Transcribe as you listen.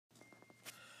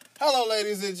Hello,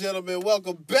 ladies and gentlemen.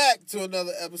 Welcome back to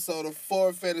another episode of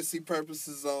For Fantasy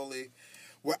Purposes Only,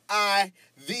 where I,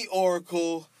 the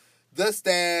Oracle, the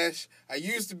Stash, I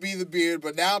used to be the Beard,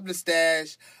 but now I'm the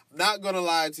Stash. I'm not going to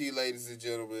lie to you, ladies and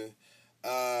gentlemen.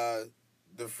 The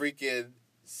freaking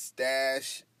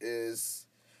Stash is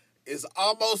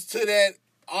almost to that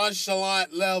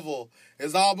nonchalant level.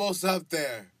 It's almost up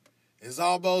there. It's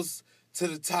almost to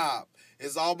the top.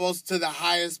 It's almost to the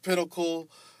highest pinnacle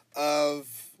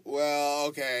of... Well,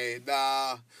 okay,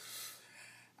 nah.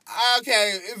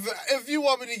 Okay, if you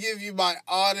want me to give you my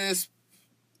honest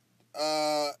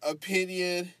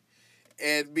opinion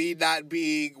and me not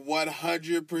being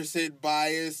 100%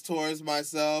 biased towards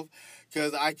myself,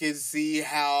 because I can see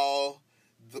how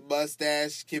the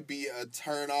mustache can be a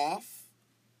turn-off,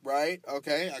 right?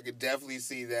 Okay, I can definitely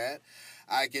see that.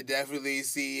 I can definitely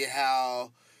see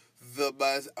how... the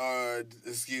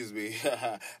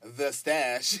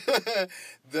stash,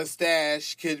 the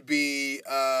stash could be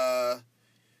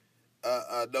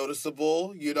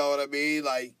noticeable. You know what I mean?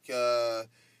 Like,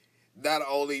 not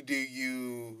only do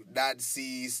you not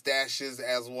see stashes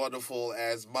as wonderful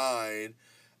as mine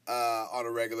on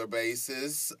a regular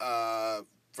basis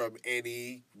from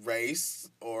any race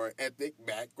or ethnic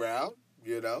background,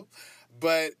 you know.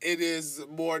 But it is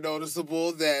more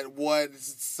noticeable that one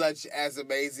such as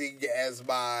amazing as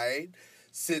mine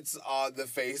sits on the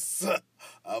face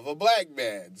of a black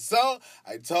man. So,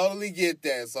 I totally get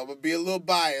that. So, I'm going to be a little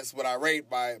biased when I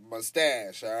rate my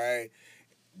mustache, all right?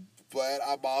 But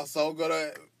I'm also going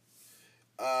to...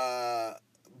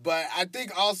 but I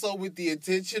think also with the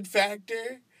attention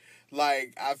factor,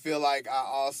 like, I feel like I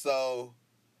also...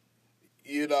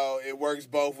 You know, it works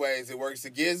both ways. It works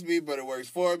against me, but it works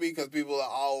for me because people are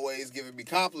always giving me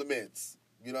compliments.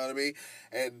 You know what I mean?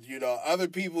 And, you know, other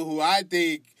people who I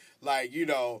think, like, you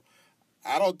know,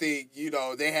 I don't think, you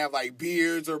know, they have, like,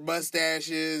 beards or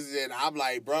mustaches. And I'm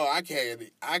like, bro, I can't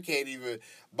even,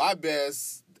 my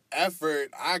best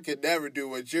effort, I could never do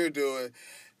what you're doing.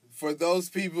 For those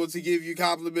people to give you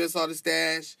compliments on the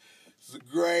stash, it's a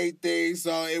great thing,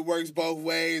 so it works both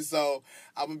ways. So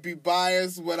I'm going to be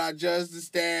biased when I judge the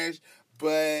stash,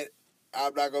 but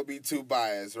I'm not going to be too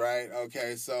biased, right?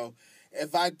 Okay, so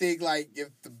if I think, like, if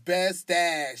the best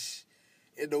stash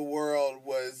in the world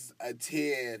was a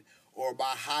 10, or my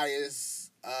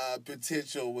highest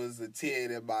potential was a 10,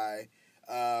 and my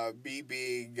me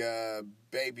being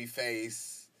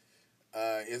babyface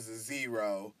is a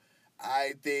 0,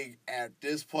 I think at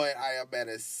this point I am at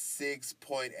a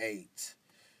 6.8.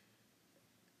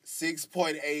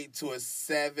 6.8 to a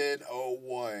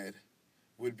 7.01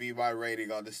 would be my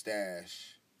rating on the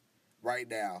stash right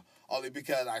now. Only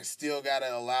because I still got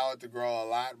to allow it to grow a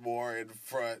lot more in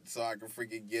front so I can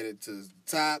freaking get it to the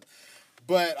top.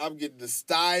 But I'm getting the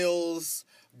styles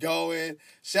going.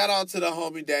 Shout out to the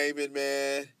homie Damon,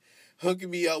 man. Hooking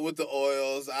me up with the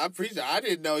oils. I appreciate it. I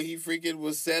didn't know he freaking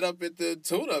was set up at the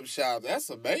tune-up shop. That's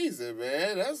amazing,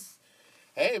 man.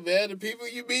 Hey, man, the people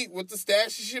you meet with the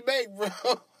stashes you make, bro.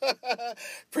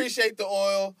 Appreciate the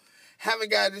oil. Haven't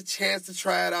gotten a chance to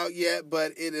try it out yet,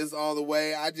 but it is on the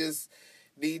way. I just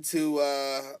need to,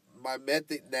 my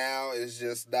method now is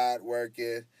just not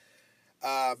working.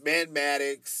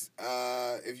 Manmatics,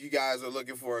 if you guys are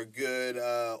looking for a good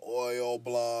oil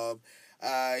blom,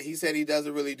 he said he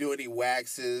doesn't really do any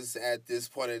waxes at this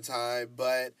point in time,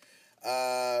 but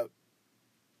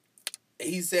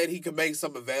he said he could make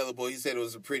some available. He said it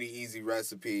was a pretty easy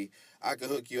recipe. I could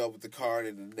hook you up with the card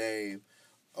and the name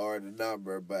or the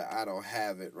number, but I don't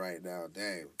have it right now.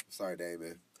 Damn. Sorry,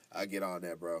 Damon. I'll get on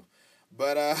that, bro.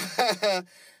 But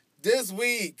this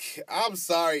week, I'm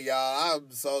sorry, y'all.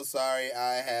 I'm so sorry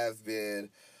I have been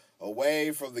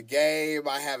away from the game.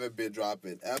 I haven't been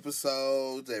dropping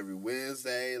episodes every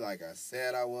Wednesday like I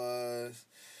said I was.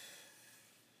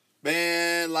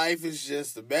 Man, life is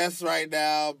just a mess right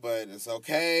now, but it's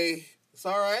okay. It's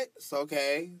all right. It's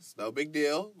okay. It's no big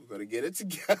deal. We're going to get it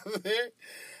together.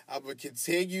 I'm going to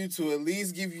continue to at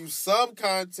least give you some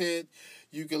content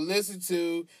you can listen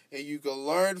to and you can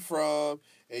learn from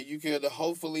and you can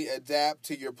hopefully adapt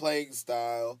to your playing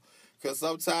style. Because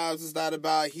sometimes it's not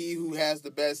about he who has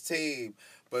the best team,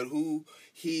 but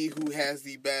he who has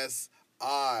the best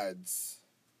odds.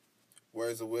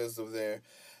 Words of wisdom there.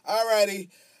 Alrighty.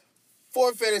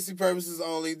 For fantasy purposes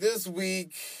only, this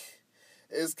week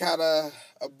is kind of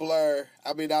a blur.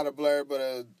 I mean, not a blur, but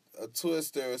a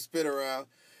twister, a spin around.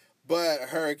 But a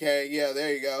hurricane, yeah,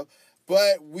 there you go.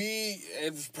 But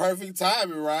it's perfect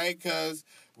timing, right? Because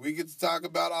we get to talk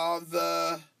about all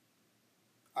the...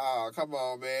 Oh, come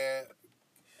on, man.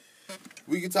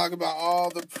 We can talk about all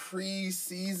the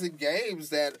preseason games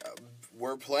that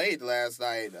were played last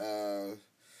night.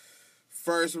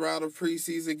 First round of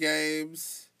preseason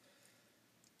games.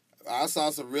 I saw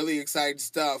some really exciting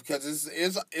stuff because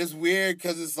it's weird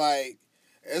because it's like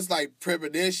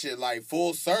premonition, like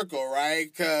full circle, right?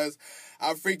 Because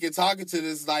I'm freaking talking to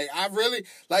this, like, I really,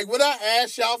 like, when I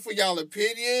ask y'all for y'all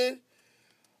opinion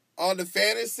on the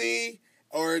fantasy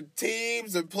or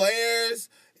teams and players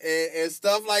and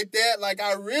stuff like that, like,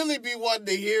 I really be wanting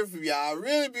to hear from y'all. I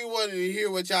really be wanting to hear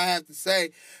what y'all have to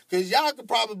say, because y'all could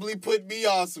probably put me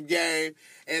on some game,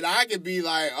 and I could be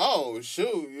like, oh,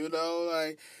 shoot, you know,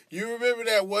 like, you remember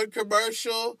that one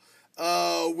commercial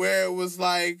where it was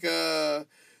like,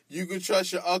 you could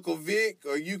trust your Uncle Vic,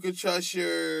 or you could trust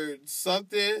your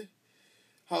something?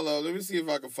 Hold on, let me see if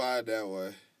I can find that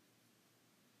one.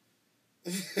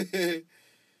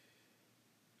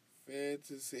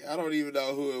 Fantasy. I don't even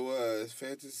know who it was.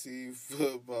 Fantasy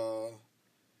football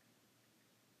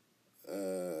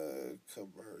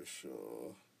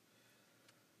commercial.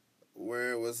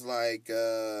 Where it was like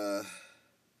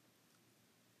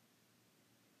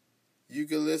you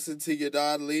can listen to your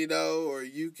Don Lino, or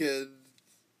you could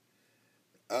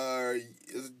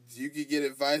get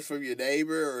advice from your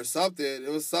neighbor or something. It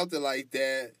was something like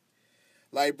that.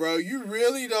 Like, bro, you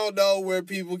really don't know where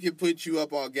people can put you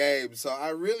up on games. So I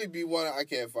really be wanting. I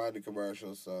can't find the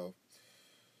commercial, so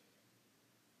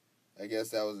I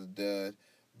guess that was a dud.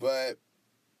 But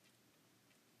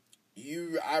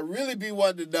I really be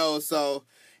wanting to know. So,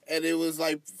 and it was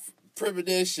like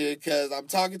premonition, because I'm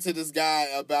talking to this guy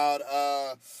about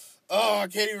I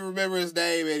can't even remember his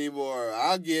name anymore.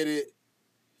 I'll get it.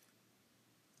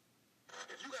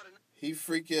 He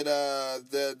freaking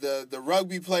the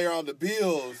rugby player on the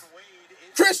Bills.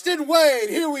 Christian Wade,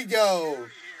 here we go.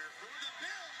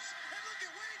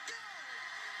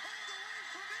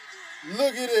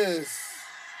 Look at this.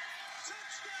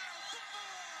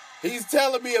 He's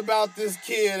telling me about this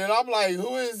kid, and I'm like,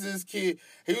 who is this kid?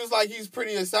 He was like, he's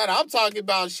pretty excited. I'm talking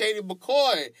about Shady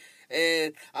McCoy.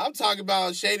 And I'm talking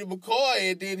about Shady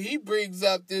McCoy, and then he brings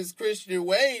up this Christian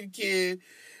Wade kid.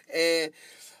 And,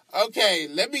 okay,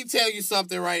 let me tell you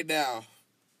something right now.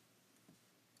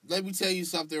 Let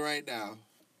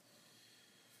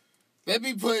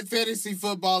me put fantasy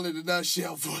football in a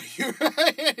nutshell for you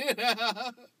right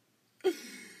now.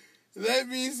 Let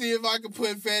me see if I can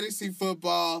put fantasy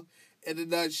football in a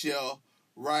nutshell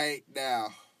right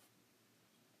now.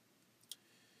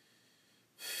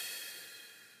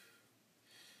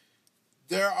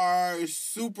 There are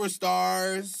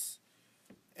superstars,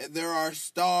 and there are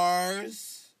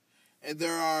stars, and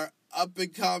there are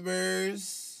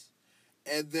up-and-comers,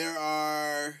 and there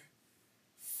are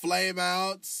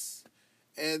flame-outs,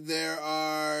 and there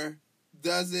are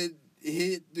doesn't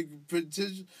hit the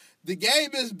potential. The game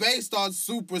is based on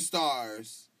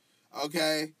superstars,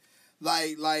 okay?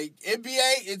 Like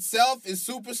NBA itself is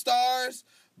superstars,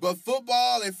 but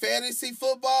football and fantasy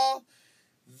football,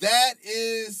 that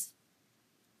is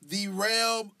the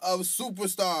realm of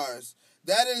superstars.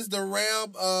 That is the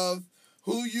realm of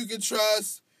who you can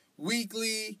trust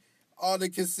weekly on a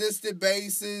consistent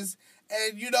basis.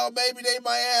 And, you know, maybe they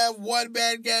might have one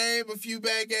bad game, a few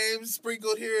bad games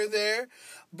sprinkled here and there.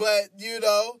 But, you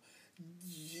know,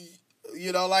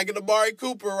 like an Amari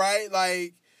Cooper, right?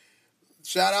 Like,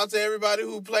 shout out to everybody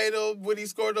who played him when he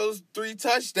scored those 3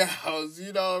 touchdowns.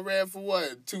 You know, ran for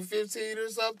what, 215 or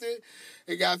something?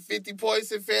 He got 50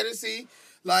 points in fantasy.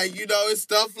 Like, you know, it's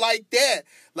stuff like that.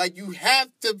 Like, you have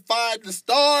to find the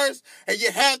stars, and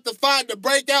you have to find the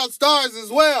breakout stars as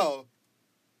well.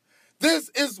 This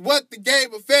is what the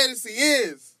game of fantasy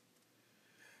is.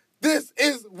 This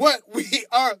is what we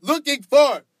are looking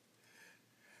for.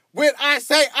 When I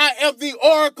say I am the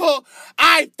oracle,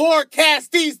 I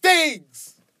forecast these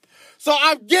things. So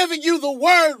I'm giving you the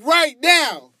word right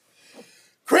now.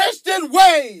 Christian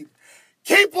Wade,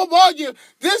 keep him on you.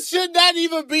 This should not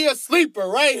even be a sleeper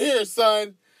right here,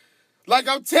 son. Like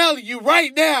I'm telling you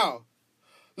right now.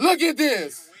 Look at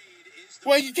this.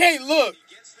 Well, you can't look.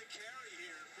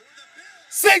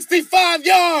 65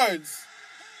 yards.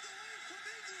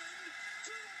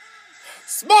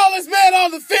 Smallest man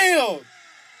on the field.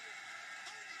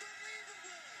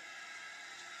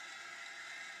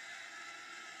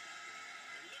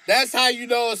 That's how you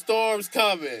know a storm's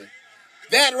coming.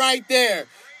 That right there.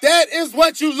 That is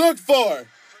what you look for.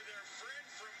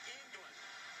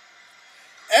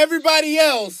 Everybody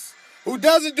else who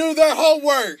doesn't do their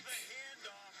homework.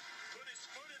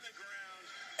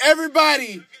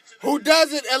 Everybody who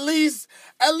doesn't at least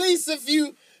if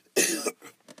you...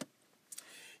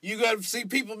 You're going to see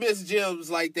people miss gyms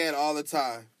like that all the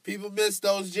time. People miss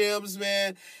those gyms,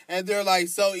 man, and they're like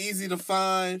so easy to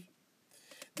find.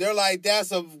 They're like,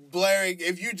 that's a blaring,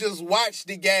 if you just watch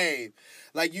the game.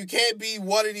 Like, you can't be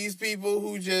one of these people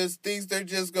who just thinks they're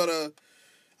just gonna,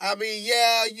 I mean,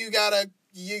 yeah,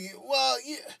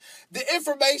 the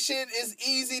information is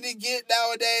easy to get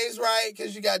nowadays, right?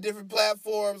 Because you got different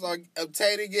platforms on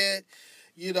obtaining it.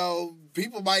 You know,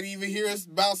 people might even hear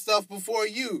about stuff before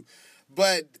you.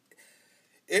 But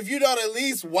if you don't at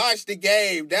least watch the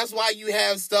game, that's why you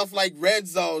have stuff like Red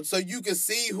Zone, so you can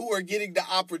see who are getting the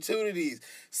opportunities,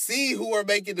 see who are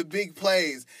making the big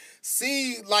plays.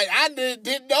 See, like, I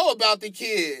didn't know about the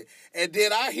kid. And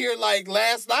then I hear, like,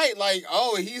 last night, like,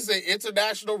 oh, he's an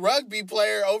international rugby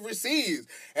player overseas.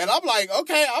 And I'm like,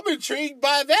 okay, I'm intrigued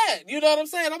by that. You know what I'm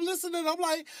saying? I'm listening. I'm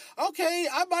like, okay,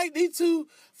 I might need to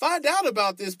find out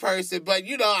about this person. But,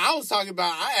 you know, I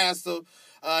asked him,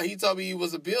 he told me he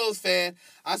was a Bills fan.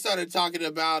 I started talking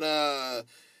about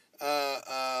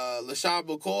LaShawn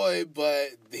McCoy, but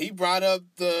he brought up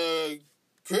the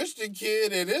Christian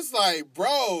kid, and it's like,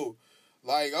 bro,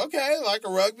 like, okay, like a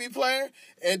rugby player.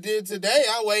 And then today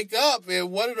I wake up,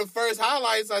 and one of the first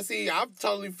highlights I see, I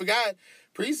totally forgot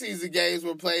preseason games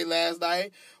were played last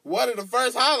night. One of the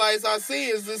first highlights I see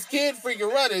is this kid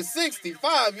freaking running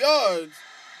 65 yards.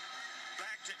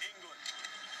 Back to England.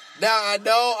 Now, I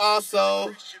know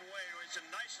also,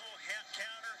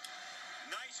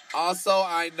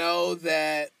 I know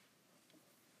that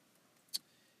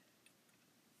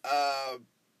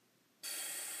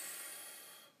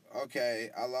okay,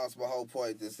 I lost my whole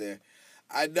point just there.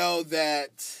 I know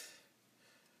that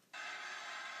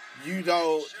you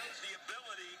don't.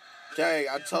 Dang,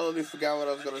 I totally forgot what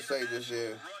I was going to say just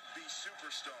here.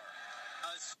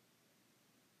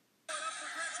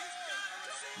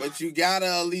 But you gotta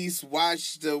at least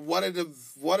watch one of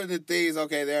the things.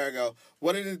 Okay, there I go.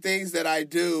 One of the things that I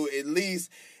do, at least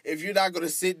if you're not gonna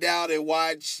sit down and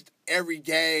watch every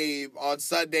game on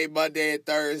Sunday, Monday, and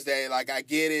Thursday, like, I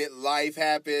get it. Life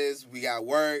happens. We got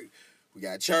work. We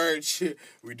got church.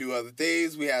 We do other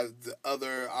things. We have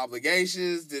other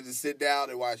obligations than to sit down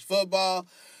and watch football.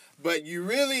 But you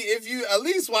really, if you at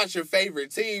least watch your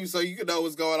favorite team so you can know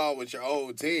what's going on with your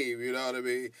own team, you know what I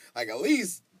mean? Like, at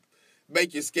least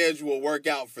make your schedule work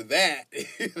out for that.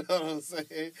 You know what I'm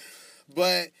saying?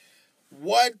 But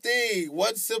one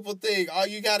simple thing, all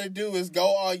you got to do is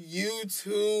go on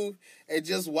YouTube and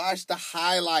just watch the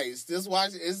highlights. Just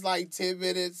watch, it's like 10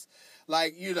 minutes.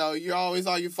 Like, you know, you're always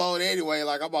on your phone anyway.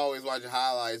 Like, I'm always watching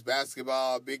highlights.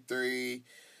 Basketball, Big Three.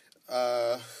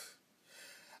 Okay,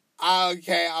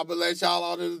 I'm going to let y'all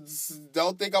on this.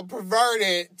 Don't think I'm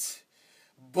perverted.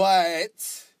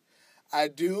 But I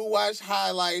do watch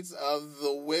highlights of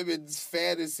the Women's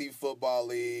Fantasy Football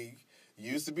League.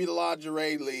 Used to be the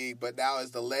Lingerie League, but now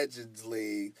it's the Legends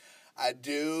League. I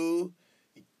do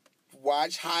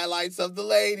watch highlights of the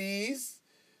ladies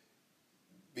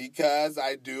because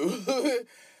I do.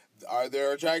 Are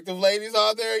there attractive ladies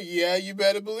out there? Yeah, you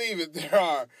better believe it. There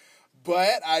are.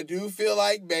 But I do feel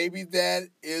like maybe that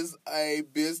is a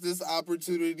business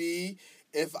opportunity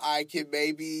if I can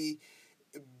maybe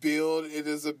build it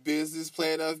as a business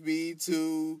plan of me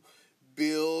to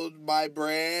build my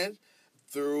brand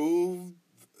through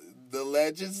the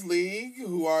Legends League,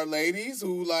 who are ladies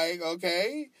who like,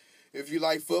 okay, if you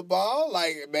like football,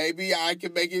 like, maybe I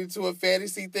can make it into a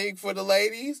fantasy thing for the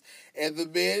ladies, and the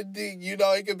men, you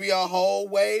know, it could be a whole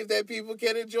wave that people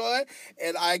can enjoy,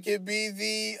 and I can be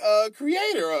the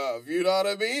creator of, you know what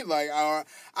I mean? Like, I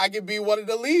can be one of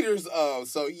the leaders of.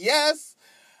 So, yes,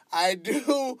 I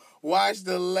do watch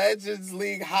the Legends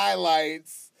League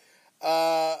highlights,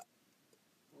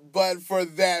 but for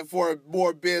a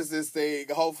more business thing,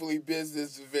 hopefully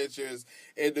business ventures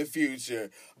in the future.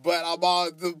 But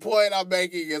the point I'm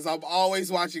making is I'm always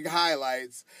watching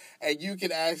highlights, and you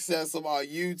can access them on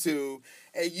YouTube.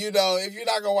 And, you know, if you're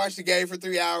not going to watch the game for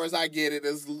 3 hours, I get it.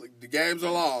 The games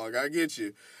are long. I get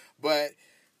you. But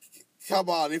come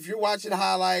on, if you're watching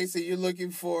highlights and you're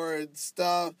looking for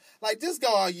stuff, like, just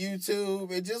go on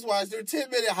YouTube and just watch. They're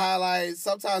 10-minute highlights.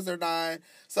 Sometimes they're 9.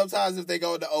 Sometimes if they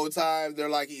go into overtime, they're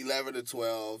like 11 to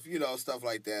 12, you know, stuff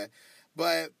like that.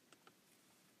 But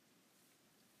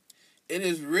it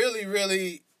is really,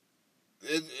 really,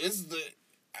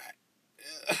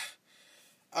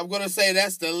 I'm going to say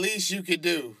that's the least you can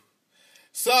do.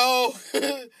 So,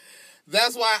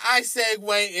 that's why I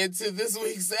segue into this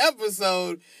week's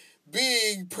episode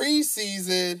being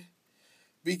preseason,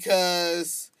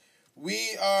 because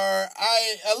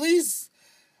at least,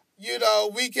 you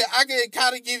know, I can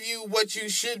kind of give you what you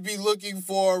should be looking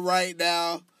for right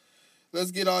now.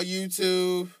 Let's get on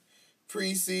YouTube.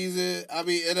 NFL,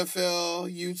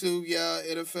 YouTube, yeah,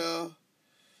 NFL.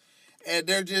 And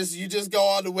you just go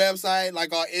on the website,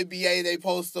 like on NBA, they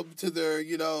post them to their,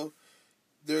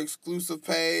 their exclusive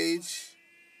page.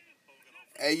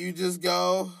 And you just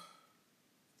go.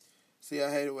 See, I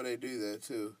hate it when they do that,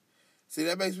 too. See,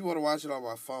 that makes me want to watch it on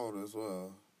my phone as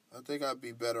well. I think I'd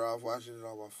be better off watching it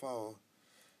on my phone.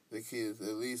 Because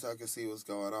at least I can see what's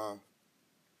going on.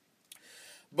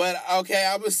 But, okay,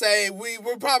 I'm going to say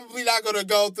we're probably not going to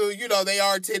go through, they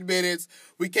are 10 minutes.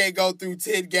 We can't go through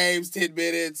 10 games, 10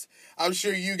 minutes. I'm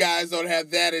sure you guys don't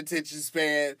have that attention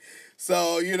span.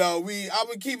 So, I'm going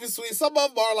to keep it sweet. Some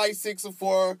of them are like 6 or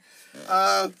 4.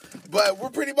 But we're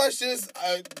pretty much just,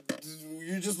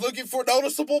 you're just looking for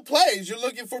noticeable plays. You're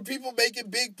looking for people making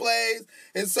big plays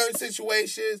in certain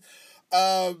situations.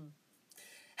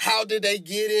 How did they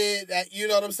get it? You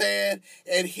know what I'm saying?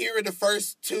 And here in the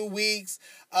first 2 weeks,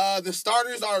 the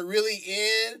starters aren't really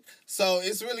in. So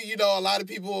it's really, a lot of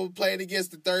people playing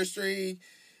against the third string,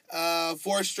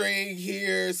 fourth string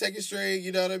here, second string,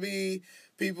 you know what I mean?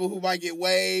 People who might get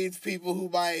waived, people who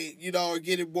might, are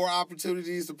getting more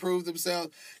opportunities to prove themselves.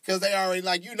 Because they already,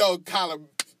 Kyler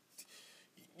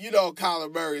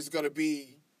Murray is going to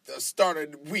be the starter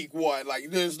in week 1,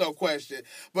 there's no question.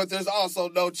 But there's also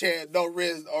no chance, no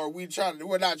risk, or we're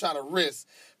not trying to risk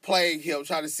playing him,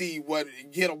 trying to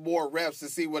get him more reps to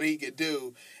see what he can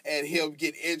do, and him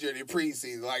get injured in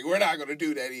preseason. We're not going to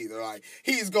do that either.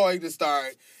 He's going to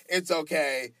start. It's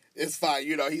okay. It's fine.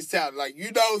 He's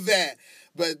talented. That.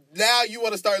 But now you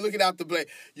want to start looking out the play.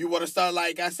 You want to start,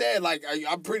 like I said,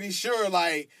 I'm pretty sure,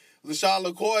 LaShawn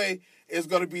McCoy is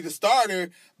going to be the starter.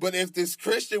 But if this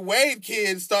Christian Wade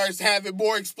kid starts having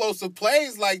more explosive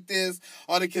plays like this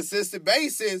on a consistent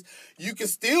basis, you can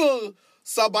steal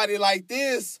somebody like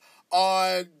this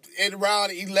in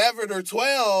round 11 or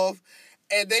 12,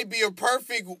 and they be a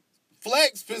perfect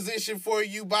flex position for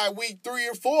you by week 3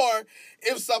 or 4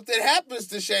 if something happens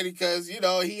to Shady, because,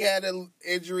 he had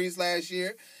injuries last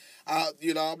year.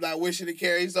 I'm not wishing it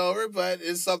carries over, but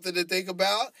it's something to think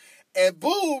about. And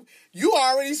boom, you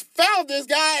already found this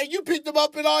guy and you picked him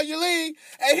up in all your league,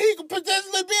 and he could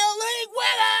potentially be a league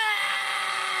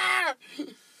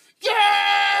winner!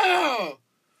 Yeah!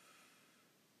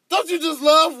 Don't you just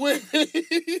love winning?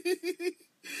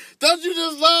 Don't you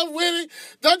just love winning?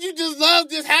 Don't you just love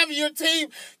just having your team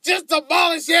just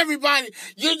demolish everybody?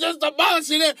 You're just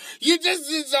demolishing it. You're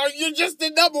just the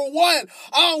number 1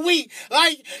 all week.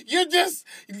 You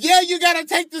gotta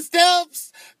take the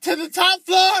steps to the top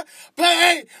floor. But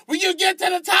hey, when you get to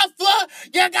the top floor,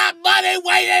 you got money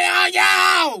waiting on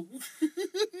you.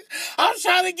 I'm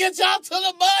trying to get y'all to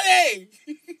the money.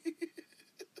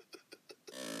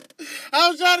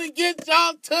 I'm trying to get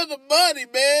y'all to the money,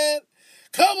 man.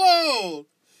 Come on.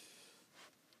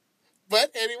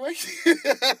 But anyway,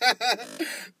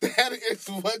 that is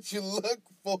what you look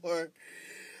for.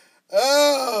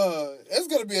 Oh, it's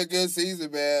going to be a good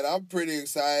season, man. I'm pretty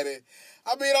excited.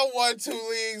 I won 2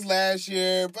 leagues last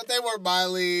year, but they weren't my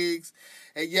leagues.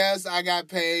 And yes, I got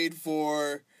paid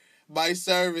for my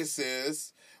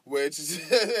services, which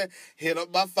hit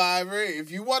up my Fiverr.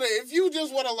 If you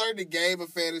just want to learn the game of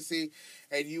fantasy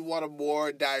and you want a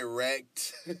more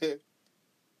direct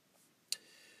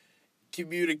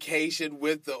communication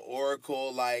with the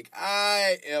Oracle,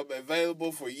 I am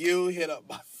available for you. Hit up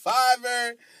my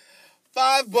Fiverr,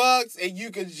 $5, and you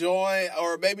can join,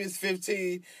 or maybe it's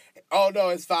 15. Oh no,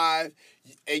 it's 5,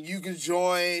 and you can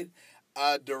join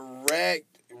a direct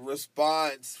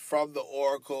response from the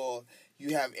Oracle.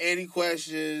 You have any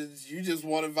questions, you just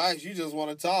want advice, you just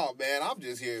want to talk, man, I'm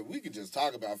just here. We can just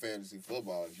talk about fantasy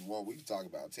football if you want. We can talk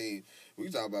about team. We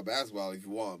can talk about basketball if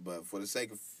you want, but for the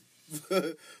sake of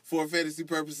for fantasy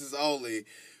purposes only,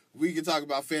 we can talk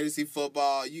about fantasy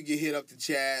football. You can hit up the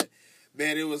chat.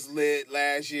 Man, it was lit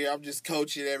last year. I'm just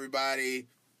coaching everybody,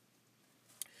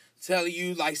 telling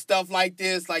you stuff like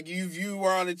this. If you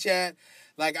were on the chat,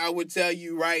 I would tell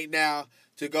you right now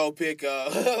to go pick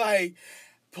up.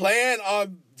 Plan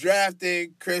on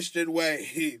drafting Christian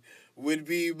Wade would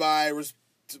be my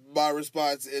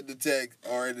response in the text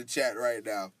or in the chat right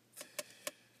now.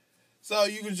 So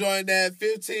you can join that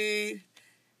 15,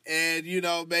 and,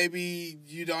 maybe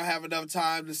you don't have enough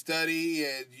time to study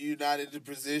and you're not in the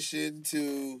position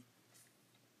to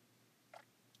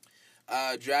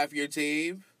draft your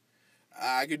team.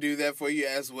 I can do that for you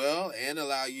as well and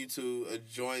allow you to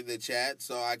join the chat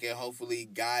so I can hopefully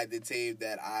guide the team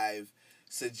that I've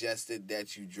suggested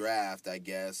that you draft, I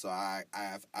guess. So I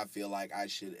feel like I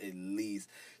should at least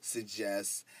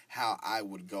suggest how I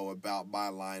would go about my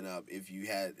lineup if you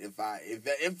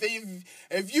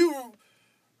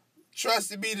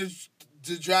trusted me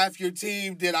to draft your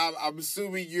team, then I'm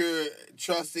assuming you're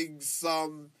trusting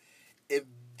some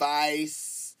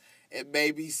advice and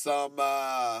maybe some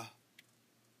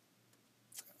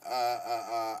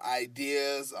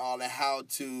ideas on how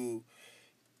to,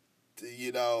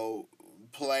 you know,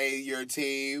 play your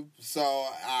team. So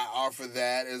I offer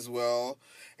that as well.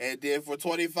 And then for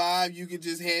 $25, you can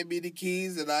just hand me the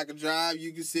keys and I can drive.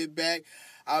 You can sit back.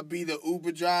 I'll be the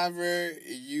Uber driver.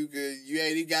 You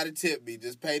ain't even got to tip me.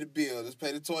 Just pay the bill. Just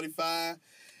pay the $25.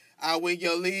 I win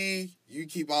your league. You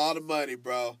keep all the money,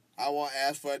 bro. I won't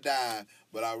ask for a dime,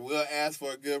 but I will ask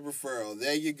for a good referral.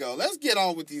 There you go. Let's get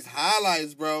on with these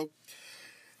highlights, bro.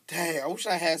 Dang, I wish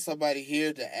I had somebody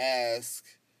here to ask.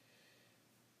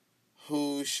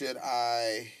 What should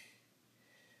I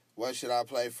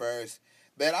play first?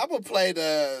 Man, I'm going to play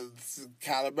the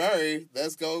Kyler Murray.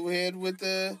 Let's go ahead with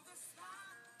the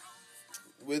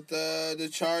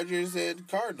Chargers and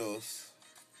Cardinals.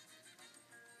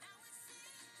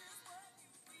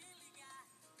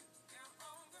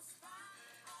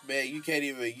 Man, you can't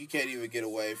even get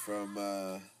away from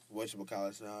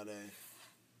whatchamacallit nowadays.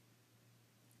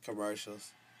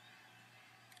 Commercials.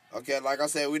 Okay, like I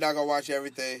said, we're not gonna watch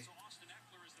everything.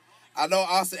 I know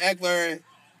Austin Eckler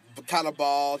kind of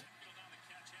balled,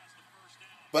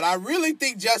 but I really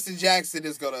think Justin Jackson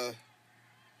is gonna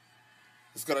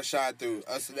shine through.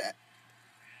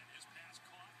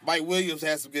 Mike Williams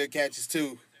has some good catches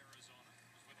too.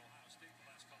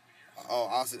 Oh,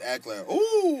 Austin Eckler.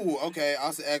 Ooh, okay.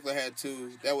 Austin Eckler had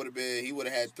 2. He would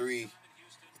have had 3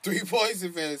 points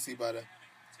in fantasy by the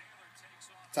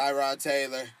Tyrod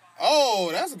Taylor. Oh,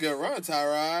 that's a good run,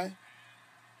 Tyrod.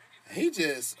 He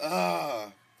just,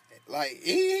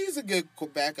 he's a good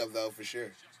backup, though, for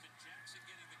sure.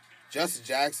 Justin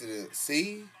Jackson,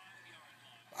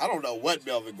 I don't know what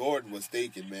Melvin Gordon was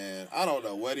thinking, man. I don't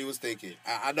know what he was thinking.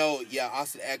 I know,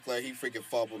 Austin Eckler, he freaking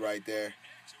fumbled right there.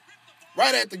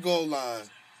 Right at the goal line.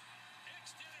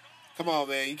 Come on,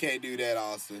 man. You can't do that,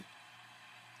 Austin.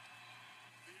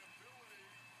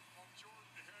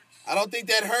 I don't think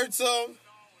that hurts him.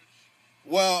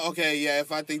 Well, okay, yeah,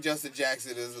 if I think Justin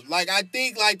Jackson is... I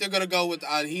think, they're going to go with...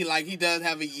 he does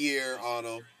have a year on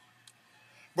him.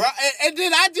 Bro, and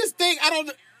then I just think... I don't...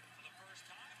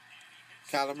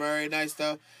 Kyler Murray, nice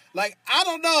stuff. I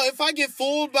don't know if I get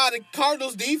fooled by the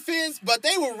Cardinals defense, but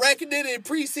they were wrecking it in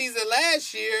preseason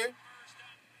last year.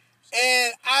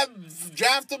 And I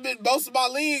drafted them in most of my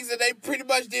leagues, and they pretty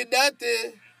much did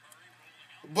nothing.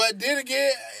 But then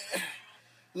again,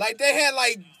 they had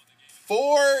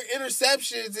 4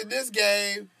 interceptions in this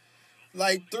game,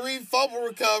 3 fumble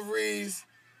recoveries.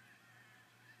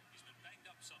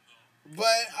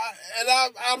 But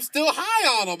I'm still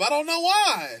high on them. I don't know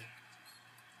why.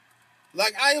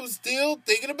 I am still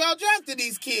thinking about drafting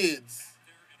these kids.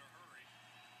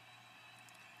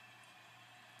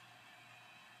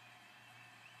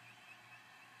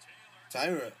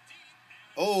 Tyra.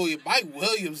 Oh, Mike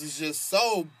Williams is just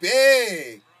so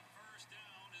big.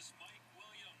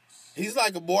 He's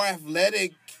like a more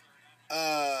athletic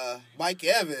Mike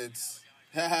Evans.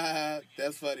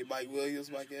 That's funny. Mike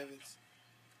Williams, Mike Evans.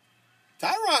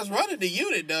 Tyrod's running the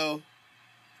unit, though.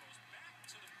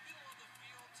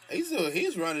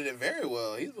 He's running it very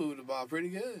well. He's moving the ball pretty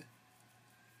good.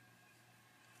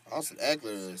 Austin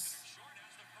Eckler,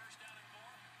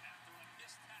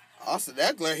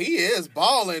 he is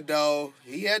balling, though.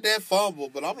 He had that fumble,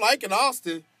 but I'm liking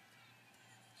Austin.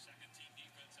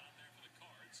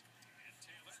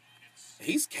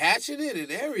 He's catching it and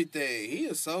everything. He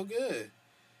is so good.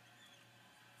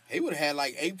 He would have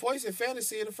had 8 points in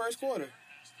fantasy in the first quarter.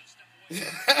 He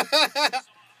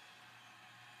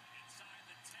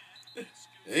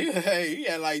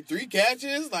had 3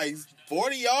 catches,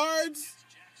 40 yards.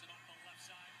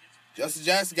 Justin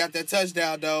Jackson got that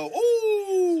touchdown, though.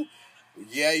 Ooh!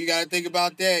 Yeah, you got to think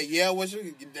about that. Yeah,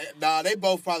 they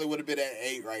both probably would have been at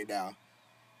 8 right now.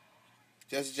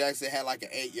 Justin Jackson had an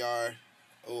 8-yard.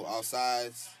 Oh,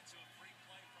 offsides.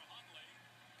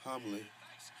 Humbly.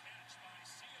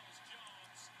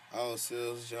 Oh,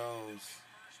 Seals Jones.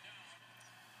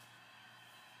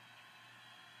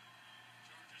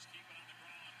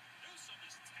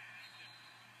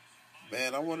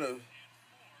 Man, I wonder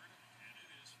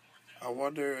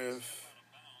if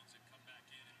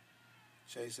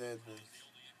Chase Edmonds.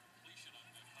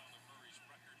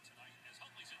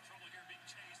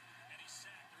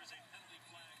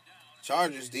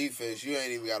 Chargers defense, you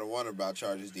ain't even got to wonder about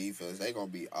Chargers defense. They going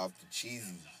to be off the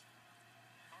cheesy.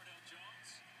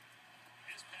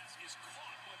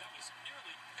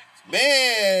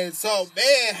 Man,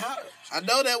 I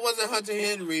know that wasn't Hunter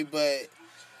Henry, but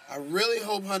I really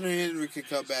hope Hunter Henry can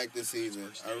come back this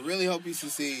season. I really hope he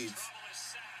succeeds.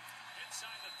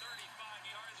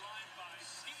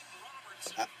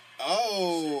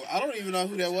 I don't even know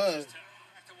who that was.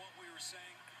 Back to what we were saying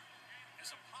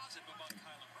as a positive about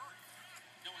Kyler Murray,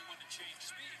 knowing when to change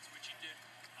speeds, which he did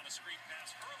on a screen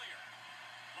pass earlier.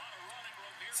 A lot of running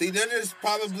room here. See, they're just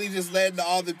probably just letting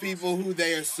all the people who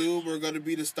they assume are going to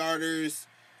be the starters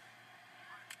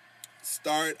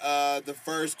start the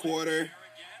first quarter.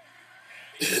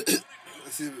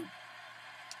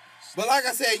 But like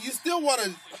I said, you still want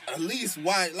to at least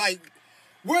watch. Like,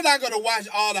 we're not going to watch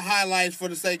all the highlights for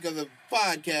the sake of the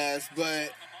podcast,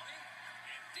 but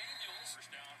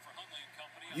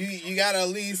you got to at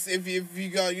least, if you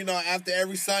go, after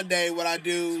every Sunday, what I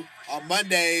do on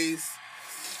Mondays,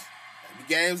 the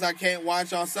games I can't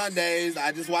watch on Sundays,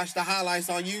 I just watch the highlights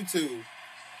on YouTube.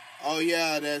 Oh,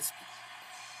 yeah, that's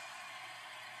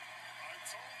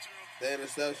the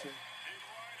interception.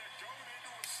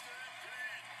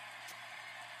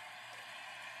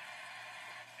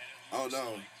 Oh,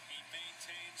 no.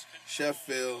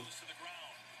 Sheffield.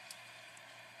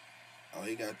 Oh,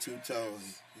 he got two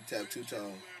toes. He tapped two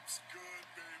toes.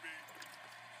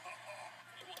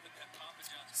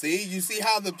 See, you see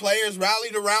how the players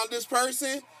rallied around this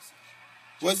person?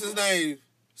 What's his name?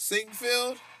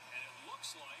 Singfield?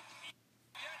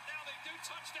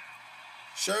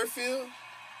 Sherfield?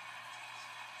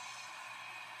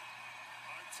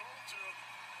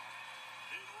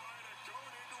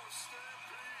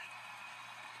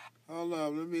 Hold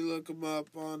on, let me look him up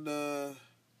on the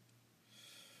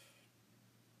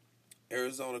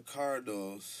Arizona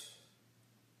Cardinals.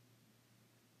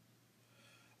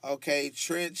 Okay,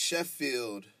 Trent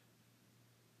Sheffield.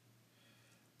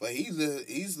 But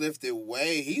he's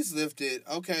lifted.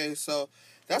 Okay, so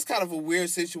that's kind of a weird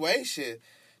situation.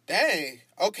 Dang.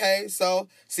 Okay, so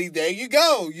see, there you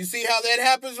go. You see how that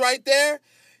happens right there?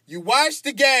 You watch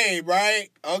the game, right?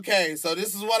 Okay, so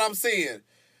this is what I'm seeing.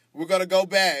 We're going to go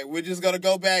back. We're just going to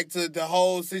go back to the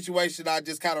whole situation I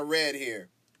just kind of read here.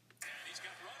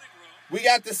 We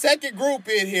got the second group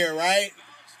in here, right?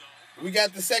 We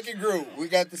got the second group. We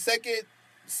got the second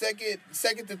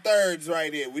to thirds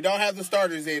right in. We don't have the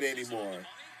starters in anymore.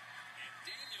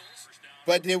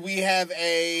 But then we have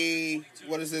a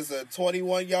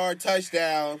 21-yard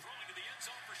touchdown.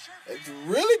 It's a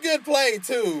really good play,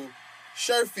 too.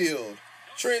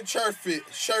 Trent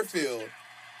Sherfield.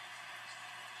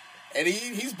 And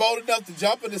he's bold enough to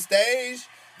jump in the stage.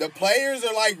 The players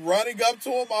are like running up to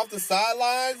him off the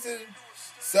sidelines and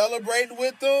celebrating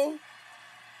with him.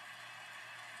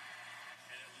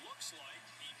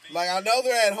 Like, I know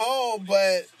they're at home,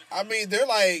 but I mean, they're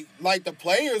like the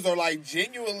players are like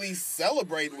genuinely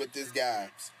celebrating with this guy.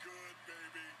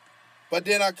 But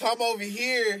then I come over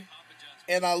here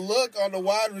and I look on the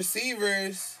wide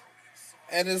receivers.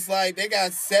 And it's like they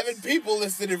got 7 people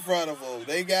listed in front of them.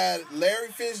 They got Larry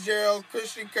Fitzgerald,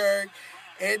 Christian Kirk,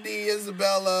 Andy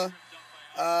Isabella,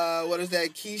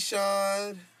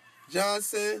 Keyshawn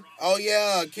Johnson. Oh,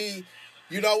 yeah,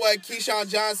 you know what? Keyshawn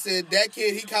Johnson, that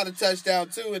kid, he caught a touchdown,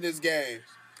 too, in this game.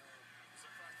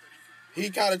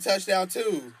 He caught a touchdown,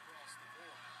 too.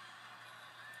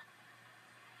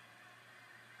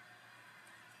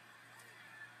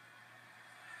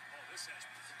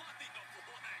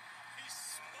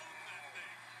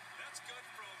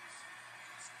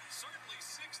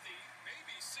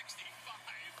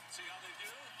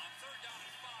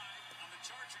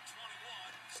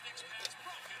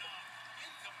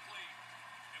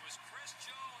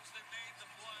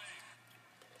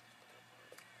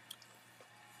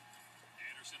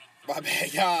 My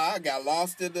bad, y'all. I got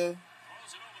lost in the...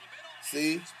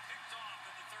 See?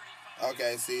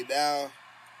 Okay, see, now...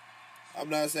 I'm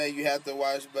not saying you have to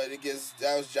watch, but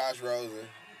that was Josh Rosen.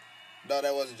 No,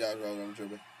 that wasn't Josh Rosen. I'm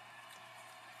tripping.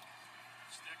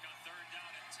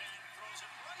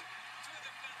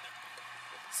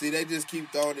 See, they just keep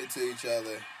throwing it to each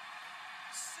other.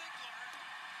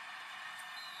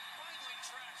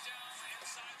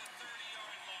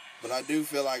 But I do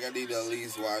feel like I need to at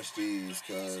least watch these,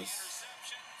 because...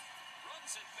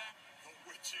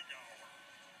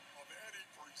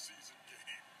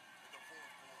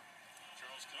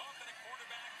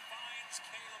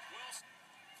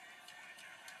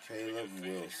 Caleb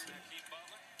Wilson.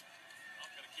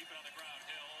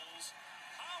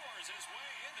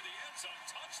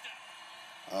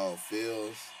 Oh,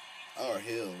 Fields. Or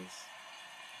Hills.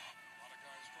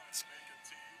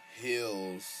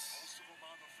 Hills.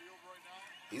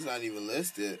 He's not even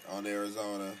listed on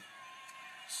Arizona.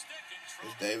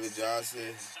 It's David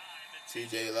Johnson,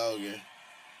 TJ Logan.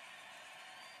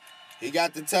 He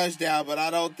got the touchdown, but I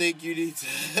don't think you need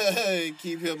to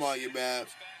keep him on your map.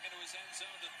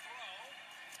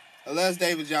 Unless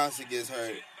David Johnson gets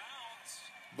hurt.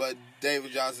 but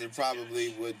David Johnson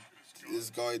probably is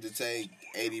going to take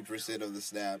 80% of the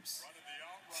snaps.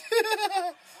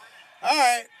 All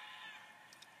right.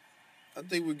 I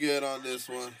think we're good on this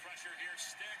one.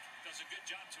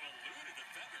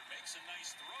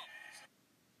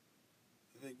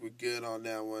 I think we're good on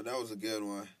that one. That was a good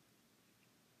one.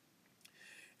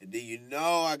 And then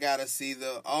I gotta see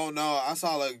the. Oh no, I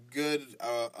saw a good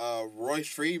Royce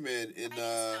Freeman in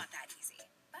the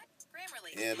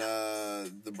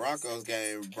Broncos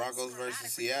game, Broncos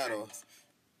versus Seattle.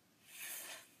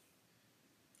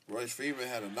 Royce Freeman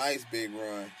had a nice big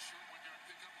run.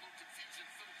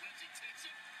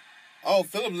 Oh,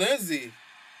 Philip Lindsay.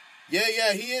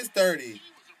 Yeah, he is 30.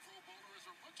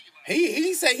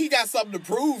 He said he got something to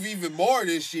prove even more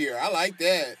this year. I like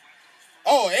that.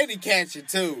 Oh, and he catching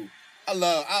too. I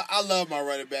love my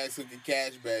running backs who can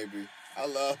catch, baby. I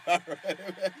love my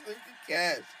running backs who can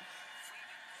catch.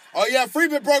 Oh yeah,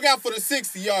 Freeman broke out for the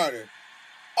 60-yarder.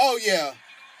 Oh yeah.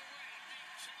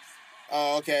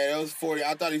 Oh, okay, that was 40.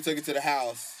 I thought he took it to the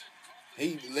house.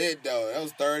 He lit though. That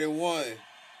was 31.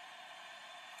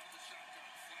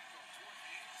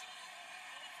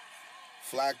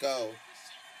 Flacco.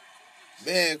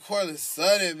 Man, Cortland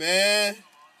Sutton, man.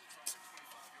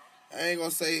 I ain't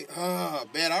gonna say, oh,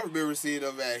 man, I remember seeing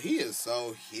him, man. He is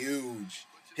so huge.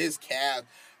 His calf,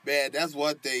 man, that's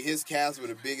one thing. His calves were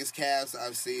the biggest calves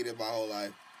I've seen in my whole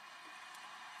life.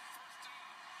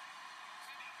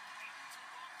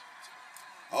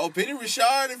 Oh, Penny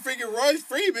Richard and freaking Royce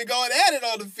Freeman going at it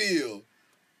on the field.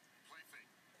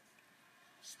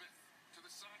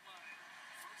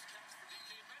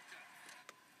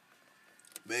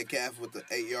 Metcalf with the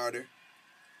 8-yarder.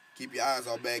 Keep your eyes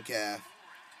on Metcalf.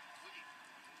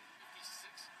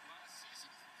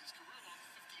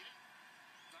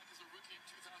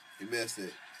 He missed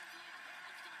it.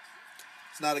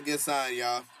 It's not a good sign,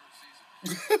 y'all.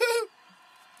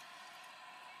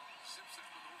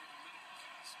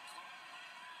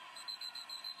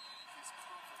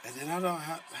 And then I don't know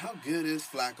how good is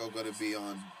Flacco going to be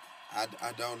on. I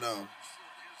don't know.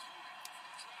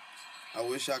 I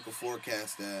wish I could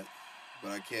forecast that,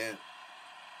 but I can't.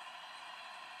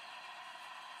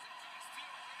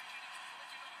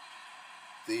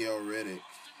 Theo Riddick.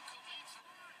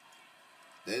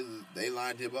 They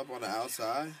lined him up on the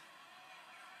outside.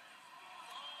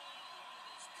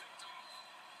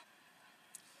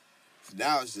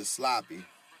 Now it's just sloppy.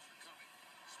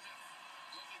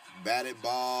 Batted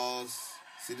balls.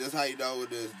 See, that's how you know with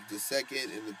the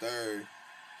second and the third.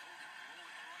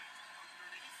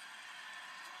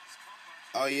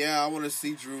 Oh, yeah, I want to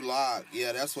see Drew Lock.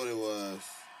 Yeah, that's what it was.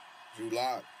 Drew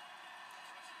Lock.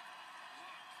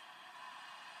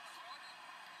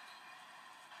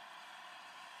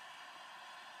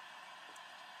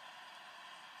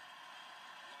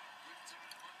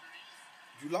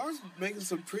 Drew Lock's making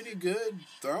some pretty good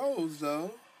throws,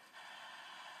 though.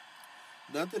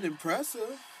 Nothing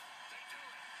impressive.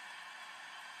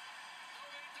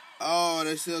 Oh,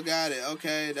 they still got it.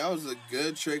 Okay, that was a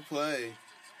good trick play.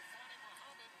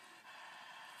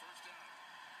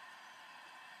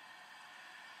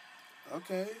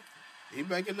 Okay.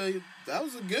 That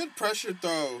was a good pressure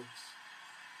throw.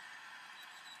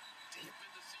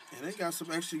 And they got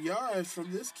some extra yards from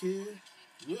this kid,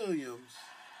 Williams.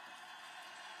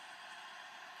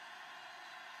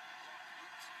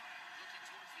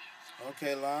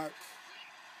 Okay, Locke.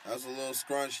 That was a little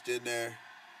scrunched in there.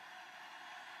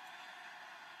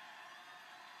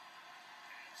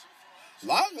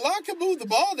 Locke can move the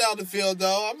ball down the field,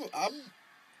 though.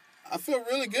 I feel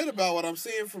really good about what I'm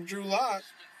seeing from Drew Lock.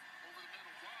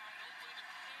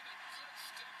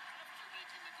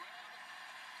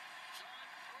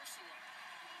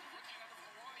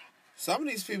 Some of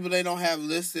these people they don't have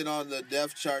listed on the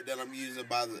depth chart that I'm using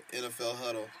by the NFL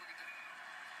Huddle.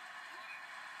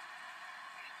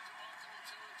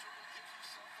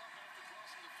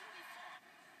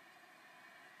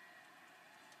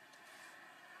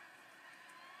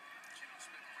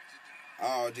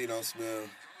 Oh, Geno Smith.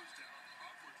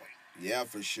 Yeah,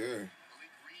 for sure.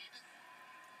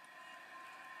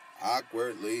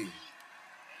 Awkwardly.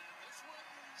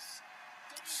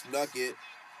 Snuck it.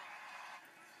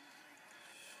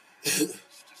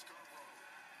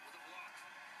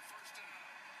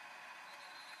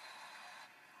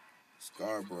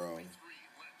 Scarborough.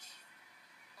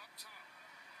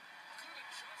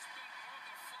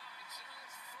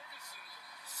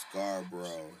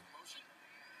 Scarborough.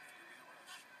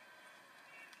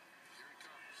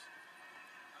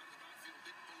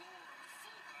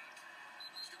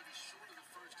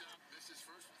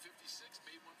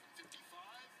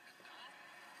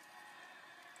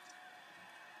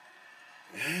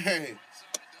 Hey,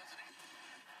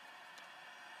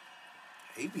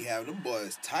 he be having them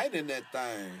boys tight in that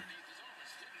thing.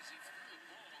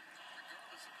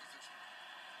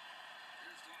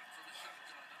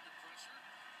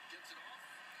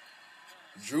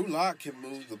 Drew Lock can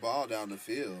move the ball down the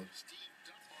field.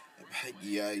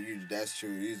 Yeah, that's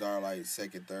true. These are like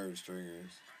second, third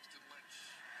stringers.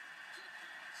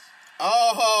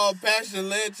 Oh, Paxton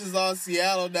Lynch is on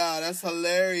Seattle now. That's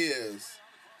hilarious.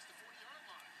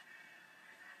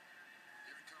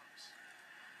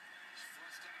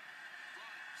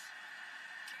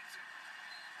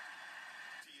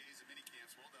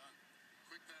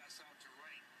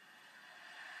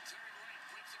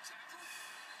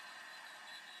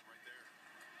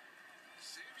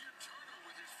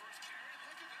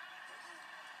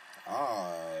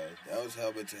 Ah, that was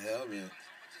helmet to helmet.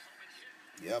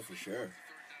 Yeah, for sure.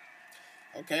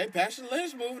 Okay, Paxton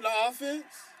Lynch moving the offense.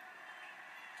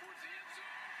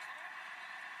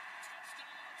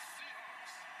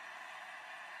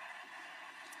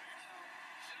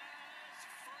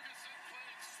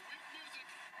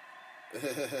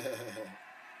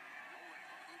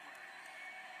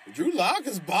 Drew Lock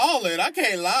is balling. I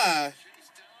can't lie.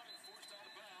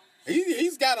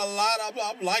 He's got a lot. I'm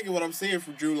liking what I'm seeing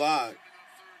from Drew Lock.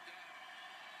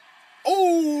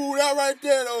 Oh, that right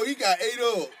there though. He got ate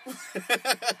up.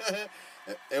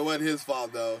 It wasn't his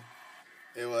fault though.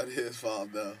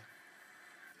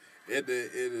 It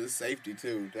is safety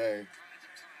too. Dang.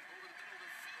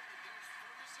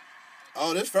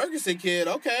 Oh, this Ferguson kid.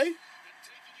 Okay.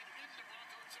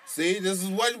 See, this is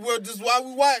why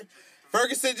we watch.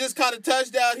 Ferguson just caught a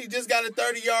touchdown. He just got a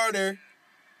 30-yarder.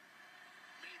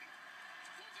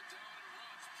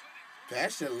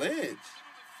 Paxton Lynch.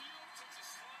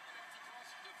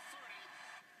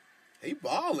 He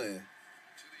balling.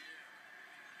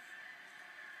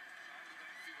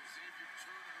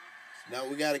 Now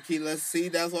we gotta keep. Let's see.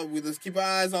 That's what let's keep our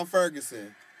eyes on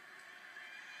Ferguson.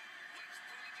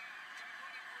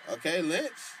 Okay,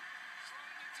 Lynch.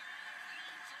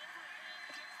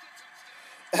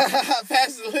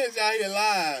 Paxton Lynch out here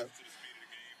live.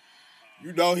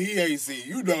 You know he ain't see.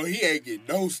 You know he ain't get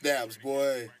no snaps,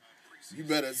 boy. You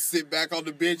better sit back on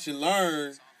the bench and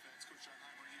learn.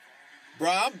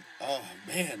 Bro, oh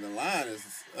man, the line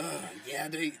is,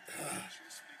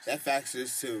 that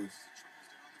factors too.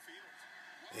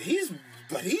 He's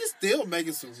still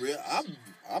making some real. I'm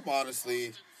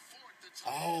honestly.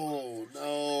 Oh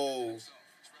no.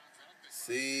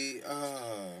 See, it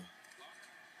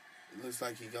looks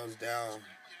like he goes down.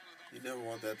 You never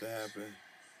want that to happen.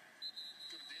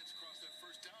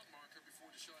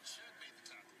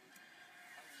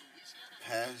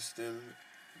 Paxton,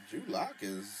 Drew Lock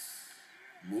is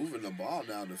moving the ball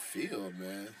down the field,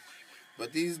 man.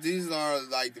 But these are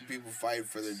like the people fighting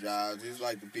for their jobs. These are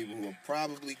like the people who will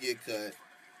probably get cut.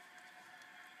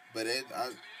 But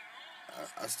I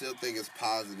still think it's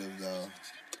positive though.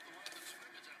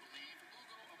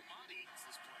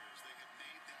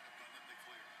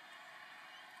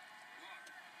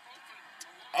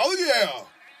 Oh yeah.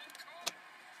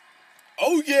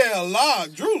 Oh yeah,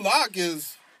 Lock. Drew Lock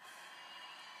is.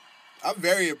 I'm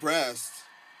very impressed.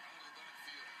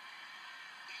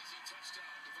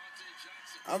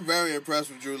 I'm very impressed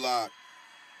with Drew Lock.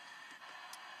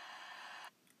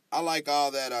 I like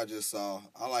all that I just saw.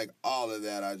 I like all of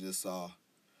that I just saw.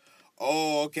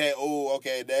 Oh, okay. Oh,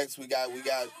 okay. Next, we got.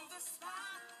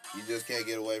 You just can't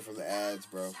get away from the ads,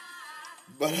 bro.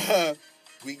 But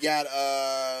we got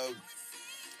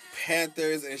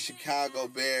Panthers and Chicago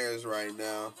Bears right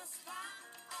now.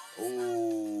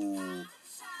 Oh,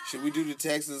 should we do the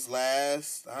Texans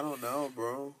last? I don't know,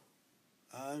 bro.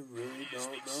 I really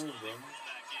don't know, bro.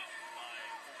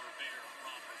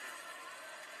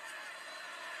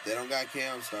 They don't got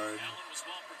Cam starting.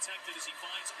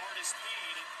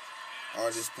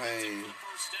 Artist Payne.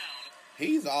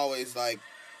 He's always like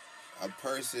a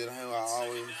person who I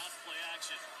always. The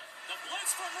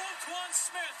blitz from Roquan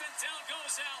Smith, and down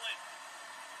goes Allen.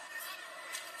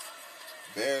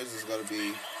 Bears is going to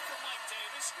be.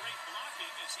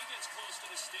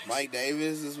 Mike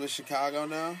Davis is with Chicago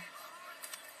now. Right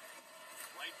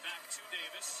back to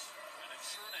Davis. And a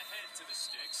turn ahead to the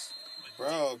sticks.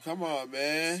 Bro, come on,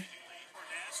 man.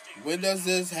 When does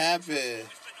this happen?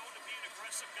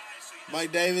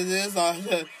 Mike Davis is on.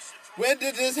 When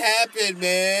did this happen,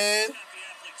 man?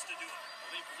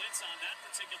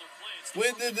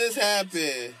 When did this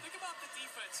happen?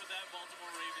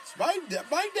 Mike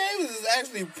Davis is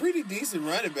actually a pretty decent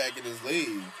running back in this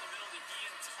league.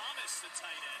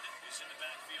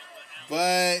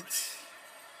 But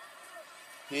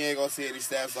he ain't going to see any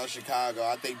stats on Chicago.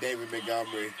 I think David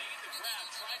Montgomery.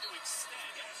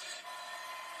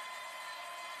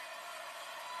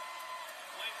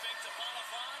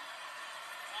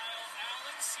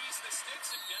 sees the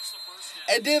sticks and gets the first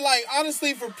down. And then, like,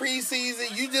 honestly, for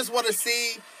preseason, you just want to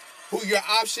see who your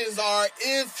options are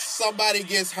if somebody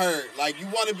gets hurt. Like, you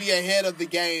want to be ahead of the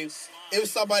game. If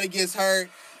somebody gets hurt,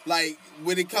 like,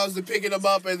 when it comes to picking them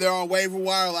up and they're on waiver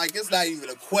wire, like, it's not even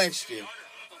a question.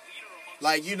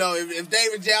 Like, you know, if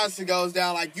David Johnson goes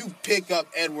down, like, you pick up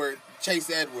Chase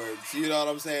Edwards. You know what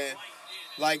I'm saying?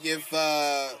 Like, if,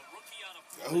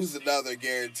 who's another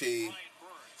guarantee?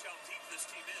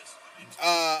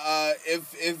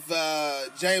 If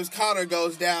James Conner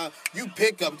goes down, you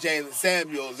pick up Jalen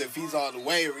Samuels if he's on the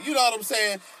waiver. You know what I'm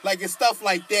saying? Like, it's stuff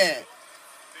like that.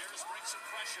 Bears bring some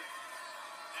pressure.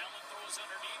 Allen throws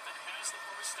underneath and has the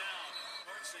first down.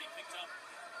 Bird said he picked up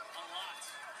a lot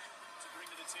to bring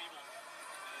to the table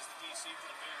as the DC for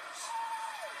the Bears.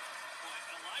 Boy,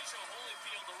 Elijah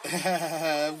Holyfield, the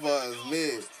That was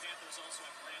lit. The Panthers also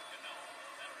have Grant Gano,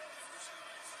 veteran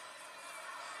kickers.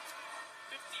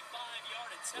 55-yard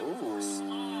attempt for a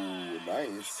slide. Ooh,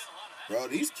 nice. Bro,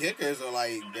 these kickers are,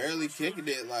 like, barely kicking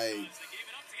it, like, They gave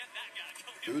it up to get that guy.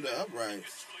 through the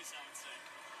uprights. Good choice, I would say.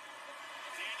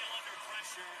 Daniel under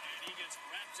pressure, and he gets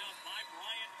wrapped up by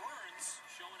Brian Burns,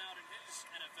 showing out in his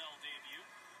NFL debut.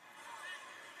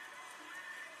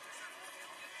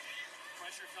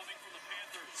 Pressure coming from the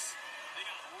Panthers. They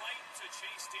got right to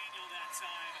Chase Daniel that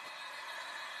time.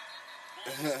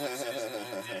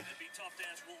 It'd be tough to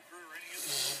ask Will Greer or any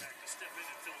other quarterback to step in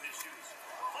and fill his shoes.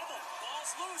 Fumble,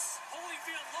 ball's loose.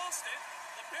 Holyfield lost it.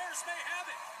 The Bears may have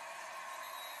it.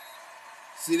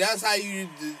 See, that's how you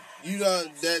know,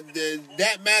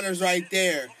 that matters right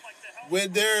there.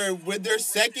 When their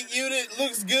second unit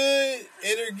looks good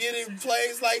and they're getting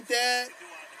plays like that,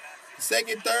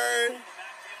 second, third,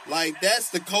 like, that's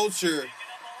the culture.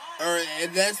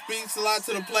 And that speaks a lot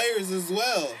to the players as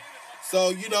well. So,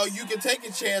 you know, you can take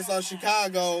a chance on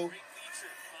Chicago. Great feature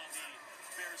on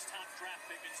the Bears' top draft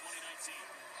pick in 2019.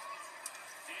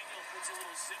 Daniel puts a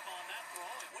little zip on that throw.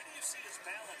 And when do you see his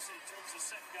balance in terms of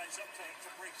setting guys up to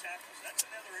break tackles? That's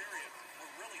another area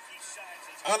where really he shines.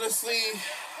 Honestly,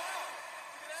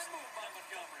 That move by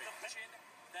Montgomery. The vision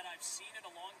that I've seen in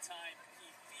a long time. He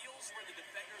feels where the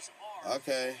defenders are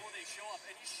Okay. before they show up,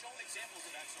 and he's shown examples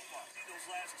of that so far. Those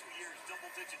last 2 years,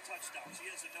 double-digit touchdowns. He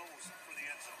has a nose for the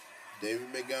end zone.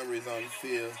 David Montgomery's on the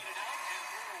field.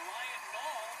 Ryan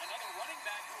Nall, another running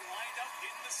back who lined up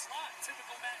in the slot.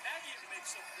 Typical Matt Nagy. He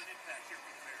makes an impact here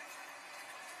for the Bears.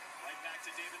 Right back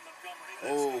to David Montgomery.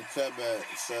 Oh, cutback.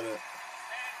 Shut up.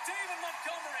 And David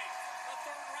Montgomery, the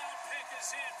third-round pick,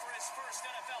 is in for his first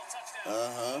NFL touchdown.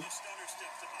 Uh-huh. The stutter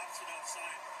step to bounce it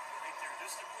outside right there.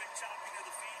 Just a quick chopping of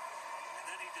the feet, and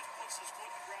then he just puts his foot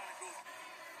in the ground and goes.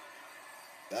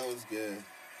 That was good.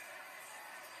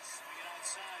 Swing it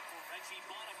outside for Reggie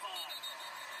Bonifant.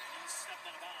 He's stepped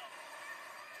out of bounds.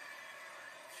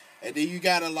 And then you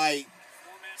gotta, like,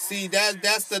 see,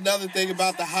 that's another thing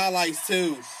about the highlights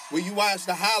too. When you watch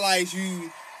the highlights,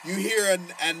 you hear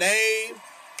a name,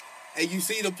 and you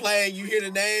see the play, and you hear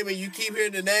the name, and you keep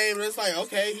hearing the name, and it's like,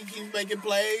 okay, he keeps making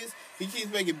plays. He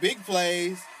keeps making big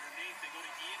plays.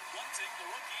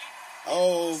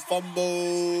 Oh,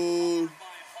 fumble.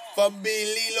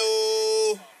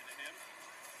 Fumbililo.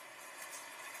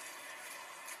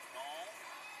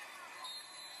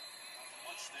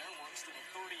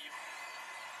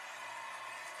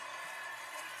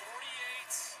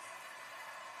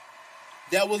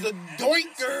 That was a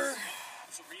doinker.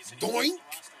 Doink.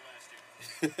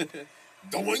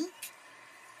 Doink.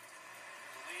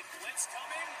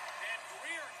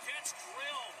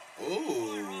 Ooh.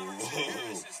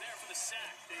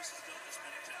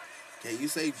 Can you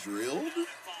say drilled?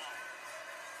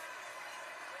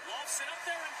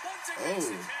 Oh. And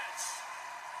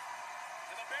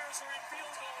the Bears are in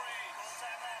field goal range. Call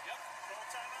timeout. Yep. Call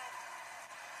timeout.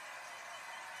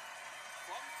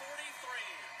 From 43,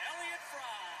 Elliott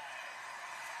Fry.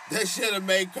 That should have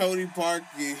made Cody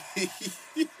Parkey.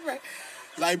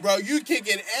 Like, bro, you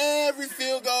kicking every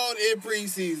field goal in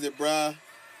preseason, bro.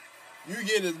 You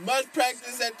get as much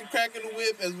practice at the crack of the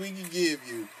whip as we can give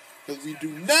you. Because we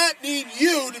do not need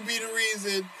you to be the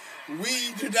reason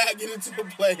we do not get into the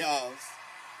playoffs.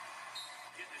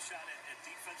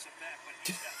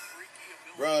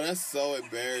 Bro, that's so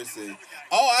embarrassing.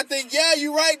 Oh, I think, yeah,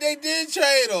 you're right. They did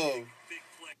trade him.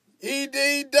 He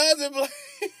doesn't play.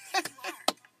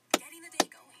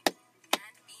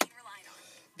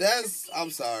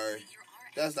 I'm sorry.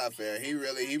 That's not fair.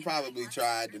 He probably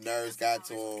tried. The nerves got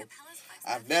to him.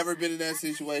 I've never been in that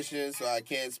situation, so I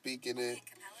can't speak in it.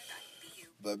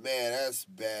 But, man, that's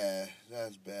bad.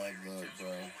 That's bad luck, bro.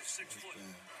 That's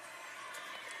bad.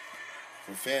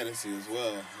 For fantasy as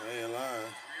well. I ain't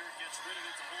lying.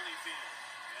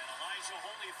 Elijah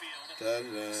Holyfield,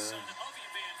 Ta-da. son of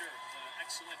Evander,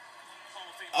 excellent Hall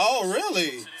of Fame. Oh,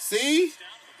 really? See? The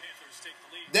Panthers take the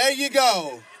lead. There you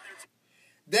go.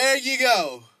 There you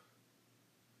go.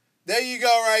 There you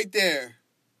go right there.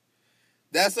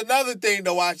 That's another thing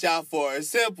to watch out for. It's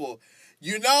simple.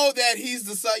 You know that he's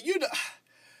the son.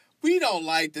 We don't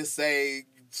like to say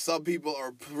some people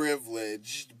are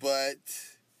privileged, but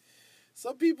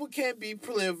some people can't be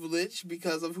privileged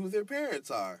because of who their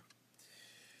parents are.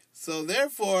 So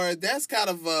therefore, that's kind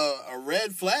of a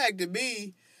red flag to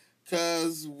me,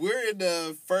 because we're in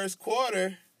the first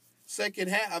quarter,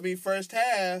 first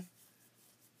half,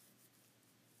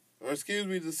 or excuse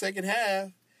me, the second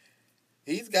half.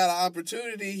 He's got an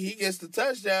opportunity. He gets the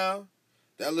touchdown.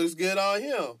 That looks good on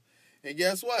him. And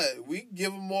guess what? We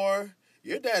give him more.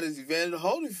 Your dad is Evander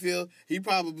Holyfield. He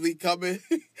probably coming.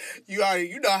 You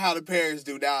know how the parents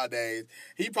do nowadays.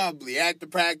 He probably at the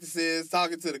practices,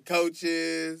 talking to the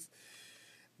coaches,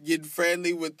 getting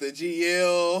friendly with the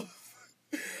GM,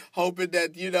 hoping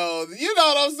that, you know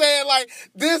what I'm saying? Like,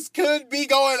 this could be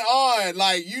going on.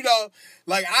 Like,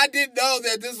 I didn't know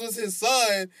that this was his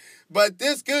son, but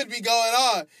this could be going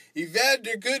on.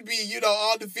 Evander could be,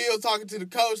 on the field talking to the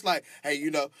coach like, hey,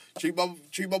 treat my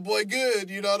boy good.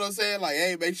 You know what I'm saying? Like,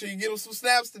 hey, make sure you get him some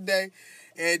snaps today.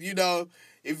 And, Evander,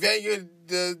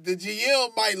 the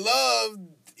GM might love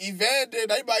Evander.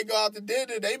 They might go out to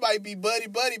dinner. They might be buddy,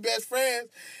 best friends.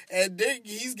 And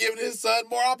he's giving his son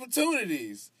more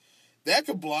opportunities. That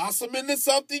could blossom into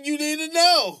something you need to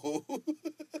know.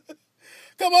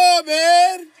 Come on,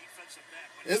 man.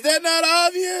 Is that not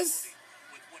obvious?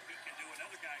 With what he can do,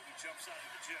 another guy who jumps out of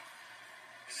the gym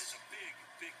and is a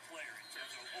big player in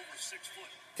terms of over 6 foot.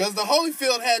 Because the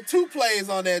Holyfield had 2 plays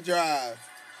on that drive.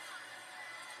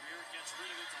 Greer gets rid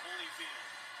of it to Holyfield.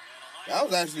 That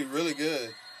was actually really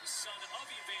good. The son of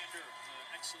Evander,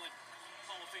 the excellent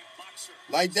Hall of Fame boxer.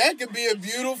 Like, that could be a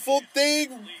beautiful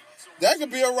thing. That could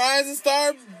be a rising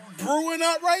star brewing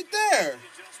up right there.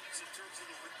 Adjustments in terms of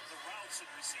the routes and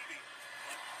receiving.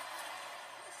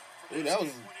 Dude, that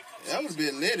would have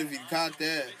been lit if he caught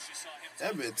that.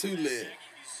 That would have been too lit.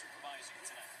 He's supervising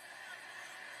tonight.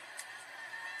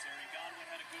 Terry Godwin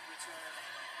had a good return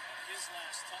on his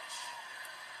last touch.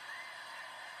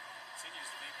 Continues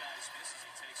to make guys miss as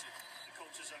he takes it. The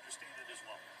coaches understand it as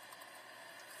well.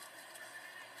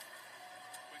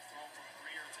 Quick throw from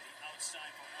Greer to the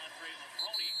outside for Andre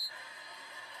Levrone.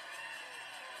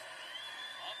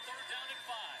 On 3rd down and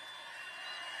 5.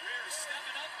 Greer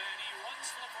stepping up and he runs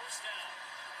for the first down.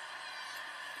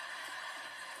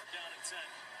 3rd down and 10.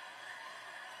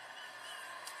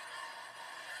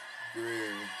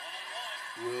 Greer. One-on-one.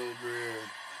 Will Greer.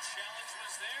 The challenge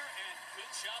was there, and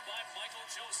good job by Michael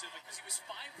Joseph because he was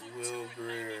 5'2" Will and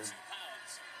Greer. 92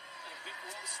 pounds. Had a big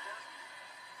growth spurt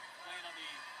playing on the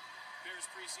Bears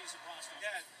preseason roster.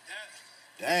 Yeah,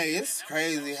 Dang, it's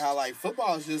crazy how, like,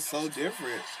 football is just so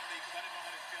different.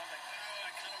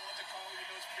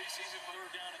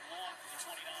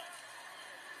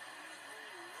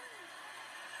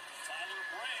 Tyler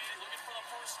Bray looking for the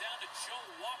first down to Joe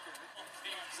Walker.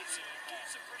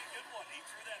 It's a pretty good one. He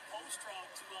threw that post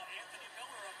route to Anthony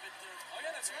Miller up at the... Oh,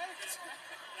 yeah, that's right.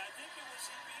 I think it was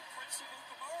he beat Prince of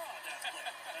Mukamara on that play.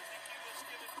 I think he was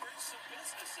giving Prince some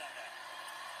business on that.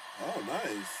 Oh,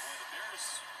 nice. Boy, the Bears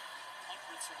punt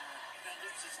returner that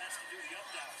loses has to do the up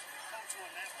down. Coach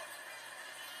won that one.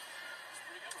 It's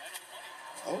pretty good, right on the money.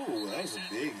 Oh, that was a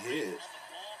big hit. On the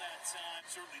ball that time.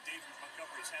 Certainly David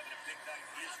Montgomery's having a big night.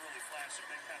 He is really flashing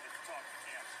big time at the talk to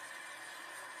camp.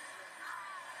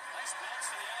 Nice bounce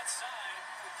to the outside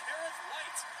for Garrett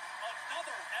Wright.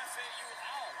 Another FAU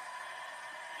Owl.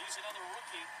 He's another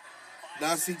rookie.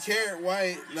 Now, see, Garrett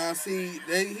White,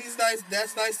 he's nice.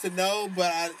 That's nice to know,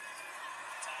 but Tyler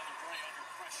Bray under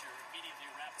pressure immediately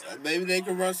wrapped up. maybe they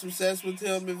can run some sets with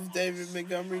him if David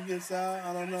Montgomery gets out.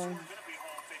 I don't know.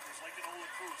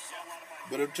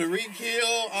 But if Tariq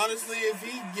Hill, honestly, if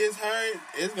he gets hurt,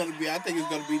 I think it's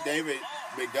going to be David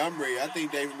Montgomery. I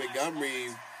think David Montgomery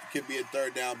could be a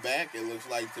 3rd down back, it looks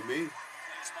like to me.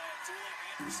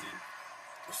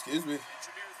 Excuse me.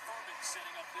 Jameer Thurman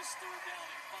setting up this 3rd down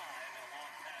and 5 and a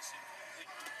long pass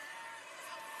incomplete.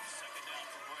 2nd down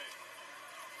for Bray.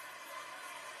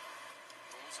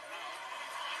 Rolls him out, but he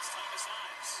finds Thomas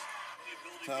Ives.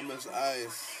 Thomas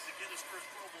Ives. To get his first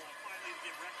Pro Bowl and finally to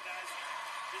get recognized.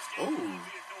 This game Oh. won't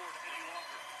be ignored any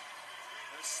longer.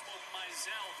 There's Spoke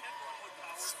Mizell. Can run with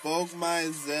power. Spoke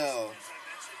Mizell. As I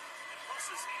mentioned, and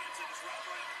plus his hands and his route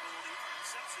running ability for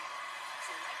reception.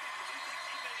 So a lot of people do think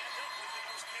he may end up with the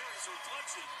most carries or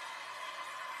touching.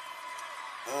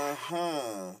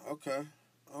 Uh-huh. Okay.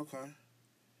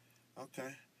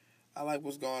 I like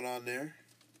what's going on there.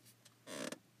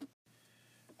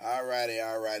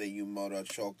 Alrighty, you motor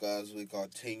chokers. We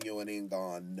continuing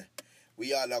on.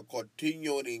 We are now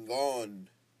continuing on.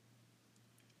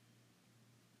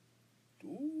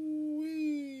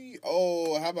 Ooh-wee.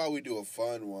 Oh, how about we do a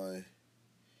fun one?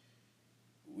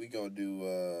 We gonna do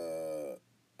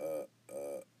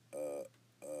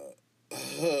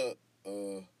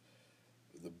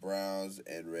the Browns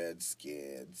and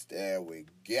Redskins. There we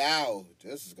go.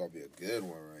 This is gonna be a good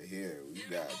one right here. We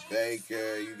got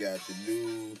Baker. You got the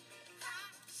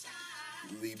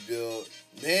newly built.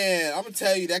 Man, I'm gonna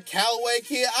tell you that Callaway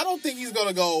kid. I don't think he's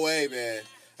gonna go away, man.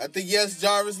 I think yes,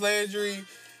 Jarvis Landry.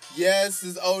 Yes,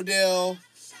 is Odell.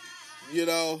 You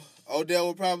know, Odell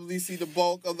will probably see the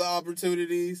bulk of the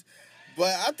opportunities.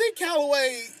 But I think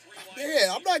Callaway, man,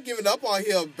 I'm not giving up on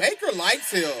him. Baker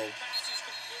likes him.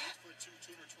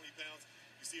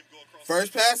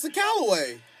 First pass to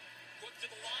Callaway.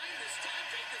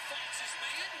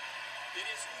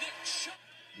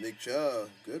 Nick Chubb,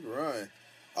 good run.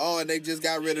 Oh, and they just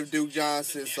got rid of Duke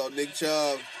Johnson, so Nick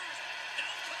Chubb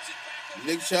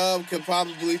could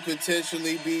probably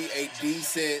potentially be a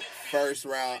decent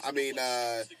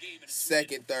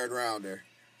second, third rounder.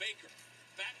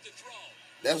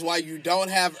 That's why you don't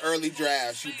have early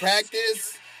drafts. You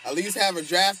practice, at least have a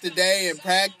draft today and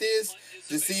practice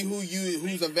to see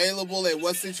who's available at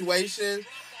what situation,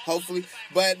 hopefully.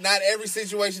 But not every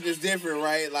situation is different,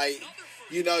 right? Like,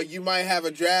 you know, you might have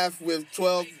a draft with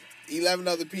 12, 11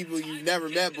 other people you've never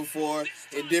met before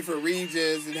in different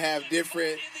regions and have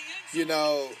different, you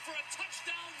know,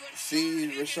 see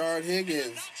Rashard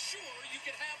Higgins.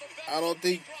 I don't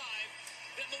think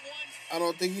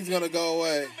he's going to go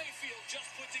away.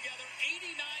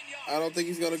 I don't think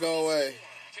he's going to go away.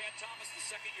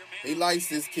 He likes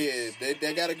this kid.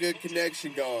 They got a good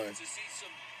connection going.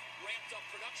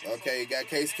 Okay, you got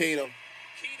Case Keenum.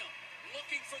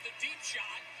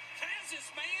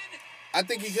 I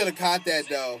think he could have caught that,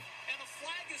 though.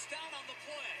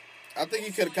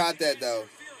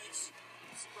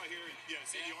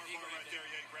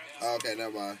 Okay,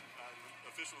 never mind.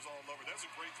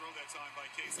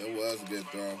 It was a good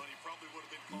throw.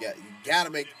 You gotta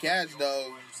make the catch,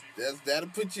 though. That'll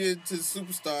put you to the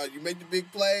superstar. You make the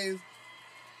big plays.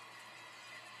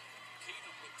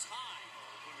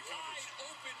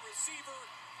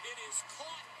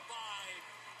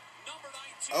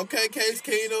 Okay, Case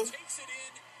Keenum.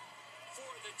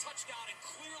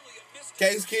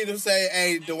 Case Keenum say,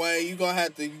 "Hey, Dwayne, you gonna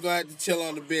have to chill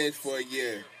on the bench for a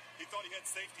year." He thought he had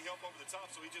safety help over the top,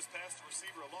 so he just passed the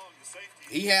receiver along the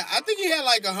safety. I think he had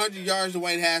like 100 yards.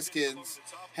 Dwayne Haskins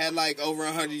had like over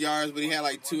 100 yards, but he had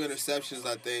like 2 interceptions,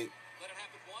 I think. Let it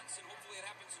happen once, and hopefully it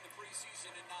happens in the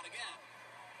preseason and not again.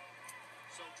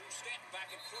 So Drew Stanton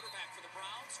back at quarterback for the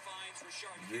Browns finds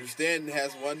Rashard. Drew Stanton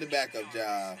has won the backup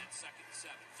job. Second and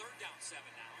 7, third down 7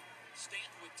 now.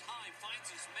 Stanton with time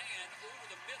finds his man over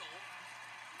the middle.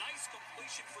 Nice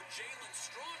completion for Jalen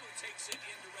Strong, who takes it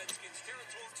into Redskins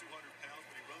territory. 200 pounds,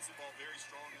 but he runs the ball very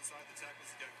strong inside the tackles.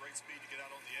 He's got great speed to get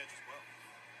out on the edge as well.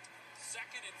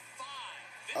 Second and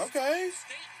 5. Okay.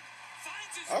 Stanton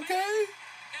finds his Okay.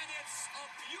 man, and it's a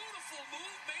beautiful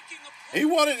move, making a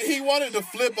play. He wanted to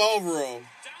flip over him.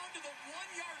 Down to the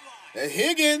 1-yard line. And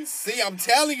Higgins, see, I'm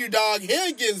telling you, dog,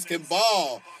 Higgins can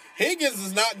ball. Higgins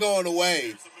is not going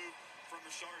away. It's a move from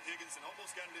Rashard Higgins and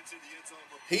almost got it into the end zone.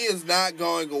 He is not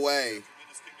going away.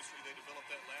 Tremendous chemistry. They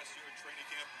developed that last year in training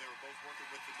camp. They were both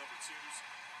working with the number 2s.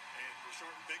 And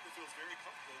Rashard Baker feels very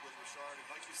comfortable with Rashard.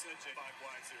 And like you said, Jay, 5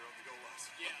 wides here on the goal line.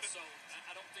 Yeah, so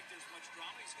I don't think there's much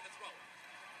drama. He's going to throw it.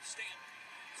 Stanton,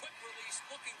 quick release,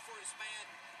 looking for his man,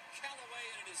 Callaway,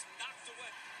 and it is knocked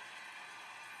away.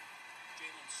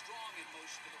 Jalen Strong in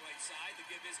motion to the right side. The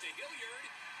give is to Hilliard,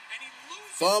 and he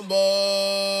loses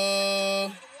Fumble.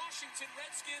 by the Washington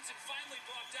Redskins and finally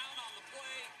brought down on the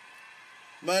play.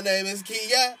 My name is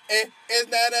Kia, and it's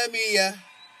not a Mia.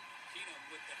 Keenum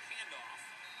with the handoff,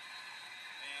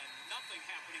 and nothing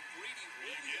happening. Greedy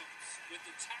Williams with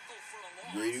the tackle for a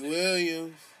loss. Greedy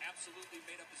Williams. Absolutely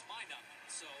made up his mind on that.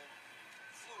 So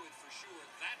fluid for sure.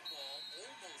 That ball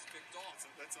almost picked off.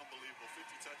 That's unbelievable.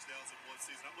 50 touchdowns in one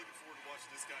season. I'm looking forward to watching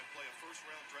this guy play a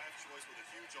first-round draft choice with a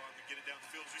huge arm and get it down the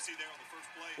field. As you see there on the first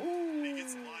play, he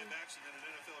gets some live action in an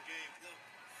NFL game.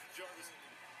 Jarvis,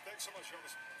 thanks so much,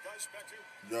 Jarvis. Guys, back to you.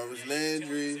 Jarvis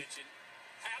Landry.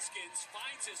 Haskins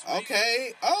finds his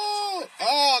Okay. Oh,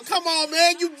 come on,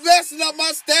 man. You messing up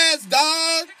my stats,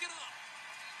 dog. Pick it up.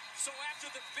 So after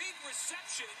the big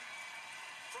reception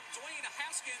from Dwayne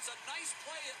Haskins, a nice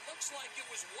play. It looks like it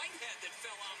was Whitehead that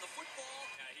fell on the football.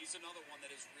 Yeah, he's another one that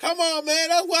is really Come on, man.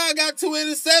 That's why I got 2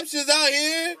 interceptions out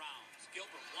here. Browns.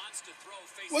 Gilbert wants to throw.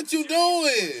 What you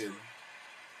doing?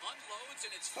 Unloads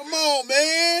and it's Come on,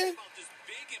 man. about this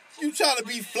big You trying to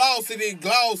be flossy and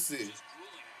glossy. just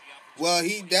drooling at the Well,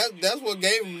 opportunity. that's what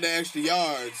gave him the extra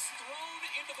yards. Thrown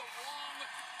into the wrong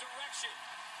direction.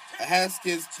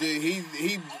 Haskins, he All the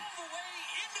way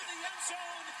into the end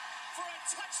zone for a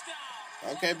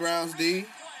touchdown. Okay, Browns D. Play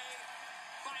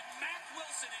by Mack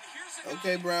Wilson. And here's a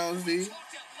Okay, guy Browns D. we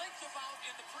talked at length about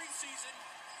in the preseason.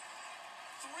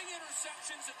 3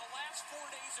 interceptions in the last 4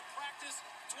 days of practice.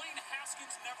 Dwayne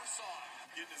Haskins never saw it.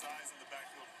 Getting his eyes in the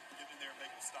backfield, getting in there and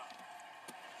making a stop.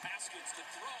 Haskins to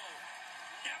throw.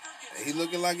 Never gets He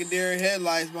looking like a deer in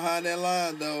headlights behind that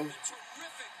line, though. a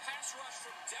terrific pass rush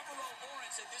from Devereaux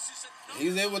Lawrence, and this is another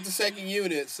He's in with the second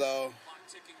unit, so clock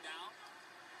ticking down.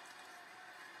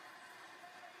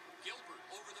 Gilbert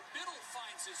over the middle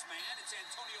finds his man. It's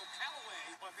Antonio Callaway.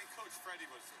 Well, I think Coach Freddie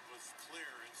was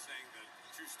clear in saying that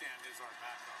Drew Stanton is our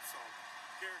backup. So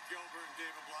Garrett Gilbert and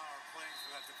David Blau are playing for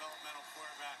that developmental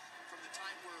quarterback. From the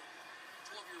time we're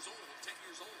 12 years old, 10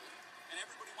 years old, and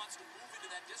everybody wants to move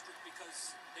into that district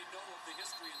because they know of the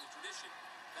history and the tradition.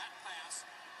 That pass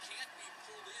can't be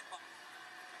pulled in, but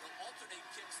they'll alternate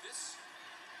kicks this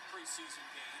preseason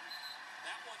game.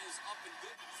 That one is up and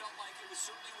good. Felt like it was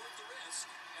certainly worth the risk,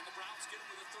 and the Browns get it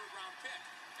with a third-round pick.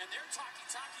 And their Taki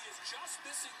is just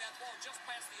missing that ball just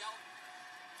past the out.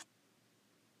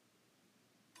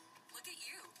 Look at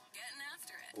you, getting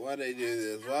after it. why they do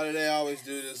this? Why do they always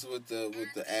do this with the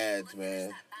ads, man?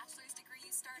 That bachelor's degree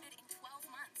you started in 12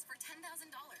 months for $10,000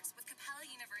 with Capella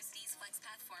University's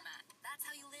FlexPath format. That's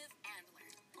how you live and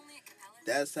learn. Only at Capella.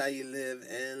 That's how you live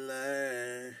and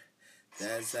learn.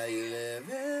 That's how you live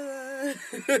and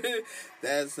learn.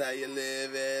 That's how you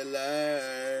live and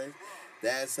learn.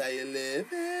 That's how you live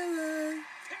and learn.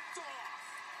 Picked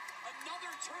off.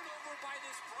 Another turnover by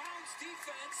this Browns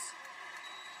defense.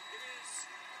 It is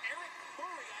Eric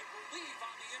Murray, I believe,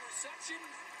 on the interception.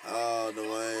 Oh,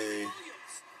 Dwayne.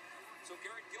 Williams. So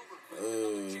Garrett Gilbert with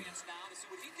Ooh. another chance now to see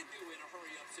what he can do in a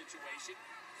hurry-up situation.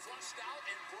 Flushed out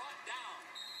and brought down.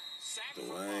 Sacked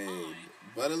from Dwayne. behind.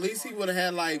 But at least he would have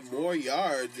had like more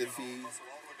yards if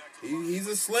he's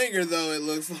a slinger though. It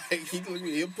looks like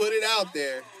he'll put it out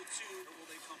there.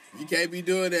 You can't be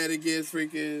doing that against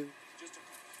freaking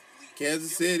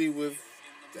Kansas City with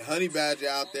the Honey Badger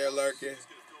out there lurking.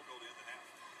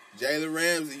 Jalen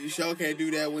Ramsey, you sure can't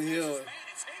do that with him. Man,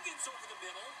 it's Higgins over the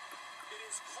middle. It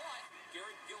is caught.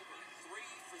 Garrett Gilbert, 3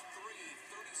 for 3,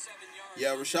 37 yards.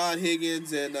 Yeah, Rashad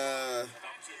Higgins and Back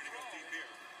to throw.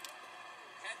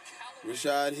 Had Callaway.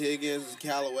 Rashad Higgins and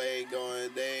Callaway ain't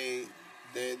going.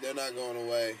 They're not going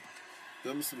away.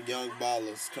 Them some young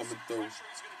ballers coming through. Pressure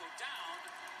is going to go down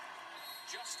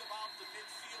just about the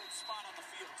midfield spot on the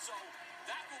field. So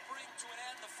that will bring to an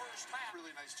end the first half.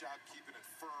 Really nice job keeping it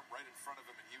firm right in front of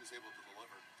him, and he was able to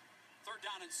deliver. 3rd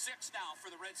down and 6 now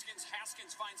for the Redskins.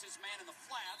 Haskins finds his man in the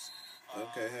flats.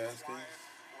 Okay, Haskins. Quiet,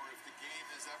 or if the game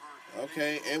is ever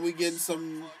Okay, and we getting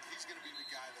some. he's going to be the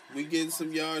guy that We getting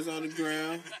some yards on the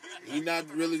ground. He not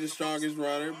really the strongest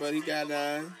runner, but he got 9.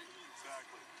 exactly.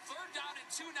 3rd down and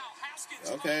 2 now. Haskins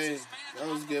Okay, finds his man that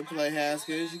was a on good the play, backfield,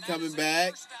 Haskins. He and that coming is a back.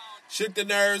 first down. Shook the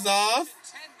nerves off.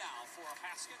 10 now for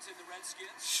Haskins and the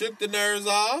Redskins. Shook the nerves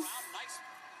off. Nice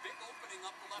big opening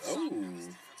up the left Oh,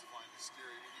 side. Defensive line is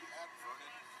scary. When you add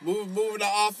Vernon, moving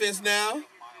the offense now.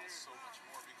 Miles so much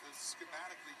more because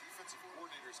schematically, defensive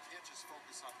coordinators can't just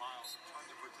focus on Miles and turn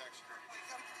the protection. They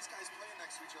got to get these guys playing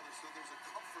next to each other so there's a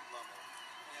comfort level.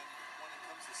 And when it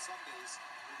comes to Sundays,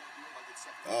 they're going to do it like it's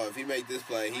second. Oh, if he make this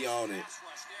play, he on it. Pass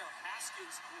rush there.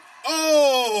 Haskins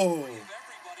Oh, gave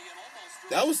everybody an almost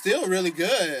that was still really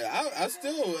good. I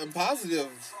still am positive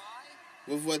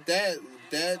try. with what that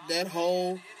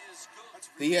whole. It is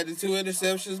good. He had the 2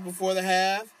 interceptions before the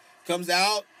half. Comes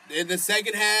out in the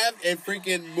second half and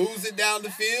freaking moves it down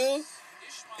the field,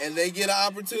 and they get an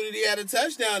opportunity at a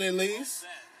touchdown at least.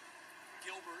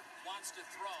 Gilbert wants to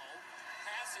throw,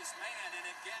 has his man, and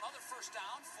again, another first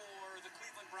down for the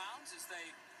Cleveland Browns as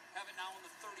they have it now on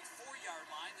the 34-yard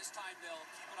line. This time they'll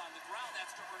keep it on the ground.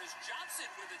 That's to Ernest Johnson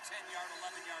with a 10-yard,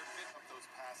 11-yard pick. Those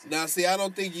passes. Now, see, I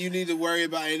don't think you need to worry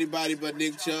about anybody but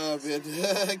Nick Chubb and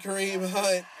Kareem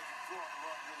Hunt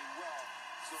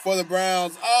for the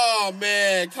Browns. Oh,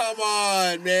 man, come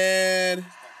on, man.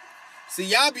 See,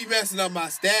 y'all be messing up my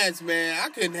stats, man. I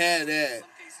couldn't have that. In some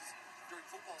cases, during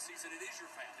football season, it is your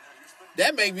family.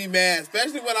 That make me mad,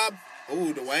 especially when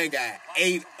ooh, Dwayne got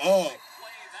 8 up. Play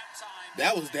that time.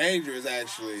 That was dangerous,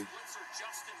 actually. Blitzer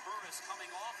Justin Burris coming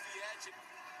off the edge.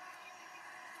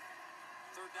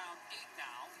 3rd down, 8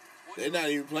 now. They're not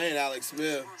even playing Alex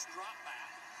Smith. First drop back,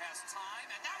 has time,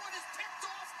 and that one is picked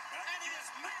off, and it is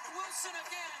Matt Wilson Wilson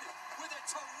again with a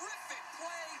terrific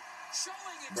play,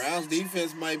 showing Browns extension.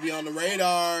 defense might be on the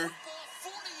radar.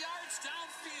 Football 40 yards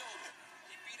downfield.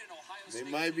 He beat an Ohio They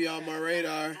State might be on my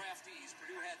radar. draftees.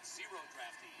 Purdue had 0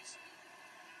 draftees,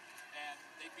 and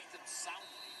they beat them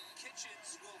soundly.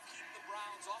 Kitchens will keep the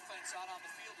Browns offense out on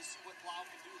the field to see what Blau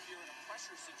can do here in a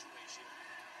pressure situation.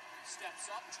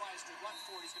 Steps up, tries to run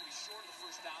for it. He's going to be short of the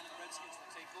first down, and the Redskins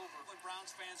will take over. But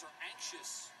Browns fans are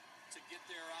anxious to get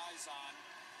their eyes on,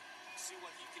 see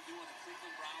what he can do in the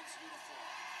Cleveland Browns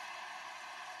uniform.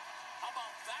 How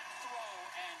about that throw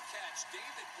and catch?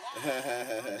 David Blau,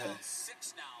 down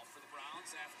 6 now for the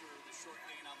Browns after the short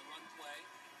gain on the run play.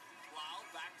 Blau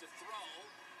back to throw,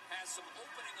 has some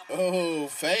opening up. Oh,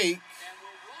 fake. And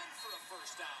will run for a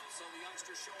first down. So the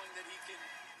youngster showing that he can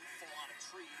fall out of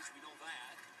trees. We know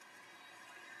that.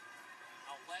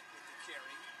 Outlet with the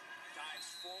carry. Dives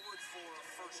forward for a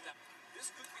first down. This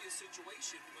could be a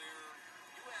situation where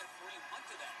you add Kareem Hunt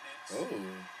to that mix. Oh.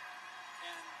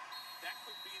 And that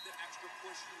could be the extra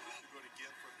push you need. Good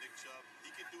again from Nick Chubb.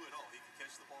 He can do it all. He can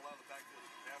catch the ball out of the backfield.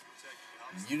 He can pass protect. He can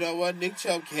obviously You know what? Nick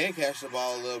Chubb can catch the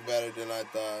ball a little better than I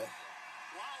thought.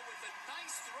 Wow, with a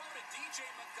nice throw to DJ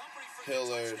Montgomery for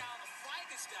Hillard. the touchdown. The flag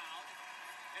is down.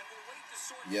 And we'll wait to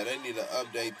sort Yeah, they it need out. to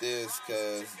update this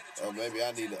because, or maybe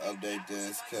I need to update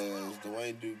this because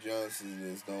Dwayne Duke Johnson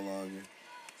is no longer.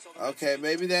 Okay,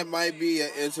 maybe that might be an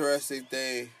interesting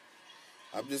thing.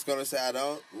 I'm just going to say I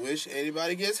don't wish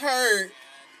anybody gets hurt, It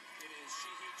is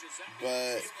Sheehy Giuseppe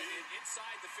but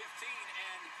inside the 15,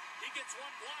 and he gets one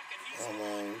block, and he's hold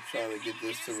on, I'm trying to get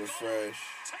this to refresh.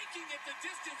 taking it the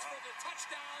distance for the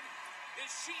touchdown is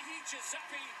Sheehy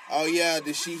Giuseppe. Oh, yeah,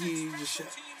 the Sheehy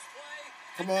Giuseppe. Teams play.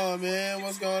 Come on, man,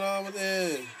 what's going on with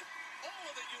this? All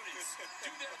of the units do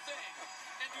their thing.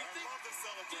 And do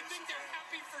you think they're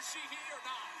happy for Sheehy or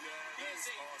not?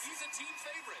 He's a team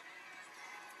favorite.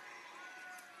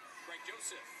 Greg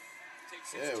Joseph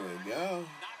takes his There turn, we go.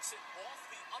 knocks it off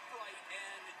the upright,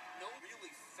 and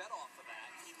really fed off of that.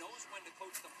 He knows when to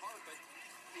coach them hard, but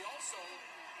he also,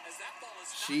 as that ball is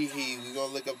knocked Sheehy, down, we're going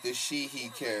to look up the Sheehy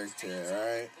character, all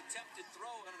right? attempted throw,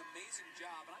 done an amazing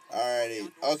job. And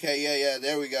Alrighty. Okay, yeah,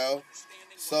 there we go.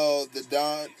 So the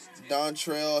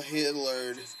Dontrell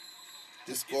Hillard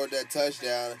just scored that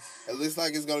touchdown. It looks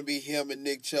like it's gonna be him and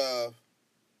Nick Chubb.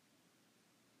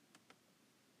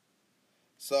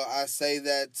 So I say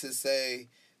that to say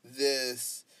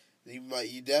this: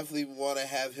 you definitely want to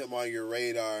have him on your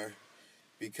radar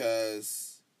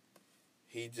because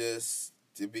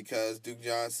Duke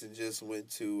Johnson just went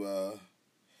to.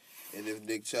 And if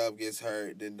Nick Chubb gets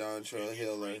hurt, then Dontrell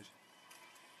Hillard,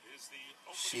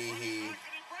 Sheehy.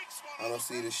 I don't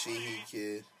see the Sheehy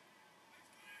kid.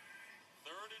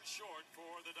 3rd and short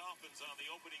for the Dolphins on the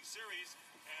opening series.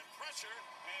 And pressure.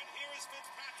 And here is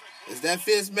Fitzpatrick. Is that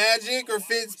Fitzmagic or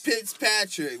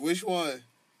Fitzpatrick? Which one?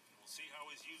 We'll see how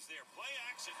he's used there. Play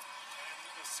action.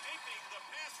 And escaping the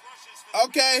pass rushes.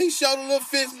 Okay, he showed a little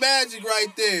Fitzmagic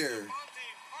right there. Devontae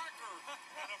Parker.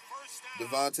 And a first down.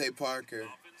 Devontae Parker.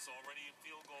 Dolphins already in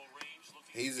field goal range.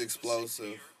 Looking He's to keep the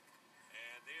explosive. six here.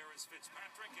 And there is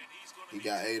Fitzpatrick, and he's going to He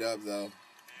be got 8 up though. And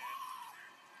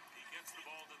he gets the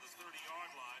ball to the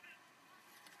 30-yard line.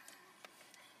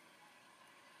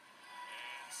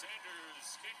 And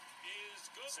Sanders' kick is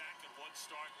good. Sack and 1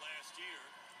 start last year.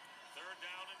 3rd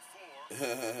down and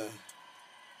 4.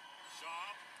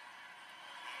 Schaub.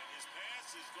 And his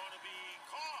pass is going to be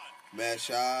caught. Matt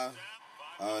Shaw.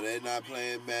 Oh, they're not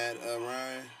playing Matt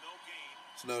Ryan. No gain.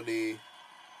 It's no need.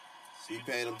 He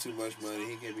paid him too much money.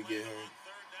 He can't be getting hurt.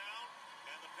 3rd down,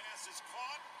 and the pass is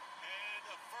caught, and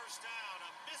a first down, a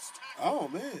missed tackle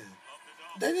Oh man, of the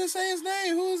Dolphins. they didn't say his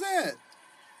name. Who is that?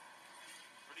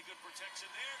 Pretty good protection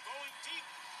there, going deep,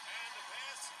 and the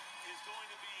pass is going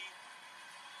to be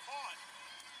caught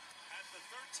at the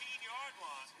 13-yard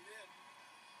line. Yeah,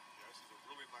 this is a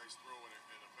really nice throw and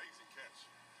an amazing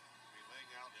catch. I mean,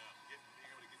 laying out,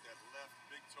 being able to get that left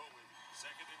big toe in.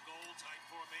 2nd and goal, tight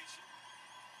formation.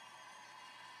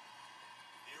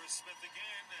 Here is Smith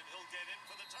again, and he'll get in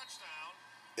for the touchdown.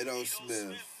 Edo Edo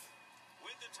Smith.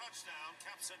 with the touchdown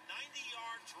caps a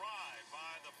 90-yard drive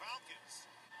by the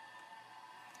Falcons.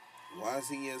 Why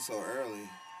is he in so early?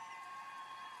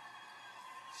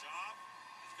 Schaub,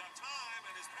 he's got time,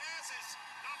 and his pass is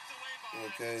knocked away by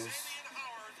Okay. Xavier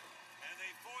Howard, and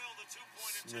they foil the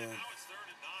 2-point attempt. Smith. Now it's 3rd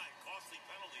and 9. Costly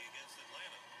penalty against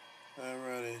Atlanta.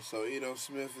 Alrighty, so Edo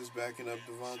Smith is backing up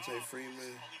Devontae Schaub,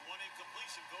 Freeman. only 1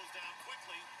 incompletion, goes down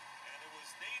quickly, and it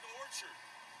was Nate Orchard,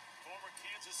 former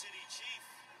Kansas City Chief.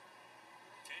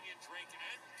 Kenyon Drake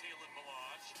and Kalen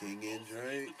Balaj. Kenyon both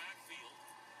Drake. in the backfield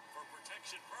for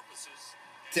protection purposes.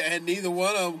 And neither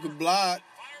one of them could block.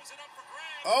 Fires it up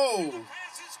Oh. The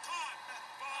pass is caught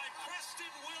by Preston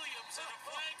Williams, and a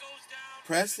flag goes down.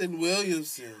 Preston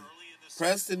Williamson. Early in the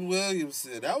Preston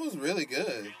Williamson. That was really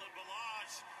good. Kalen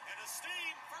Balazs, and a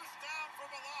steam first down for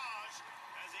Balazs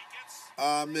as he gets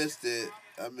Oh, I missed it.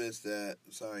 I missed that.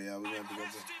 Sorry, y'all. We're going to have to go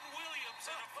back. Preston Williams,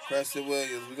 and a flag Preston goes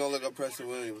Williams. down. We're going to look up Preston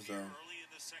Williams, though. Early in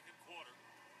the second quarter.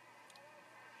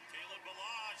 Kalen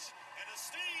Balazs, and a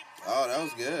steam Oh, that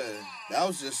was good. That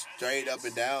was just straight up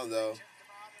and down, though.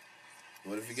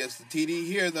 What if he gets the TD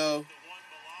here, though?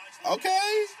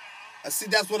 Okay. I see,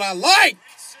 that's what I like.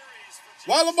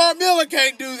 Why Lamar Miller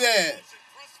can't do that?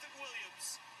 Preston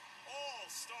Williams all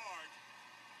starred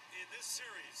in this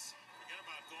series. Forget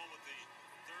about going with the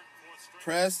third and fourth string.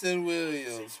 Preston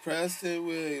Williams. Preston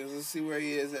Williams. Let's see where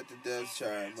he is at the depth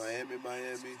chart. Miami. Caught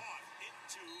into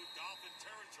Dolphin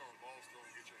territory. Ball's going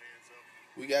to get your hands up.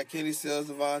 We got Kenny Stills,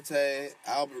 Devontae,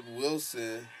 Albert Wilson.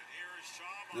 And here is Shaw.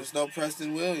 There's no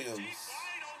Preston Williams. Wide open.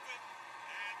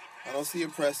 And the I don't see a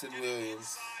Preston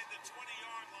Williams. inside the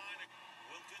 20-yard line.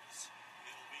 Wilkins.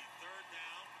 It'll be third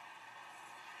down.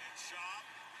 And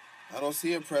Shaw. I don't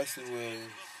see a Preston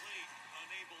Williams. Complete.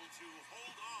 Unable to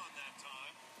hold on that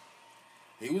time.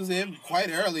 He was in quite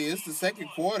early. It's the second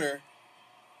quarter. And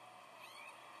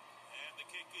the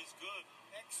kick is good.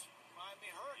 Ex-Miami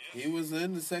Hurricane. He was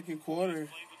in the second quarter.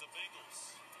 Played with the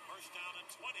Bengals. First down and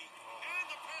 20. And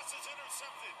the pass is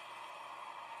intercepted.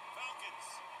 Falcons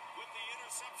with the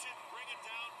interception bring it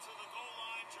down to the goal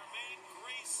line. Jermaine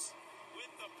Grace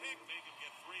with the pick. Make him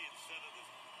get 3 instead of the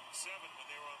 7 when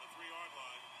they were on the 3-yard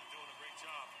line. They're doing a great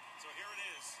job. So here it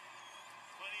is.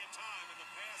 Plenty of time, and the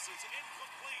pass is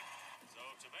incomplete. So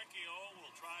Tavecchio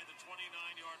will try the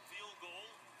 29-yard field goal,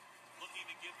 looking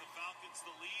to give the Falcons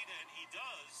the lead, and he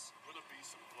does. Gonna be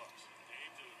some clutch.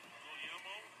 Dave to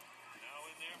Guillermo, now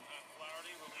in there. Pat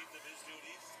Flaherty relieved of his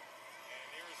duties. And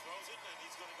here is Rosen, and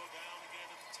he's gonna go down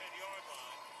again at the 10-yard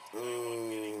line. Getting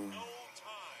Ooh. no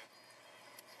time.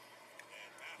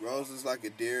 And Matt Rosen's like a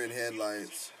deer in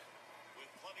headlights.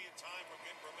 with plenty of time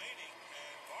remaining,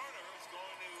 and Varner is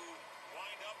going to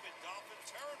wind up in Dolphin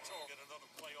territory. Get another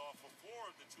play off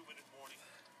before the 2-minute warning.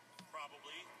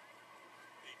 Probably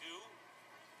they do.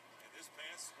 And this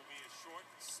pass will be a short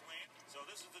slant. So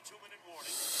this is the 2-minute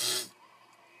warning.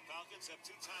 Falcons have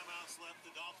 2 timeouts left.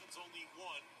 The Dolphins only 1.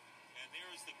 And there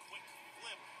is the quick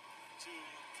flip to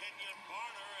Kenyon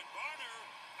Barner. And Barner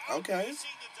Okay.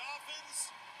 outpacing the Dolphins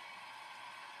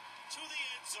to the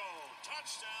end zone.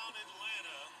 Touchdown,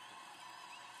 Atlanta.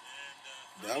 And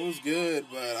That was good,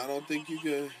 but I don't think you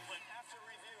could. After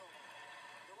review,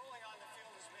 the ruling on the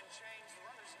field has been changed. The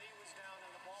runner's knee was down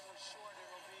and the ball was short. It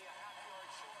will be a half-yard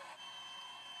short.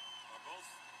 Are both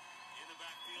in the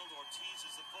backfield. Ortiz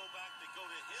is the fullback. They go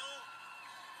to Hill,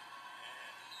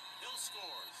 and Hill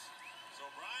scores. So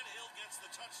Brian Hill gets the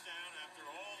touchdown after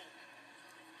all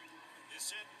is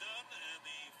said and done, and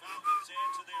the Falcons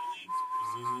add to their lead.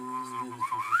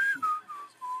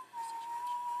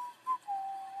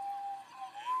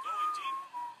 And going deep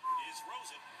is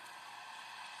Rosen.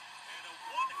 And a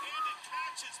one-handed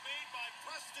catch is made by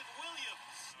Preston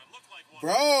Williams. It looked like one.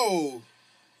 Bro.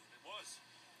 It was.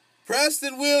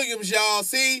 Preston Williams, y'all.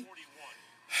 See? 41.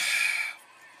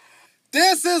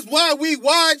 This is why we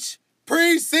watch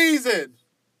preseason.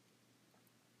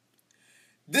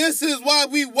 This is why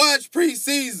we watch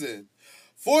preseason.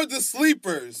 For the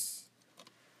sleepers.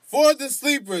 For the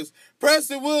sleepers.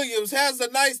 Preston Williams has a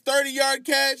nice 30-yard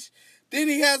catch. Then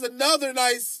he has another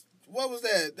nice, what was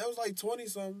that? That was like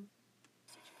 20-something.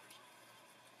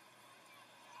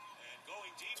 And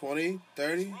going deep. 20,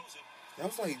 30. Rosen. That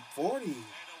was like 40. And a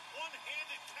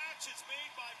one-handed catch is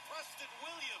made by Preston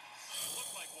Williams. It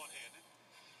looked like one-handed.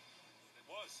 It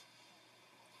was.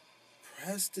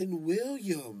 Preston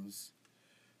Williams.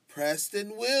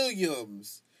 Preston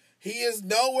Williams. He is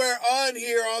nowhere on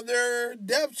here on their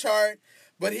depth chart,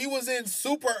 but he was in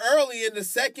super early in the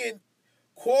second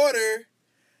quarter,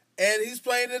 and he's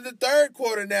playing in the third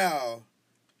quarter now.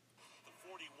 The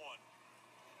 41.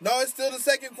 No, it's still the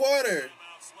second quarter.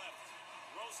 Timeouts left.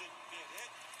 Rosen get hit,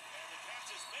 and the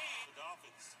catch is made. The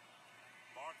Dolphins.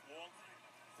 Mark Walton,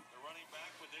 the running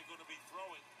back, but they're going to be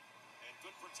throwing. And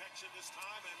good protection this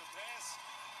time, and the pass.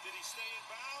 Did he stay in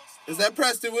bounds? Is that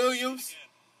Preston Williams?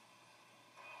 Again.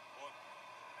 Or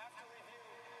After review,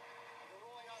 the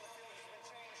ruling on the field has been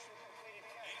changed to a completed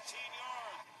catch. 18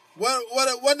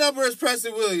 yards. What number is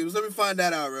Preston Williams? Let me find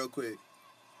that out real quick.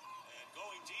 And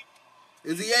going deep.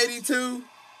 Is he 82? And a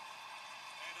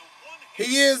one-handed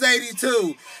He is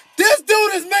 82. This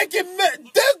dude is making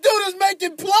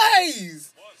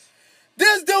plays. was.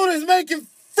 This dude is making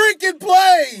freaking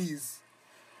plays.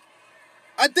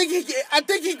 I think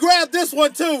he grabbed this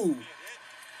one too.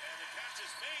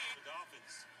 The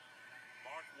Dolphins.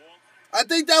 Mark Walton. I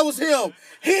think that was him.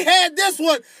 He had this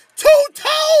one. 2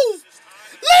 toes.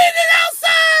 Leaning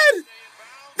outside.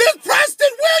 This Preston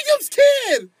Williams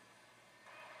kid.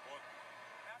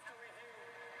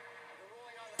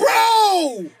 Bro.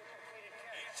 18 yards.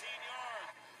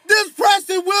 This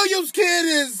Preston Williams kid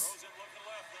is... Rosen looking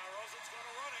left. Now Rosen's going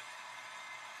to run it.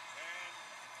 And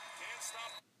can't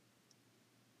stop.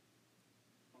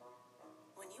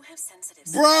 When you have sensitive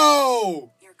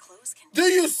Bro. your clothes can Do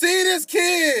you see this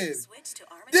kid? switch to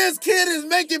Arm & This Hammer. kid is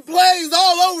making plays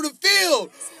all over the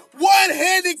field.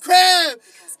 One-handed crab,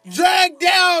 drag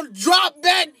down, drop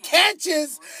back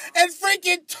catches, and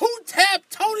freaking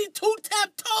Tony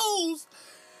two-tap toes.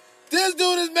 This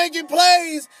dude is making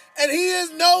plays, and he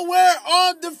is nowhere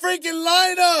on the freaking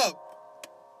lineup.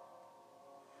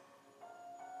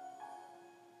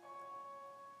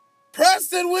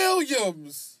 Preston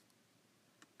Williams.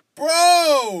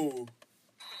 Bro.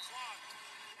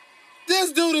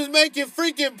 This dude is making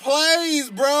freaking plays,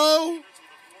 bro. With a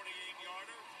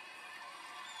 48-yarder.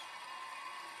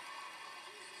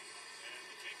 And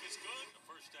the kick is good. The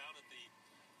first down at the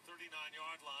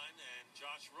 39-yard line. And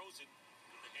Josh Rosen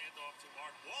with the handoff to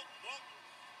Mark Walton. Walton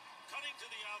cutting to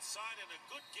the outside and a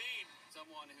good gain.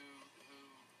 Someone who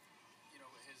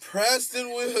his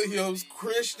Preston Williams,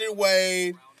 Christian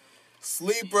Wade,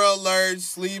 sleeper alert,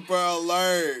 sleeper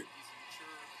alert. he's a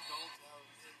mature adult.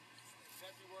 In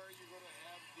February, you're going to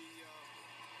have the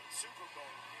Super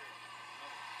Bowl here.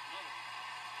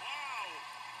 Wow.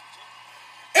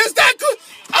 Is that good?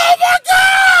 Oh my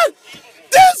God!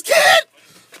 This kid!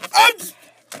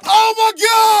 Oh my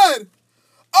God!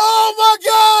 Oh my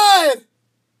God!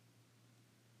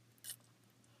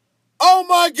 Oh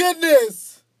my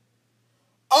goodness!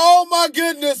 Oh my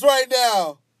goodness right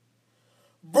now!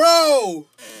 Bro!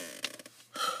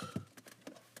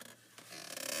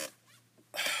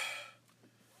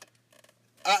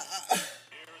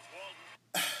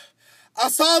 I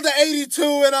saw the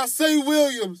 82 and I see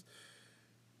Williams.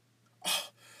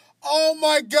 Oh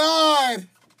my God!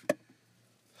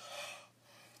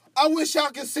 I wish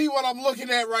y'all could see what I'm looking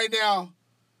at right now.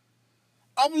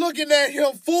 I'm looking at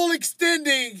him full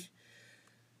extending.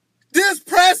 This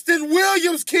Preston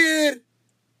Williams kid.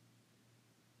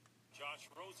 Josh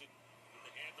Rosen with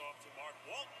the handoff to Mark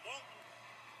Walton. Walton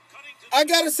cutting to I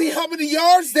gotta see how many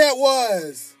yards that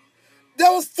was. That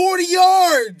was 40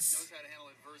 yards. knows how to handle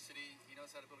adversity. He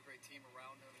knows how to build a great team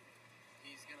around him.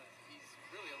 He's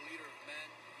really a leader of men.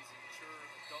 He's a mature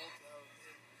adult.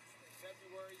 In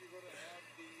February, you're going to have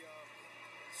the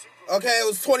Super Bowl. Okay, it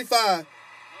was 25.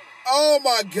 Oh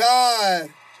my God.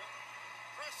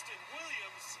 Preston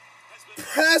Williams has been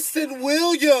Preston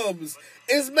Williams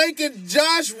is making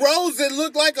Josh Rosen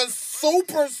look like a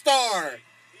superstar.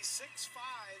 He's 6'5"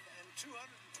 and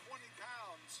 220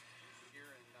 pounds.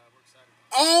 Here, and we're excited.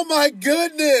 Oh my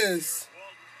goodness.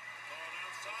 Walton going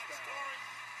outside scoring,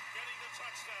 getting the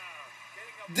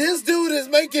touchdown. This dude is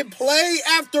making play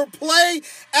after play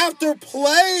after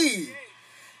play.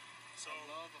 So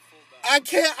Love a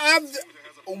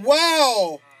fullback.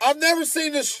 Wow. I've never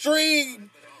seen a string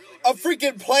of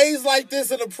freaking plays like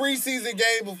this in a preseason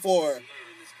game before. In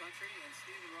this country, and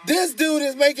Stephen Ross This dude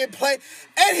is making play,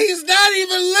 and he's not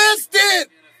even listed. in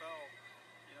the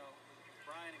NFL. With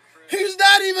Brian and Chris, He's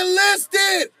not even listed. our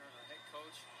head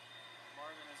coach,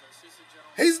 Marvin is our assistant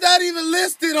general He's not even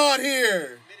listed on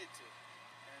here. committed to.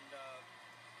 And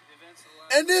the events of the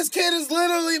last And this kid is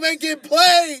literally making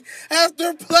play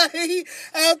after play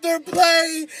after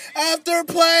play after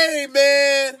play,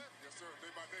 man. Yes, sir. Day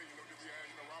by day, did we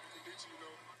have, Robert Medici,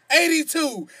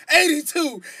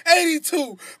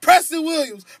 82. Preston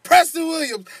Williams,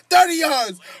 30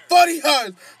 yards, 40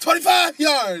 yards, 25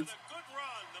 yards. a good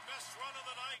run, the best run of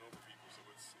the night. so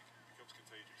it becomes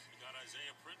contagious. You got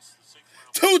Isaiah Prince, the 6th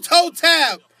round. Two-toe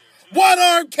tap,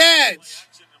 one-arm catch.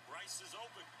 Action, and Bryce is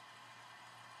open.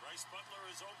 Bryce Butler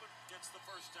is open, gets the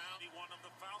first down. He one of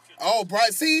the Falcons. Oh,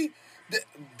 Bryce, see,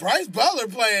 Bryce Butler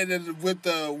playing with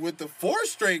the four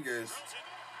stringers. Throws it,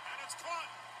 and it's caught.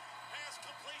 Pass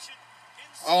completion.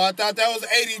 Oh, I thought that was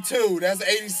 82. That's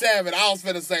 87. I was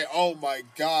finna say, oh my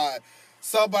God,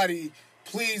 somebody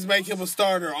please make him a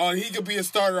starter. He could be a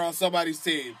starter on somebody's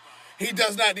team. He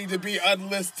does not need to be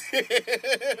unlisted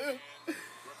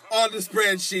on the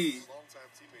spreadsheet. Longtime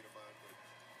teammate of mine,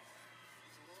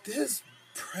 This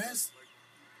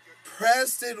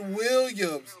Preston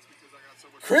Williams, because I got so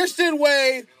much. Christian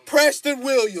Wade, Preston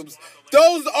Williams.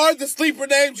 Those are the sleeper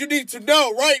names you need to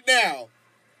know right now.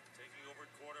 Taking over at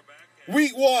quarterback. And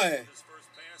Week 1. his first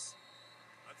pass,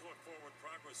 I thought forward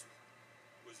progress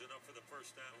was enough for the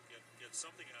first down. Get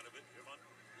something out of it. Come on,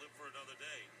 live for another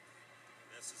day.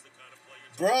 This is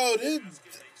Bro, this Takes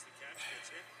the catch,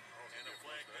 gets hit, and a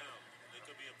flag down. It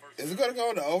could be a first is it gonna go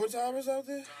into overtime or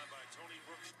something? time by Tony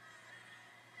Brooks.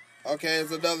 Okay, it's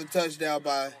another touchdown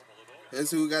by. That's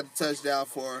who got the touchdown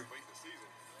for.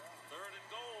 Third and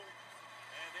goal.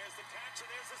 And there's the catch and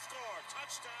there's the score.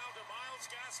 Touchdown to Myles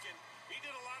Gaskin. He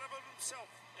did a lot of it himself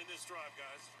in this drive,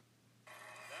 guys.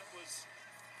 That was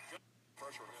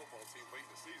Pressure on a football team late in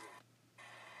the season.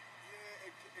 Yeah,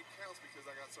 it counts because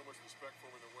I got so much respect for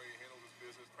him and the way he handles his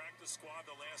business. practice squad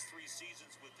the last 3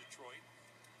 seasons with Detroit.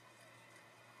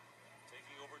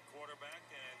 Taking over at quarterback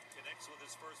and connects with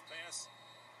his first pass.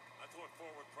 I thought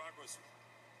forward progress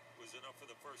was enough for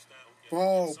the first down.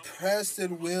 Bro,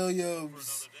 Preston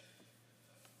Williams.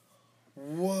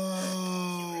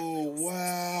 Whoa,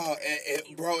 wow.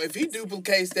 And, bro, if he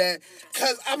duplicates that,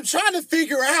 because I'm trying to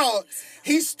figure out,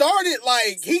 he started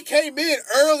he came in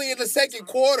early in the second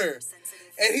quarter,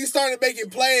 and he started making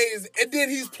plays, and then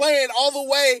he's playing all the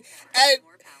way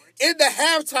in the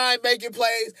halftime making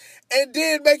plays, and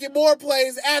then making more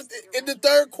plays in the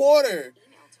third quarter.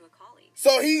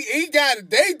 So he got it.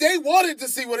 They wanted to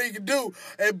see what he could do.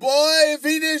 And boy, if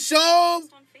he didn't show him,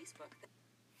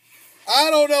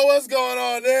 I don't know what's going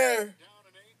on there. Down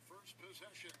and 8, first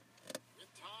possession. In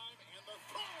time, and the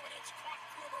throw, and it's caught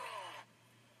for Burrow.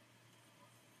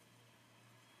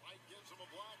 White gives him a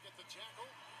block at the tackle.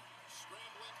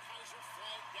 Scrambling Kaiser,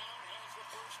 flag down, has the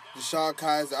first down. Deshaun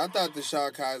Kaiser. I thought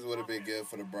Deshaun Kaiser would have been good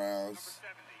for the Browns.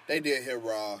 They did hit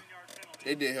raw.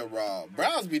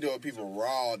 Browns be doing people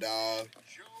raw, dog. Joe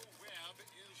Webb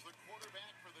is the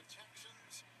quarterback for the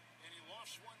Texans, and he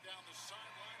lost one down the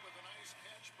sideline with a nice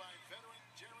catch by veteran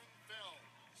Darren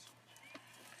Fells.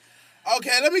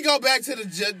 Okay, let me go back to the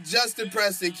Justin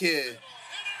Preston kid.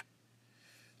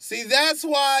 See, that's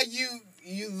why you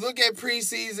look at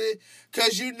preseason,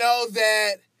 because you know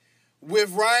that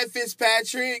with Ryan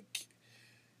Fitzpatrick,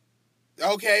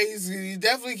 okay, he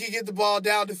definitely can get the ball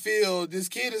down the field. This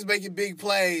kid is making big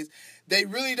plays. They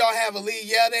really don't have a lead.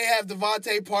 Yeah, they have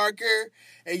Devontae Parker,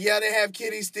 and yeah, they have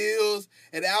Kenny Stills,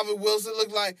 and Alvin Wilson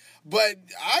look like. But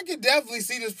I can definitely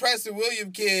see this Preston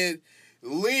Williams kid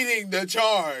leading the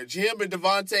charge. Him and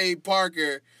Devontae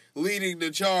Parker leading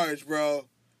the charge, bro.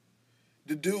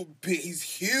 The dude, he's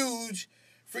huge.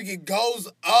 Freaking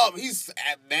goes up. He's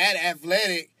mad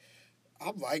athletic.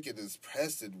 I'm liking this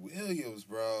Preston Williams,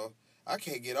 bro. I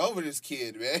can't get over this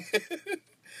kid, man.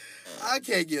 I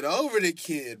can't get over the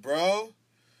kid, bro.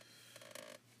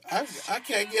 I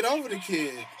can't get over the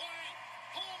kid.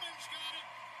 Holman's got it.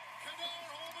 Kadar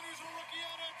Holman, who's a rookie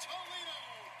out of Toledo,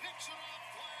 picks it off,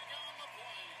 flag on the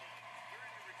play.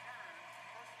 During the return,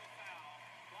 personal foul,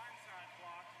 blindside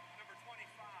block, number 25.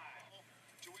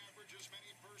 To average as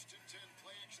many first and 10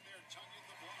 play action there, tonguing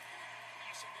the block.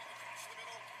 Passing in across the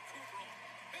middle. Kudrow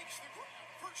makes the grab.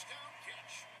 First down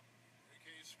catch. A.K.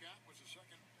 Scott was the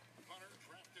second punter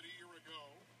drafted a year ago.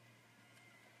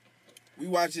 We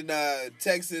watching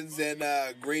Texans and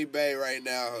Green Bay right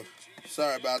now.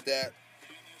 Sorry about that.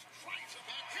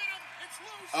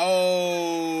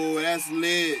 Oh, that's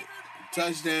lit.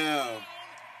 Touchdown.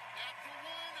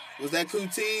 Was that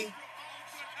QT?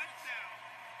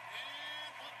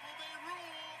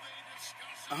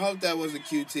 I hope that wasn't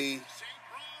QT.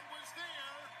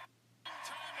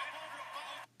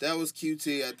 That was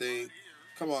QT, I think.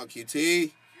 Come on,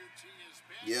 QT.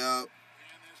 Yep.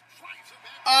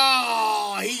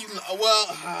 Oh,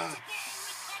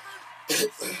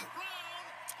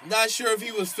 not sure if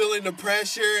he was feeling the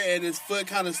pressure and his foot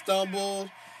kind of stumbled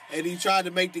and he tried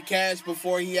to make the catch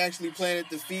before he actually planted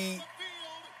the feet.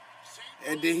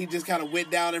 And then he just kind of went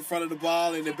down in front of the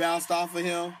ball and it bounced off of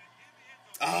him.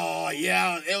 Oh,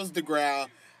 yeah, it was the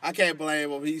ground. I can't blame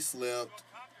him. He slipped.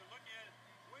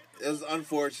 It was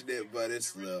unfortunate, but it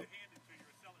slipped.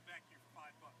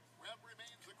 Webb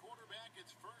remains the quarterback.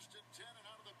 It's first and 10 and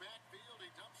out of the backfield.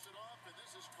 He dumps it off, and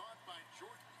this is caught by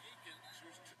Jordan Akins,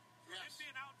 who's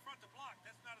Being out in front to block,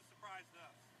 that's not a surprise to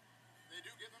us. They do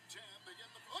give him 10. They give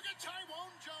him look at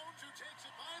Tyrone Jones, who takes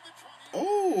it by the 20.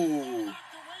 Oh,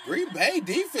 Green Bay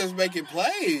defense making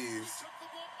plays. Took the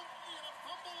ball away and a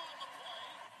fumble on the play.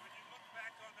 When you look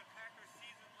back on the Packers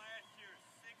season last year,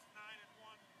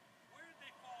 6-9-1, where did they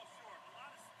fall short? A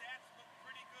lot of stats look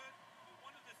pretty good, but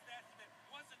one of the stats that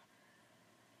wasn't.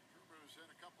 Drew's had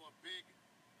a couple of big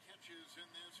catches in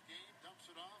this game. Dumps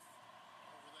it off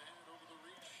over the head, over the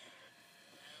reach.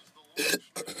 As the long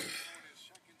in his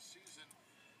second season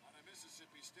out of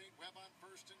Mississippi State. Webb on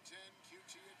first and 10.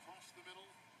 QT across the middle.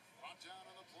 Brought down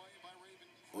on the play by Raven.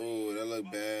 Oh, that looked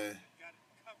bad. Got it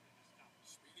covered this time.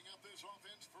 Speeding up this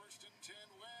offense, first and 10.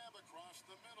 Webb across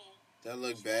the middle. That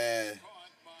looked bad.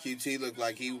 Caught by QT looked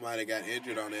like he might have got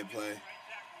injured on that play.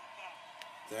 Right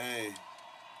Dang. Here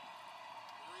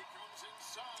he comes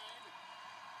inside.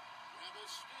 Webb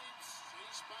escapes.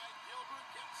 Chased by Gilbert.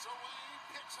 Gets away.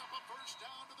 Picks up a first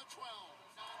down to the 12.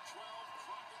 On 12.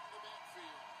 Crockett in the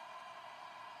backfield.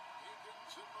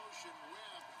 Higgins in motion.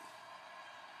 Webb.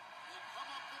 They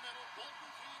come up the middle.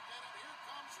 Bolton can't get it. Here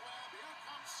comes Webb. Here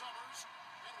comes Summers.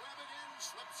 And Webb again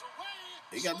slips away.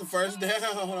 He got the first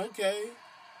down. Okay.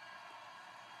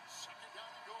 Second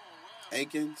down and goal. Webb.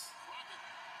 Akins.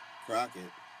 Crockett.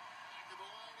 Back of the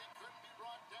line, it couldn't be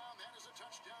brought down. That is a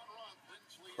touchdown run.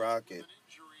 Lindsley Crockett. with an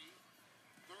injury.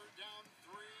 Third down,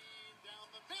 3 down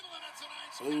the middle, and it's a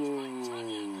nice catch by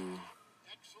Tunyon. Ooh.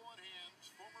 Excellent hands,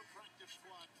 former practice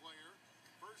squad player.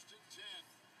 First and 10.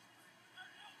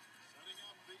 Setting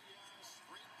up the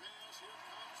screen pass. Here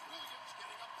comes Williams,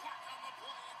 getting a block on the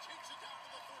play and takes it down to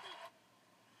the 30.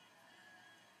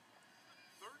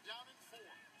 Third down and 4.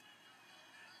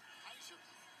 Kaiser.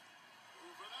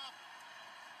 Moving up.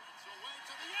 It's away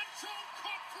to the end zone.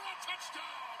 Caught for a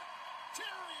touchdown.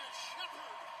 Darius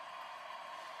Shepard.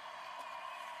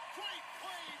 Great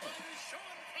play by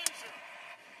Deshaun Kaiser.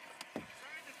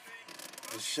 Trying to think,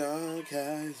 Deshaun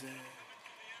Kaiser.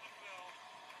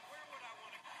 where would I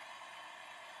want to go?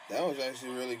 That was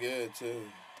actually really good, too.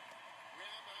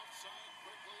 Webb outside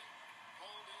quickly.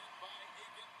 Called in by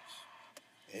Akins.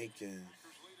 Akins.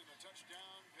 Packers lead in a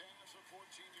touchdown pass of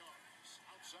 14 yards.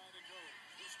 Outside it goes.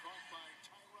 This caught by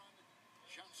Tyron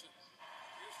Johnson.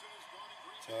 Houston has gone in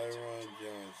green. Tyron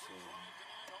Johnson. Drive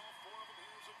tonight, all 4 of them.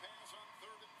 Here's a pass on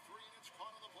 3rd and 3, and it's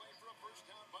caught on the play for a first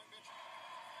down by Mitchell.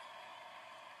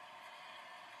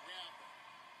 Webb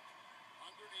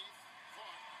underneath,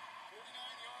 caught.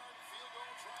 49-yard field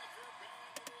goal try. Fairbairn.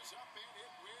 It is up, and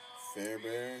it will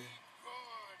Fairbairn.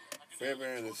 good.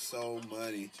 Fairbairn is so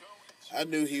money. I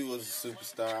knew he was a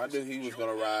superstar. I knew he was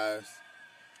gonna rise.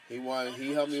 He won.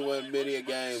 He helped me win many a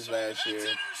games last year.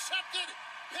 Intercepted.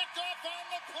 Picked off on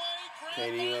the play. Grabbed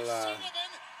Can't by even lie.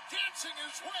 Sullivan, dancing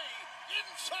his way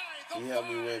inside the He helped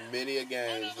me 5. win many a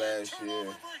games Another last turnover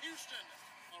year. for Houston.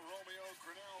 Romeo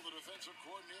Crennel, the defensive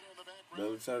coordinator in the background.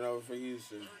 Another turnover for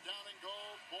Houston. Third down and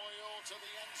goal. Boyle to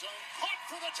the end zone. Caught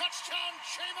for the touchdown.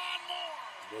 Jamon Moore.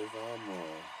 Goes on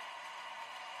more.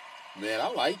 Man,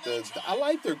 I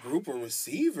like their group of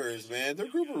receivers, man. Their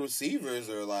group of receivers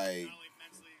are like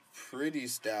Mentally pretty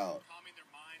stout. calming their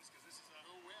minds because this is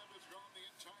a Webb has gone the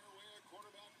entire way. A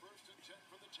quarterback first and 10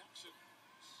 for the Texans.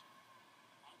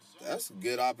 Outside. That's a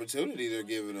good opportunity they're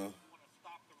giving them. Want to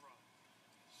stop the run.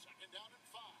 Second down and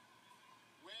 5.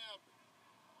 Webb.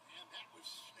 And that was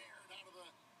snared out of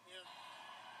the end.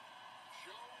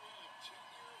 Joe Webb,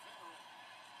 10-year veteran.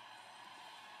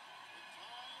 The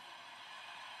time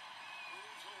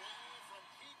moves away from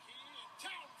Kiki, and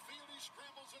downfield he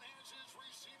scrambles and has his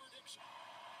receiver Dixon.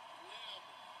 Webb.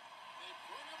 They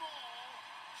bring him all.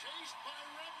 Chased by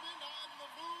Redmond on the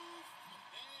move.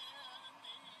 And he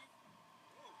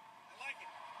Ooh, I like it.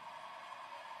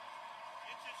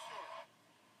 Inches short.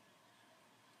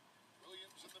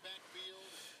 Williams in the backfield.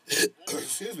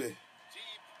 Excuse me.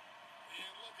 Deep.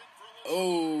 And looking for a little.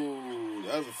 Oh,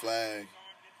 that was a flag.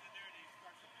 Arm gets in there and he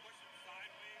starts to push him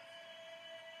sideways.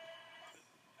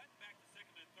 Cut back to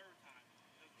second and third time.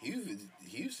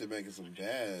 Houston making some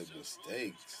bad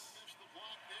mistakes Missed the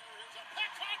block there. Here's a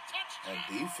pick on touchdown. on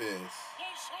defense.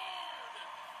 Bouchard.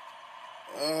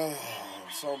 Oh,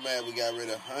 I'm so mad we got rid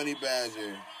of Honey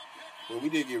Badger. Well, we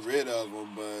did get rid of him,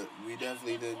 but we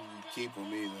definitely didn't keep him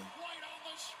either. Right on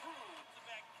the screw. The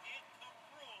back can't come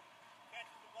through him.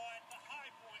 Catches the ball at the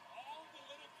high point. All the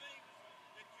little things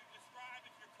that you describe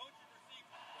if you're coaching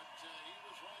receivers. But he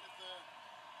was right at the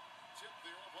tip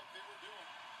there of what they were doing.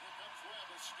 Here comes Webb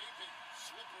escaping.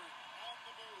 Slippery. On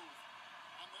the move.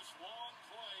 On this long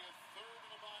play, a third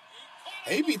and about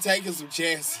 8. He be taking some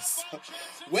chances.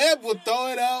 Webb will throw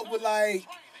it up with like,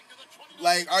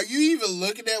 are you even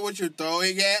looking at what you're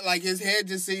throwing at? Like, his head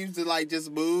just seems to like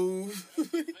just move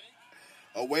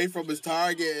away from his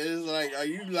target. It's like, are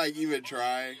you like even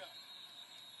trying?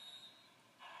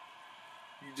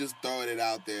 You just throwing it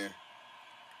out there.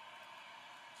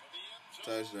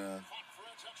 Touchdown. Caught for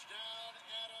a touchdown.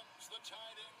 Adams, the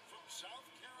tight end from South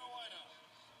Carolina.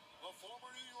 The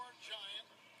former New York Giant.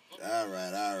 All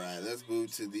right. Let's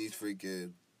move to these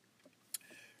freaking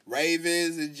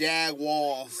Ravens and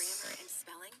Jaguars. Grammar and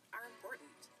spelling are important.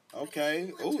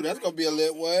 Okay. Ooh, that's gonna be a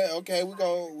lit one. Okay, we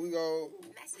go.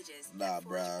 Messages Nah, that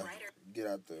forge bruh. brighter Get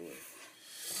out the way.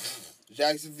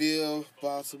 Jacksonville,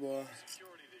 Baltimore.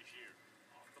 security this year.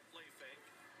 Off the play fake.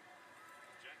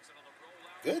 Jackson on the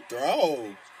rollout. Good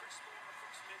throw. Chris Moore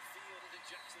from mid-field into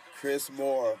Jacksonville. Chris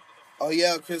Moore. Oh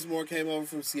yeah, Chris Moore came over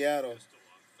from Seattle. Pistol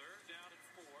on 3rd down and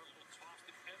 4. Will toss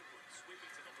to Edwards. Sweeping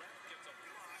to the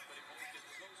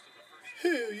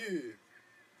Hell yeah.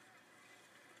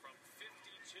 From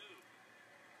 52.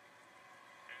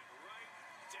 And right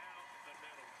down the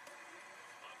middle.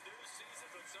 A new season,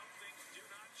 but some things do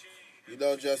not change. You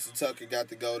know Justin Tucker got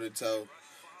the golden toe.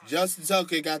 Justin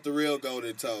Tucker got the real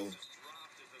golden toe. Dropped at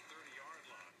the 30-yard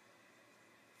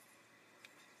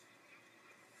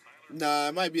line. Nah,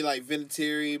 it might be like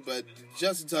Vinatieri, but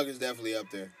Justin Tucker's definitely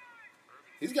up there.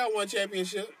 He's got one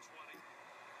championship. And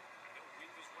he'll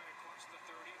weave his way across the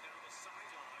 30 down the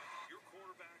sideline. Your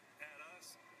quarterback at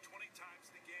us 20 times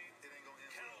in the game. It ain't gonna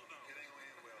end well. Hell no. It ain't gonna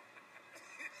end well.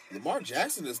 Lamar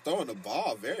Jackson is throwing the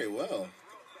ball very well.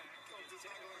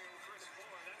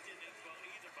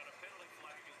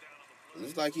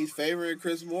 Looks like he's favoring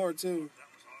Chris Moore, too. That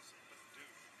was awesome. But, dude,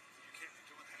 you can't be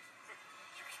doing that.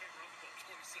 You can't run the ball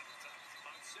 27 times.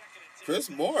 On second and 10, Chris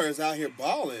Moore is out here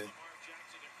balling. Lamar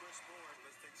Jackson and Chris Moore.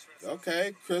 Let's take stress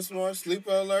Okay, Chris Moore,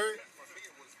 sleeper alert. For me,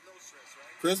 it was no stress,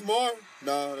 right? Chris Moore?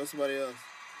 No, that's somebody else.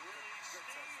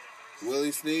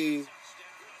 Willie Snead.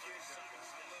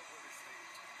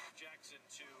 Jackson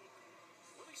to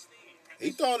Willie Snead.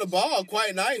 He throwing the ball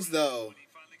quite nice, though. When he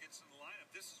finally gets in the lineup,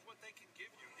 this is what they can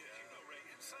give you. You know, Ray,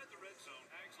 inside the red zone,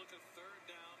 Ags look at third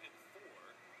down and 4.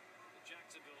 The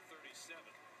Jacksonville 37.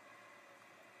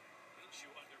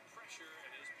 Minshew under pressure,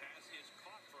 and his pass is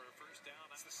caught for a first down.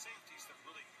 It's the safeties that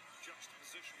really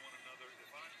juxtaposition one another. If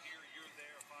I'm here, you're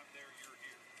there. If I'm there, you're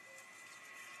here.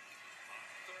 On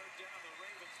third down, the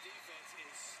Ravens defense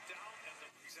is stout as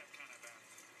he's that kind of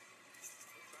athlete.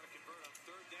 They'll try to convert on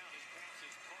third down. His pass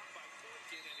is caught by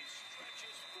Boykin, and he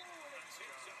stretches forward and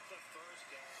picks up the first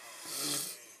down.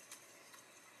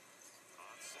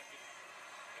 On second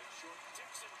and short,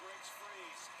 Dixon breaks free,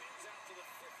 spins out to the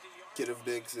 50-yard Get him, line.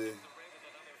 Dixon. The Ravens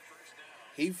another first down.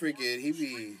 He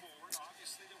be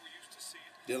Obviously, that we're used to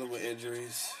seeing dealing with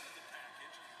injuries. the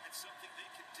package and something they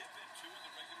can dip into in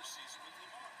the regular season with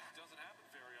Lamar. It doesn't happen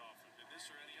very often in this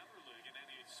or any other league in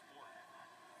any sport.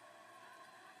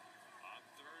 On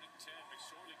third and 10,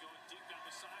 McSorley going deep down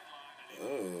the sideline, and he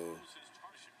throws his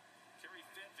target. Kerry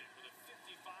Fenwick with a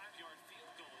 55-yard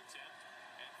field goal attempt,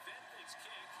 and Fenwick's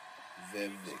kick.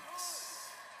 Vevix.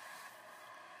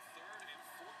 Third and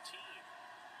 14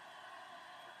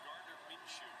 for Gardner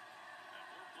Minshew. And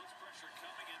more blitz pressure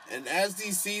coming in. And as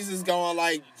these seasons go on,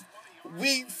 like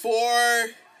week 4,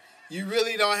 you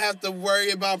really don't have to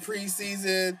worry about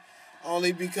preseason,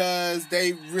 only because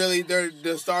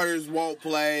the starters won't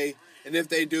play, and if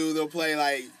they do, they'll play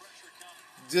like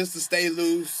just to stay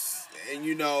loose, and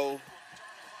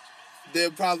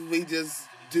they'll probably just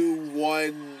do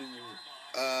one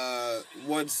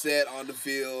set on the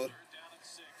field.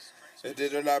 And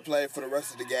then they're not playing for the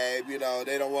rest of the game. They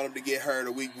don't want them to get hurt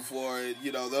a week before.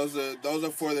 Those are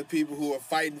for the people who are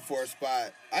fighting for a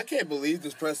spot. I can't believe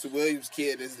this Preston Williams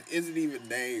kid isn't even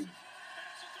named.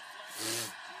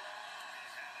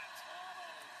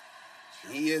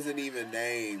 He isn't even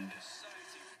named.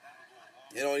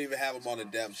 They don't even have him on the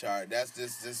depth chart. That's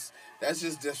just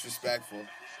disrespectful.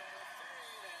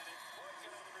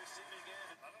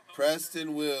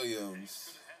 Preston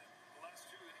Williams.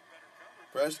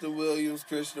 Preston Williams,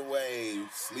 Christian Wade,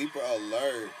 sleeper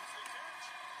alert.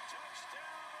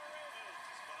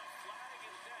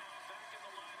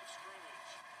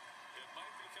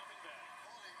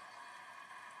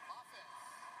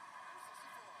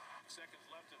 Seconds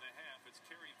left in the half. It's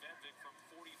Kerry Fenwick from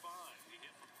 45. He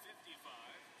hit from 55.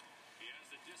 He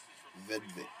has the distance from 45,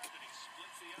 and he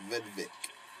splits the Fenwick.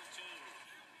 2 for 2.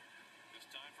 This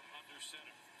time from under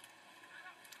center.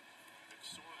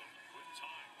 McSorley with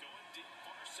time going deep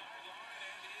far sideline,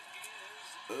 and it is.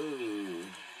 Ooh.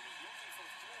 Looking for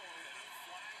Floyd, and a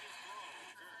flag is thrown.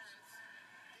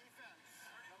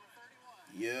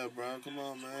 Yeah, bro, come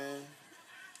on, man.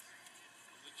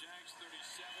 The Jags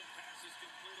 37 passes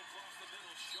complete across the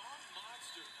middle. Sean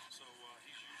Monster. So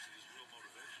he's using his real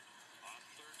motivation. On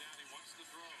third down, he wants to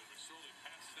throw. McSorley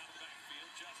passes out of the backfield.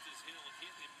 Justice Hill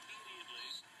hit immediately.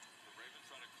 The Ravens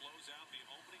try to close out the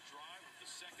opening drive of the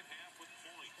second half with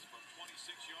points from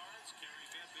 26 yards. Kerry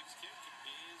Fenwick's kick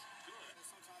is good.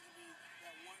 Sometimes it be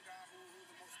that one guy who's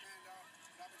the most standout.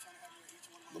 I've been trying to have with each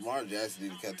one of my Lamar Jackson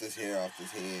need to cut this hair off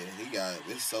his head.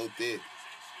 It's so thick.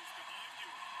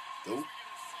 Nope.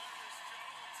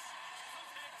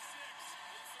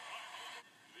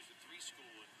 Division III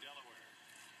school in Delaware.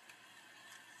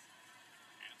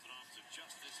 Hands it off to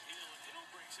Justice Hill, and Hill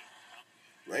breaks it.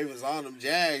 Ravens on them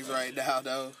Jags right now,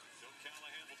 though. Joe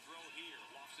Callahan will throw here.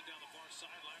 Lofts it down the far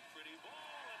sideline. Pretty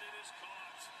ball, and it is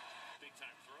caught. Big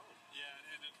time throw.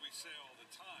 Yeah, and as we say all the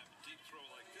time, deep throw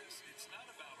like this, it's not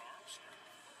about arm strength.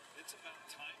 It's about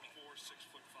timing. 6'5".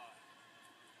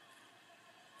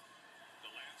 The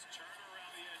Lance turnaround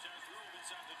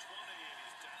inside the 20, and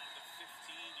he's down the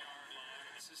 15-yard line.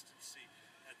 Consistency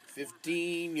at the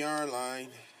 15-yard line.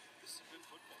 This is a good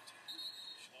football team.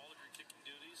 All of your kicking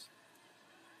duties.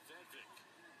 Vedvik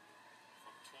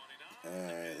from 29. All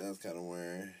right, that was kind of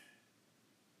weird.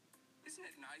 Isn't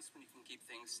it nice when you can keep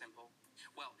things simple?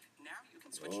 Well, now you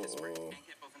can switch to Sprint and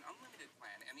get both an unlimited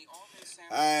plan and the all-new Samsung.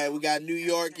 All right, we got New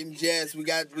York and Jets. We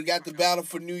got the battle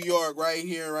for New York right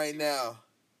here, right now.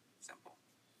 Simple.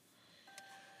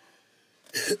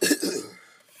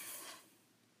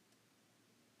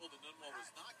 Well, the Nunwell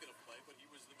was not going to play, but he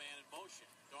was the man in motion.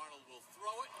 Darnold will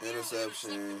throw it.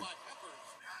 Interception. Intercepted by Peppers.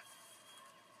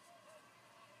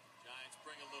 Giants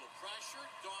bring a little pressure.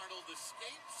 Darnold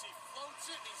escapes. He floats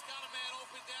it. He's got a man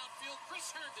open downfield. Chris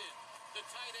Herndon, the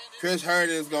tight end. Chris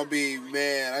Herndon is going to be,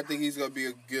 man, I think he's going to be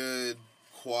a good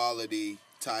quality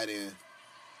tight end.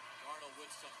 Darnold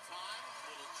with some time.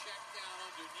 Little check down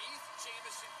underneath.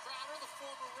 Jamison Crowder, the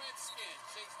former Redskin,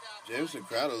 chased out. Jamison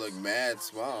Crowder looked mad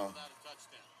small. Without a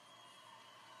touchdown.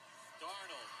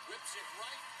 Darnold whips it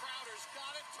right. Crowder's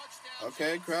got it. Touchdown.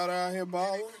 Okay, Crowder out here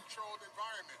balling. Controlled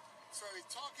environment. So they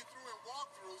talk you through in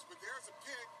walkthroughs, but there's a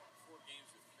pick. 4 games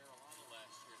with Carolina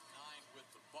last year, 9 with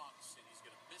the Bucks, and he's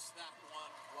going to miss that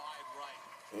one wide right.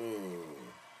 Ooh.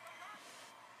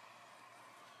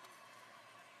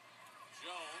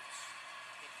 Jones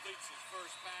completes his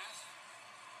first pass.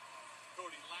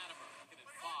 Cody Latimer, second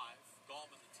and 5.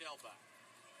 Gallman, the tailback.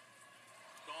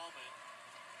 Gallman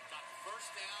got the first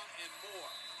down and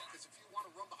more. Because if you want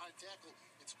to run behind tackle,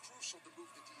 it's crucial to move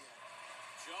the DN.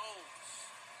 Jones,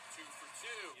 2 for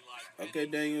 2. Eli Okay,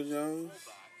 Penny, Daniel Jones.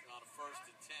 fullback on a first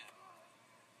and 10.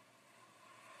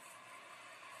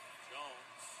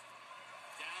 Jones,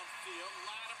 downfield.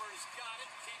 Latimer's got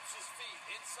it, keeps his feet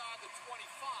inside the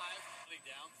 25.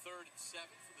 Down 3rd and 7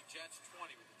 for the Jets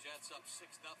 20, with the Jets up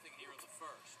 6-0 here in the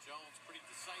first. Jones pretty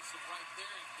decisive right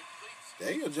there and completes.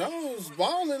 Daniel Jones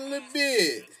balling a little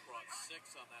bit. Jets brought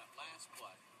 6 on that last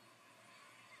play.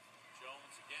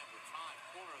 Jones again with time,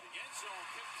 corner of the end zone,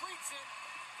 completes it.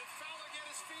 Did Fowler get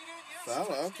his feet in? Yes.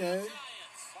 Fowler, okay.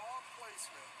 Giants. Ball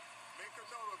placement. Make a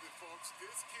note of it, folks.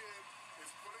 This kid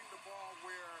is putting the ball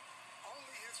where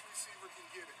only his receiver can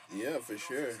get it. Yeah, for Knows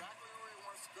sure. exactly where he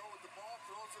wants to go with the ball,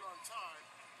 throws it on time,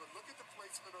 but look at the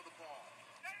placement of the ball.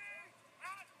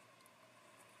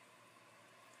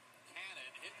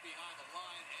 Cannon hit behind the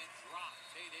line and dropped.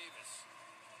 Tay Davis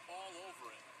all over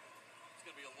it. It's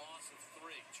going to be a loss of 3.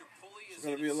 Tripoli is It's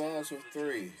gonna be a loss of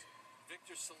 3.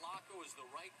 Victor Salako is the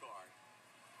right guard.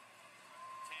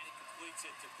 Tanny completes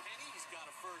it to Penny. He's got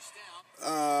a first down.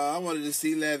 I wanted to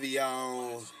see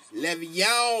Le'Veon.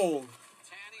 Le'Veon.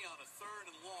 Tanny on a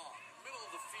 3rd and long. Middle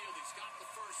of the field. He's got the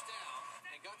first down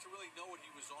and got to really know what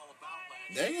he was all about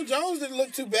last year. Daniel Jones didn't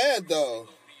look too bad, though.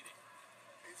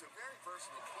 He's a very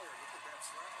versatile player. Look at that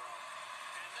slant route.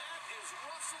 And that is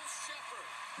Russell Shepard.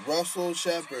 Russell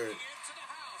Shepard. Into the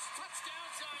house. Touchdown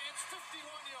Giants,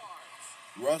 51 yards.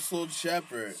 Russell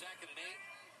Shepard. 2nd and 8.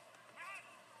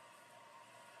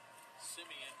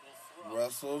 Simeon will throw.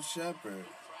 Russell Shepard.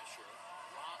 Pressure.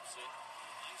 Lobs it.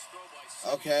 Nice throw by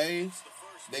Simeon. Okay. It's the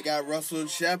first They got Russell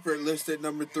Shepard listed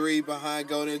number 3 behind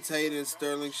Golden Tate and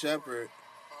Sterling Shepard.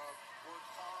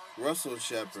 Russell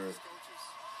Shepard. on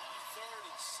 3rd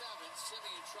and 7.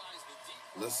 Simeon tries the deep.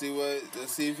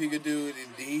 Let's see if he could do it.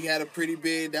 He had a pretty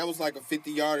big, that was like a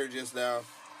 50-yarder just now.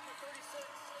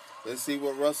 Let's see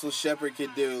what Russell Shepard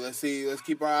can do. Let's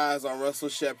keep our eyes on Russell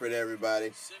Shepard,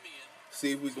 everybody. Simeon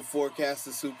See if we can forecast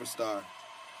the superstar.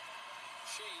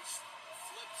 Chase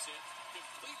flips it,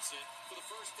 completes it for the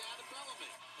first down to Bellamy.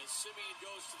 As Simeon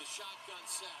goes to the shotgun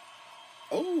set.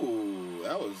 Oh,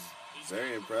 that was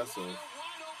very impressive.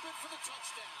 Wide open for the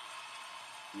touchdown.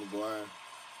 McGuire.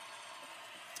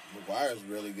 McGuire's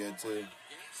really good, too.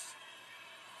 Gates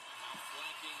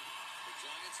outflanking the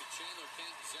Giants and Chandler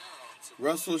Catanzaro.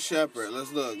 Russell Shepard.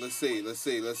 Let's look. Let's see.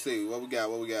 What we got?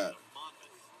 Monmouth.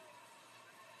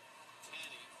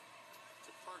 Tanny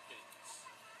to Perkins.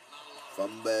 Not a lot of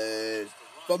Fumble.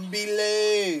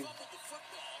 Fumbile. fumbled the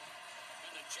football,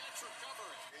 and the Jets recover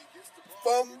it. He gets the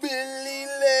ball. Fumbile.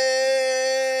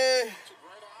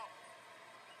 Right out.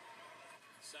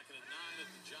 2nd and 9 at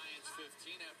the Giants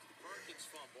 15 after the Perkins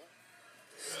fumble.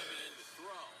 Simeon to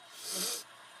throw.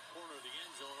 Corner of the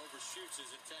end zone, overshoots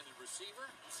his intended receiver.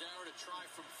 Zara to try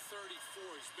from 34.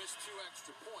 He's missed 2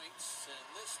 extra points, and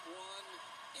this one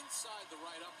inside the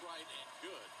right upright and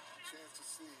good. Chance to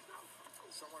see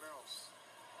someone else.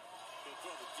 He'll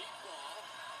throw the deep ball.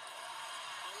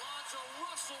 Alonzo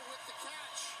Russell with the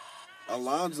catch.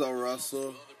 Alonzo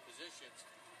Russell. Other positions.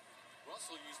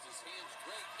 Russell used his hands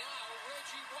great. Now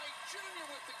Reggie White Jr.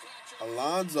 with the catch.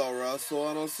 Alonzo Russell.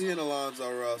 I don't see an Alonzo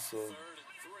Russell. 3rd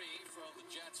and 3 from the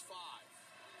Jets 5.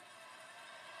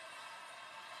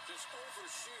 Just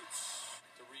overshoots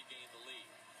to regain the lead.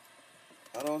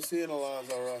 I don't see an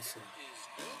Alonzo Russell. Is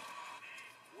good.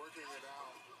 Working it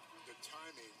out, the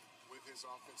timing with his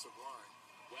offensive line.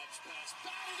 Webb's pass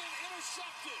batted and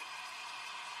intercepted.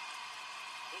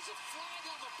 There's a flag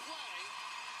on the play,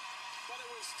 but it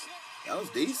was tipped. That was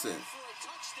decent. For a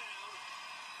touchdown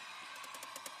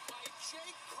by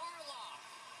Jake Carlock,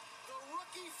 the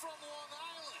rookie from Long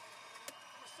Island.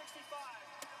 Number 65,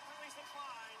 release the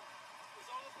Klein.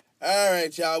 Was on the All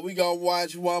right, y'all. We gonna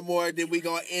watch one more, then we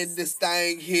gonna end this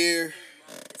thing here.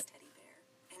 This teddy bear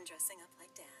and dressing up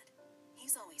like Dad.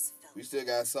 He's always felt. We still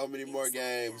got so many more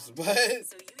games, but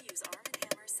So you use Arm &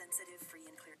 Hammer sensitive, free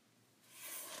and clear.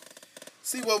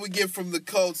 see what we get from the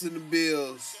Colts and the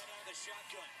Bills. set out of the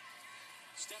shotgun.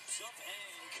 Steps up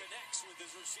and connects with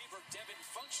his receiver, Devin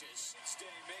Funchess.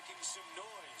 Stay making some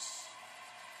noise.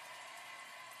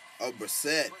 Oh,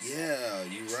 Brissett. Yeah,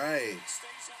 you're right.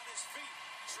 Stays on his feet.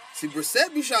 See,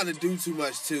 Brissett be trying to do too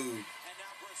much, too. And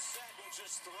now Brissett will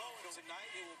just throw it.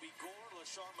 Tonight it will be Gore.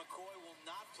 LaShawn McCoy will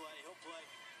not play. He'll play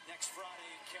next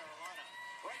Friday in Carolina.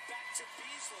 Right back to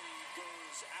Beasley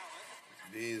goes Allen.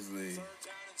 Beasley. 3rd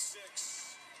down and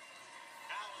 6.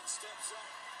 Allen steps up.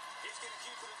 He's going to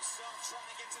keep it himself, trying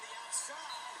to get to the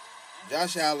outside.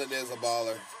 Josh Allen is a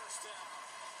baller. First down.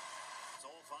 It's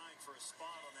all vying for a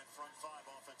spot on that front 5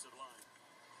 offensive line.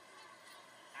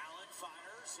 Allen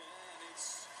fires, and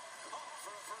it's caught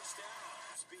for a first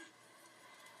down. Speed.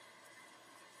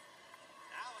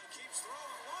 Allen keeps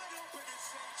throwing. Wide open is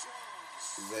Zay Jones.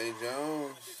 Zay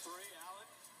Jones. 3, Allen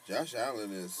Josh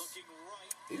Allen is, looking right.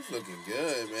 he's looking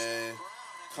good, man.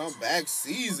 Comeback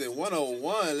season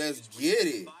 101. Let's get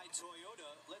it. By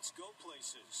Toyota, let's go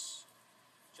places.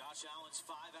 Josh Allen's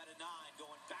 5 out of 9,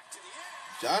 going back to the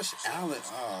end. Josh Allen.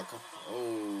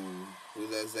 Oh, who's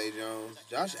that, Zay Jones?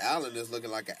 Josh Allen is looking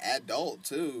like an adult,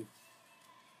 too.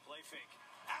 Play fake.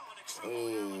 Allen in trouble.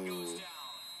 Allen goes Oh, down.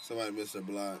 somebody missed their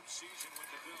block. Season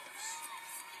with the Bills.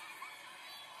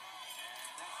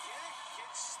 And that kick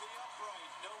hits the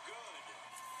upright. No good.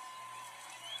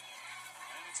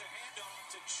 And it's a handoff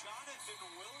to Jonathan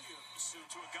Williams,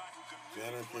 to a guy who can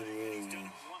really Jonathan play. He's done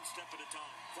Williams. it one step at a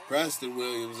time. Preston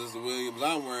Williams is the Williams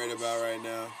I'm worried about right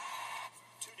now.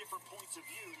 2 different points of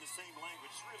view in the same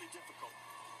language. It's really difficult.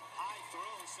 High throw.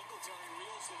 Singletary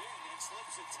reels it in and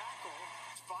slips a tackle.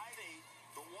 It's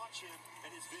 5'8", but watch him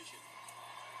and his vision.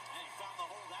 And he found the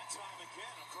hole that time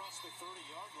again across the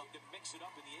 30-yard line to mix it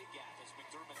up in the A-gap as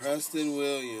McDermott. Preston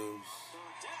Williams.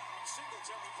 3rd down.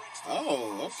 Singletary breaks the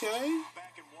Oh, okay.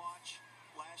 Back and watch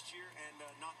last year and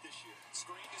not this year.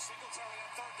 screen to Singletary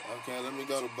on 3rd down. Okay, let me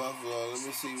go to Buffalo. Let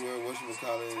me see where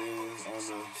whatchamacallit is on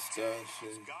the stat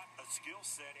sheet. Got a skill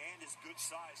set and is good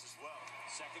size as well.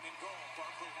 2nd and goal.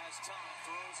 Barkley has time.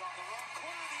 Throws on the run.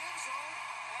 Corner of the end zone.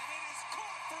 And it is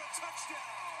caught for a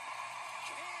touchdown.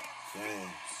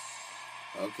 Damn.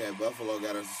 Okay, Buffalo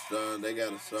got a strong. They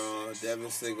got a strong Devin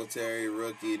Singletary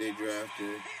rookie they drafted.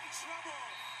 In trouble.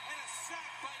 And a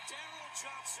sack by Darryl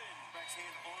Johnson. Back's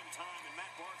hand on time, and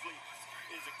Matt Barkley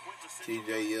is a quintessential.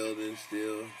 TJ Yeldon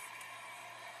still.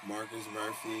 Marcus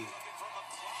Murphy. Looking from the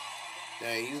cloud.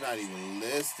 Dang, he's not even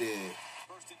listed.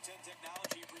 1st and 10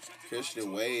 technology presented Christian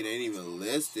by Wade ain't even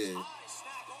listed. high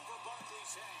snap over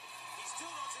Barkley's head. He still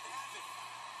doesn't have it.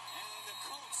 And the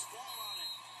Colts fall on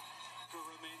it. Tucker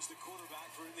remains the quarterback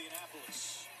for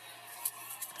Indianapolis.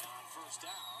 And on 1st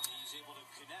down, he's able to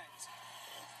connect.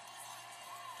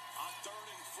 On 3rd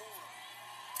and 4.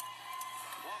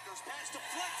 Walker's pass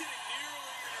deflected and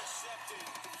nearly intercepted.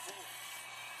 4th.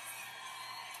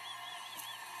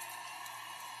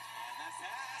 And that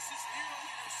pass is nearly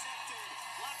intercepted.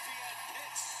 Lafayette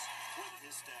Pitts With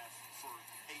his staff for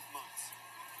 8 months.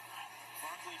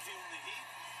 Barkley feeling the heat.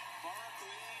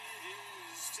 Barkley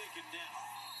is taken down.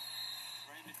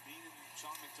 Brandon Beane and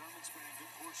Sean McDermott spending a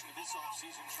good portion of this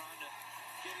offseason trying to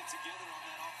get it together on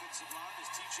that offensive line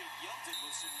as TJ Yeldon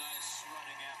with some nice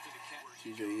running after the catch.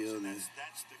 TJ Yeldon.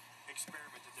 That's the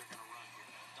experiment that they're going to run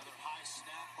here. Another high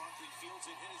snap. Barkley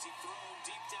fields it. Hit as he thrown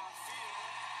deep downfield.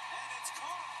 And it's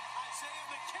caught. Isaiah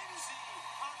McKenzie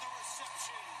on the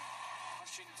reception.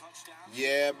 Rushing touchdown.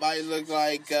 Yeah, it might look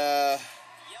like,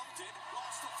 Yeldon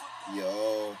lost the football.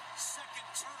 yo, 2nd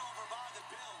turnover by the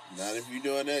Bills. not if you're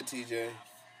doing that, TJ. 3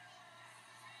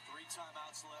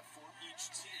 timeouts left for each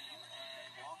team,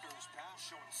 and Walker's pass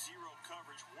Showing zero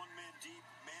coverage, 1 man deep,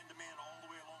 man-to-man all the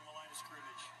way along the line of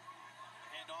scrimmage.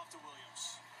 hand off to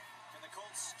Williams. Can the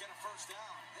Colts get a 1st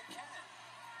down? They can.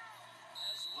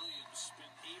 As Williams Williams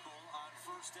been able on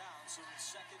first down, so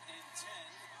it's 2nd and 10.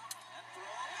 That throw,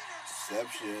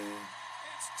 Reception.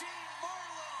 It's Dean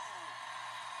Marlowe.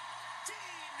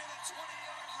 Dean to the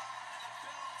 20-yard line, and the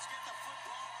Bills get the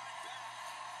football right back.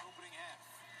 Opening half.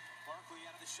 Barkley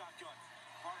out of the shotgun.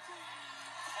 Barkley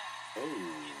caught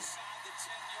inside the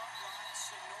 10-yard line.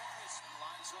 Sonoris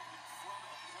lines up in front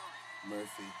of Perry.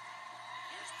 Murphy.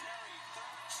 Here's Perry.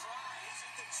 Third try. Is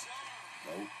it the charm?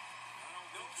 Nope. I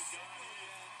don't think he got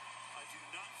in. I do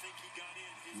not think he got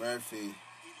in. Murphy.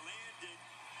 He landed.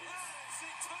 It's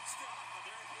a touchdown. Oh,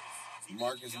 there it is.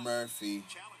 Marcus Murphy.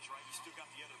 Challenge, right? You still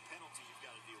got the other penalty you've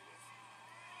got to deal with.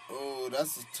 Oh,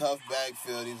 that's a tough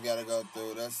backfield he's got to go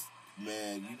through. That's,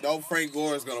 man, you know Frank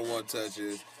Gore is going to want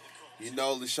touches. You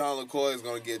know LaShawn McCoy is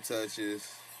going to get touches.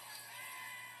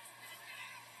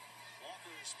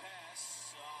 Walker's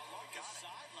pass along the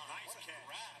sideline. Nice What a catch.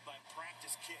 grab by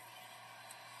practice kick.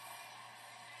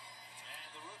 And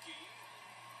the rookie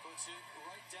puts it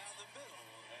right down the middle.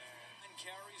 And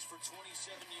carries for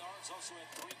 27 yards. Also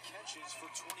had 3 catches for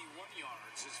 21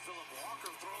 yards as Philip Walker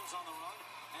throws on the run.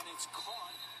 And it's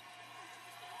caught.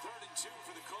 3rd and 2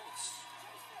 for the Colts.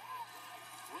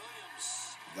 Williams.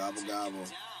 Gobble, gobble.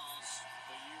 Downs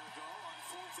a year ago on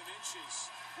 4th and inches.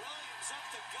 Williams up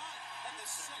the gut. And the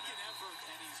second effort.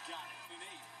 And he's got it. And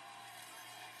 8.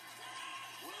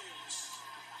 Williams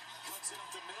cuts it up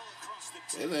the middle across the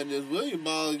They letting this William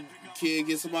Ball kid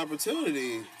get some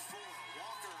opportunity.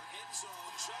 Walker end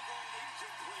zone juggle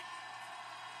incomplete.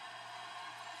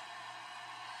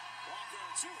 Walker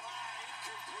too high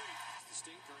incomplete. The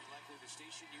state very likely the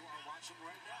station you are watching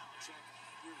right now. Check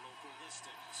your local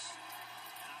listings.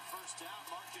 And on first down,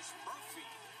 Marcus Murphy.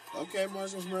 Okay,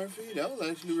 Marcus Murphy. That was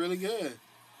actually really good.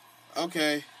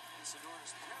 Okay.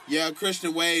 Yeah,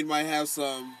 Christian Wade might have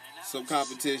some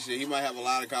competition. He might have a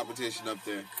lot of competition up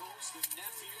there.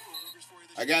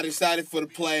 I got excited for the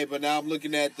play, but now I'm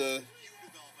looking at this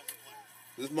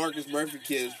Marcus Murphy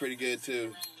kid is pretty good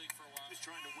too. He was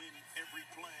trying to win every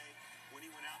play when he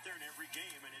went out there in every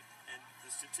game, and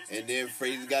the statistics. And then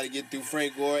Fraser's got to get through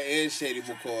Frank Gore and Shady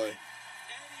McCoy.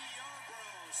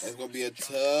 That's going to be a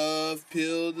tough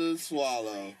pill to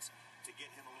swallow. To get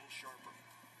him a little sharper.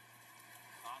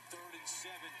 On 3rd and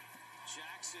 7,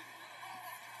 Jackson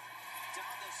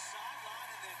down the sideline,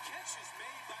 and the catch is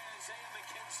made by Isaiah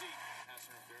McKenzie. Pass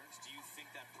interference. Do you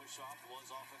think that push-off was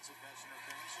offensive pass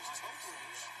interference?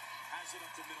 Tokridge has it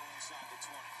up the middle inside the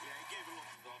 20. Yeah, he gave it a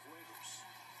little off waivers.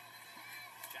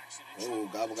 Jackson in trouble.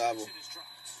 Gobble, gobble. Jackson is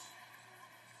dropped.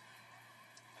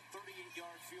 A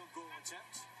 38-yard field goal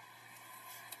attempt.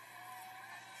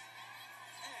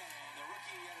 And the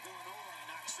rookie out of Illinois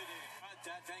knocks it in. All right,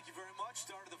 Dad, thank you very much.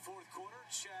 Start of the 4th quarter.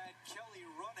 Chad Kelly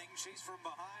running, chased from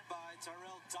behind by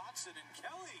Tyrell Dodson, and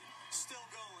Kelly still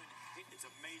going. It's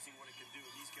amazing what it can do,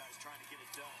 and these guys trying to get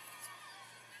it done.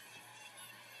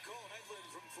 Cole Hedlund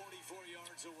from 44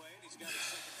 yards away, and he's got his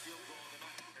second field goal of the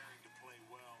night. Preparing to play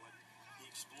well, and he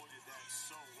exploited that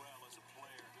so well as a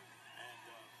player, and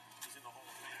he's in the Hall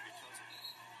of Fame because of it.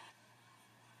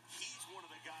 He's one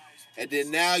of the guys. And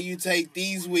then now you take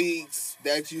these weeks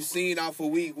that you've seen off of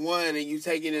week 1 and you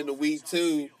take it into week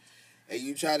 2 and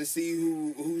you try to see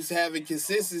who's having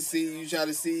consistency. You try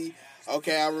to see,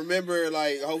 okay, I remember,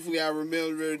 hopefully I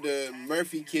remember the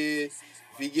Murphy kid.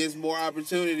 If he gets more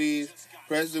opportunities,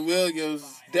 Preston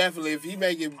Williams, definitely, if he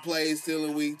making plays still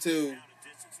in week 2.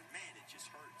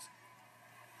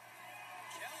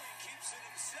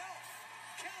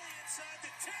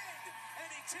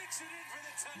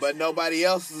 But nobody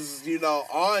else is,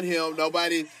 on him.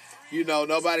 Nobody's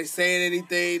saying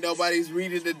anything. Nobody's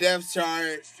reading the depth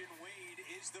chart.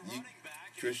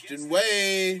 Christian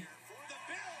Wade.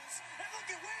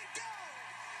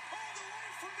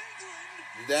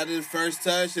 Is that his first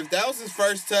touch? If that was his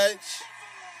first touch.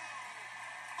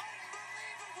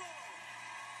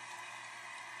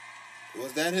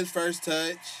 Was that his first touch?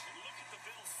 Look at the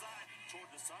Bills side toward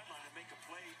the sideline and make a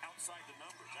play outside the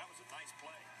numbers. That was a nice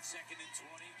play. 2nd and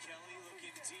 20, Kelly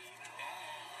looking deep, and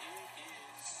it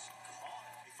is caught.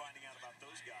 Finding out about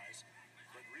those guys,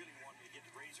 but really wanting to get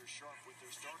razor sharp with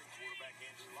their starting quarterback,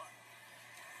 Andrew Luck.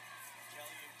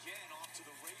 Kelly again off to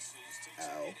the races, takes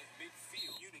a hit at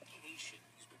midfield. Communication.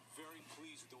 He's been very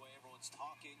pleased with the way everyone's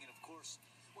talking, and of course,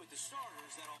 with the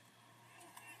starters, that'll...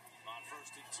 On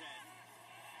 1st and 10,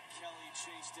 Kelly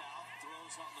chased out,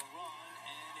 throws on the run,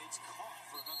 and it's caught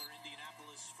for another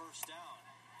Indianapolis first down.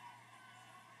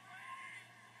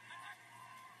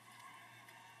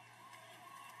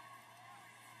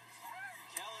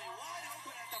 Kelly wide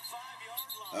open at the 5-yard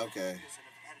line. Okay.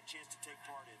 Had a chance to take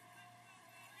part in.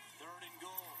 3rd and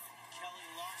goal. Kelly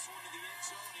lost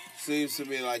Seems to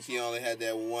me like he only had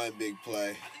that one big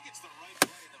play.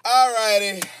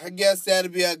 Alrighty, I guess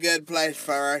that'd be a good place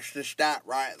for us to stop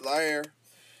right there.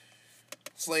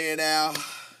 So now,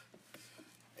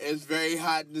 it's very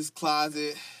hot in this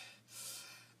closet.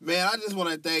 Man, I just want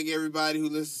to thank everybody who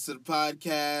listens to the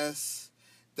podcast.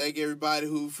 Thank everybody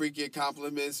who freaking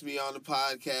compliments me on the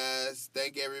podcast.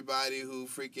 Thank everybody who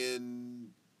freaking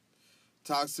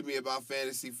talks to me about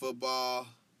fantasy football.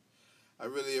 I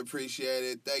really appreciate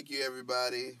it. Thank you,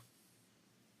 everybody.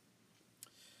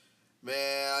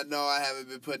 Man, I know I haven't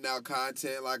been putting out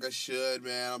content like I should,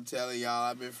 man. I'm telling y'all,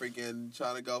 I've been freaking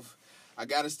trying to go. I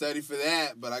got to study for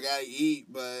that, but I got to eat,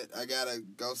 but I got to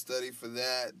go study for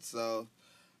that. So,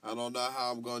 I don't know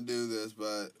how I'm going to do this,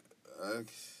 but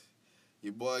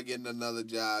your boy getting another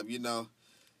job, you know.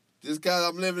 Just because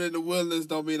I'm living in the woodlands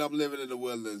don't mean I'm living in the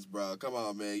woodlands, bro. Come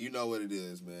on, man. You know what it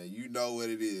is, man. You know what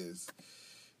it is.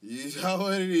 You know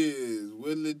what it is.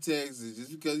 Woodland, Texas.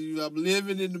 Just because I'm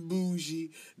living in the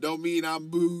bougie don't mean I'm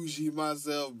bougie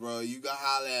myself, bro. You can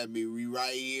holler at me. We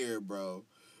right here, bro.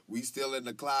 We still in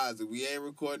the closet. We ain't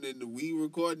recording we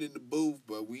recording in the booth,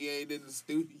 but we ain't in the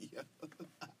studio.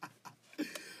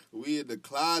 We in the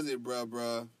closet,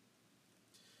 bro.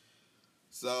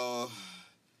 So,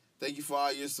 thank you for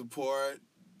all your support.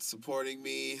 Supporting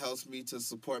me helps me to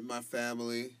support my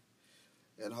family.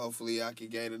 And hopefully I can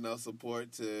gain enough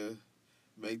support to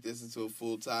make this into a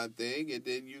full-time thing. And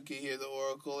then you can hear the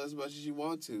Oracle as much as you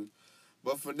want to.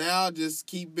 But for now, just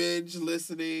keep binge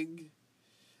listening.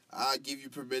 I give you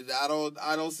permission. I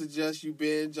don't suggest you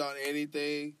binge on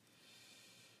anything.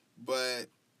 But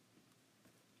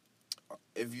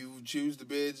if you choose to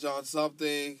binge on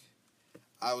something,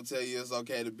 I would tell you it's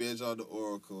okay to binge on the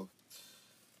Oracle.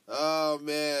 Oh,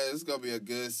 man, it's going to be a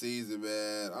good season,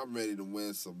 man. I'm ready to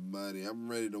win some money. I'm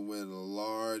ready to win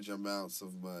large amounts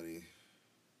of money.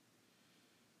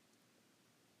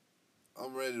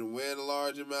 I'm ready to win a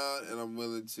large amount, and I'm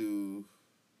willing to,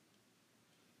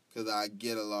 because I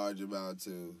get a large amount,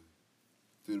 too,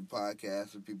 through the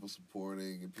podcast and people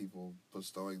supporting and people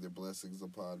bestowing their blessings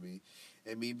upon me,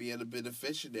 and me being a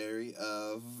beneficiary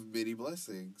of many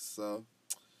blessings. So,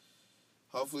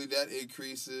 hopefully that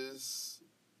increases.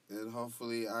 And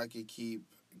hopefully I can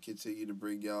continue to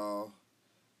bring y'all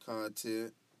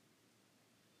content.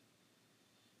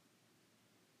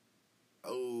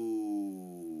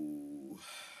 Oh,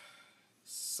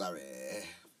 sorry.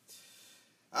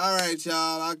 All right,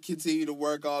 y'all. I'll continue to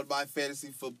work on my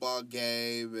fantasy football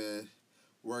game and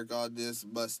work on this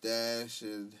mustache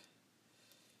and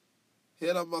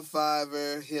hit up my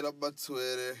Fiverr, hit up my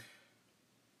Twitter.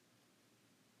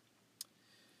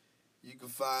 You can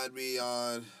find me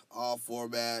on all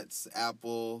formats,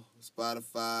 Apple,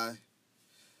 Spotify,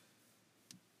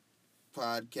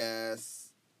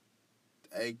 podcasts,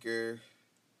 Anchor,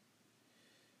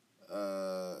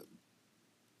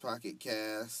 Pocket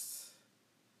Cast,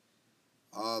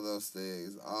 all those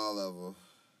things, all of them.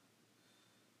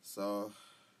 So,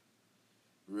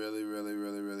 really, really,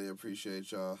 really, really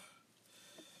appreciate y'all.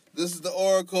 This is the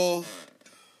Oracle.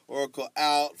 Oracle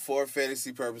out for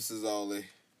fantasy purposes only.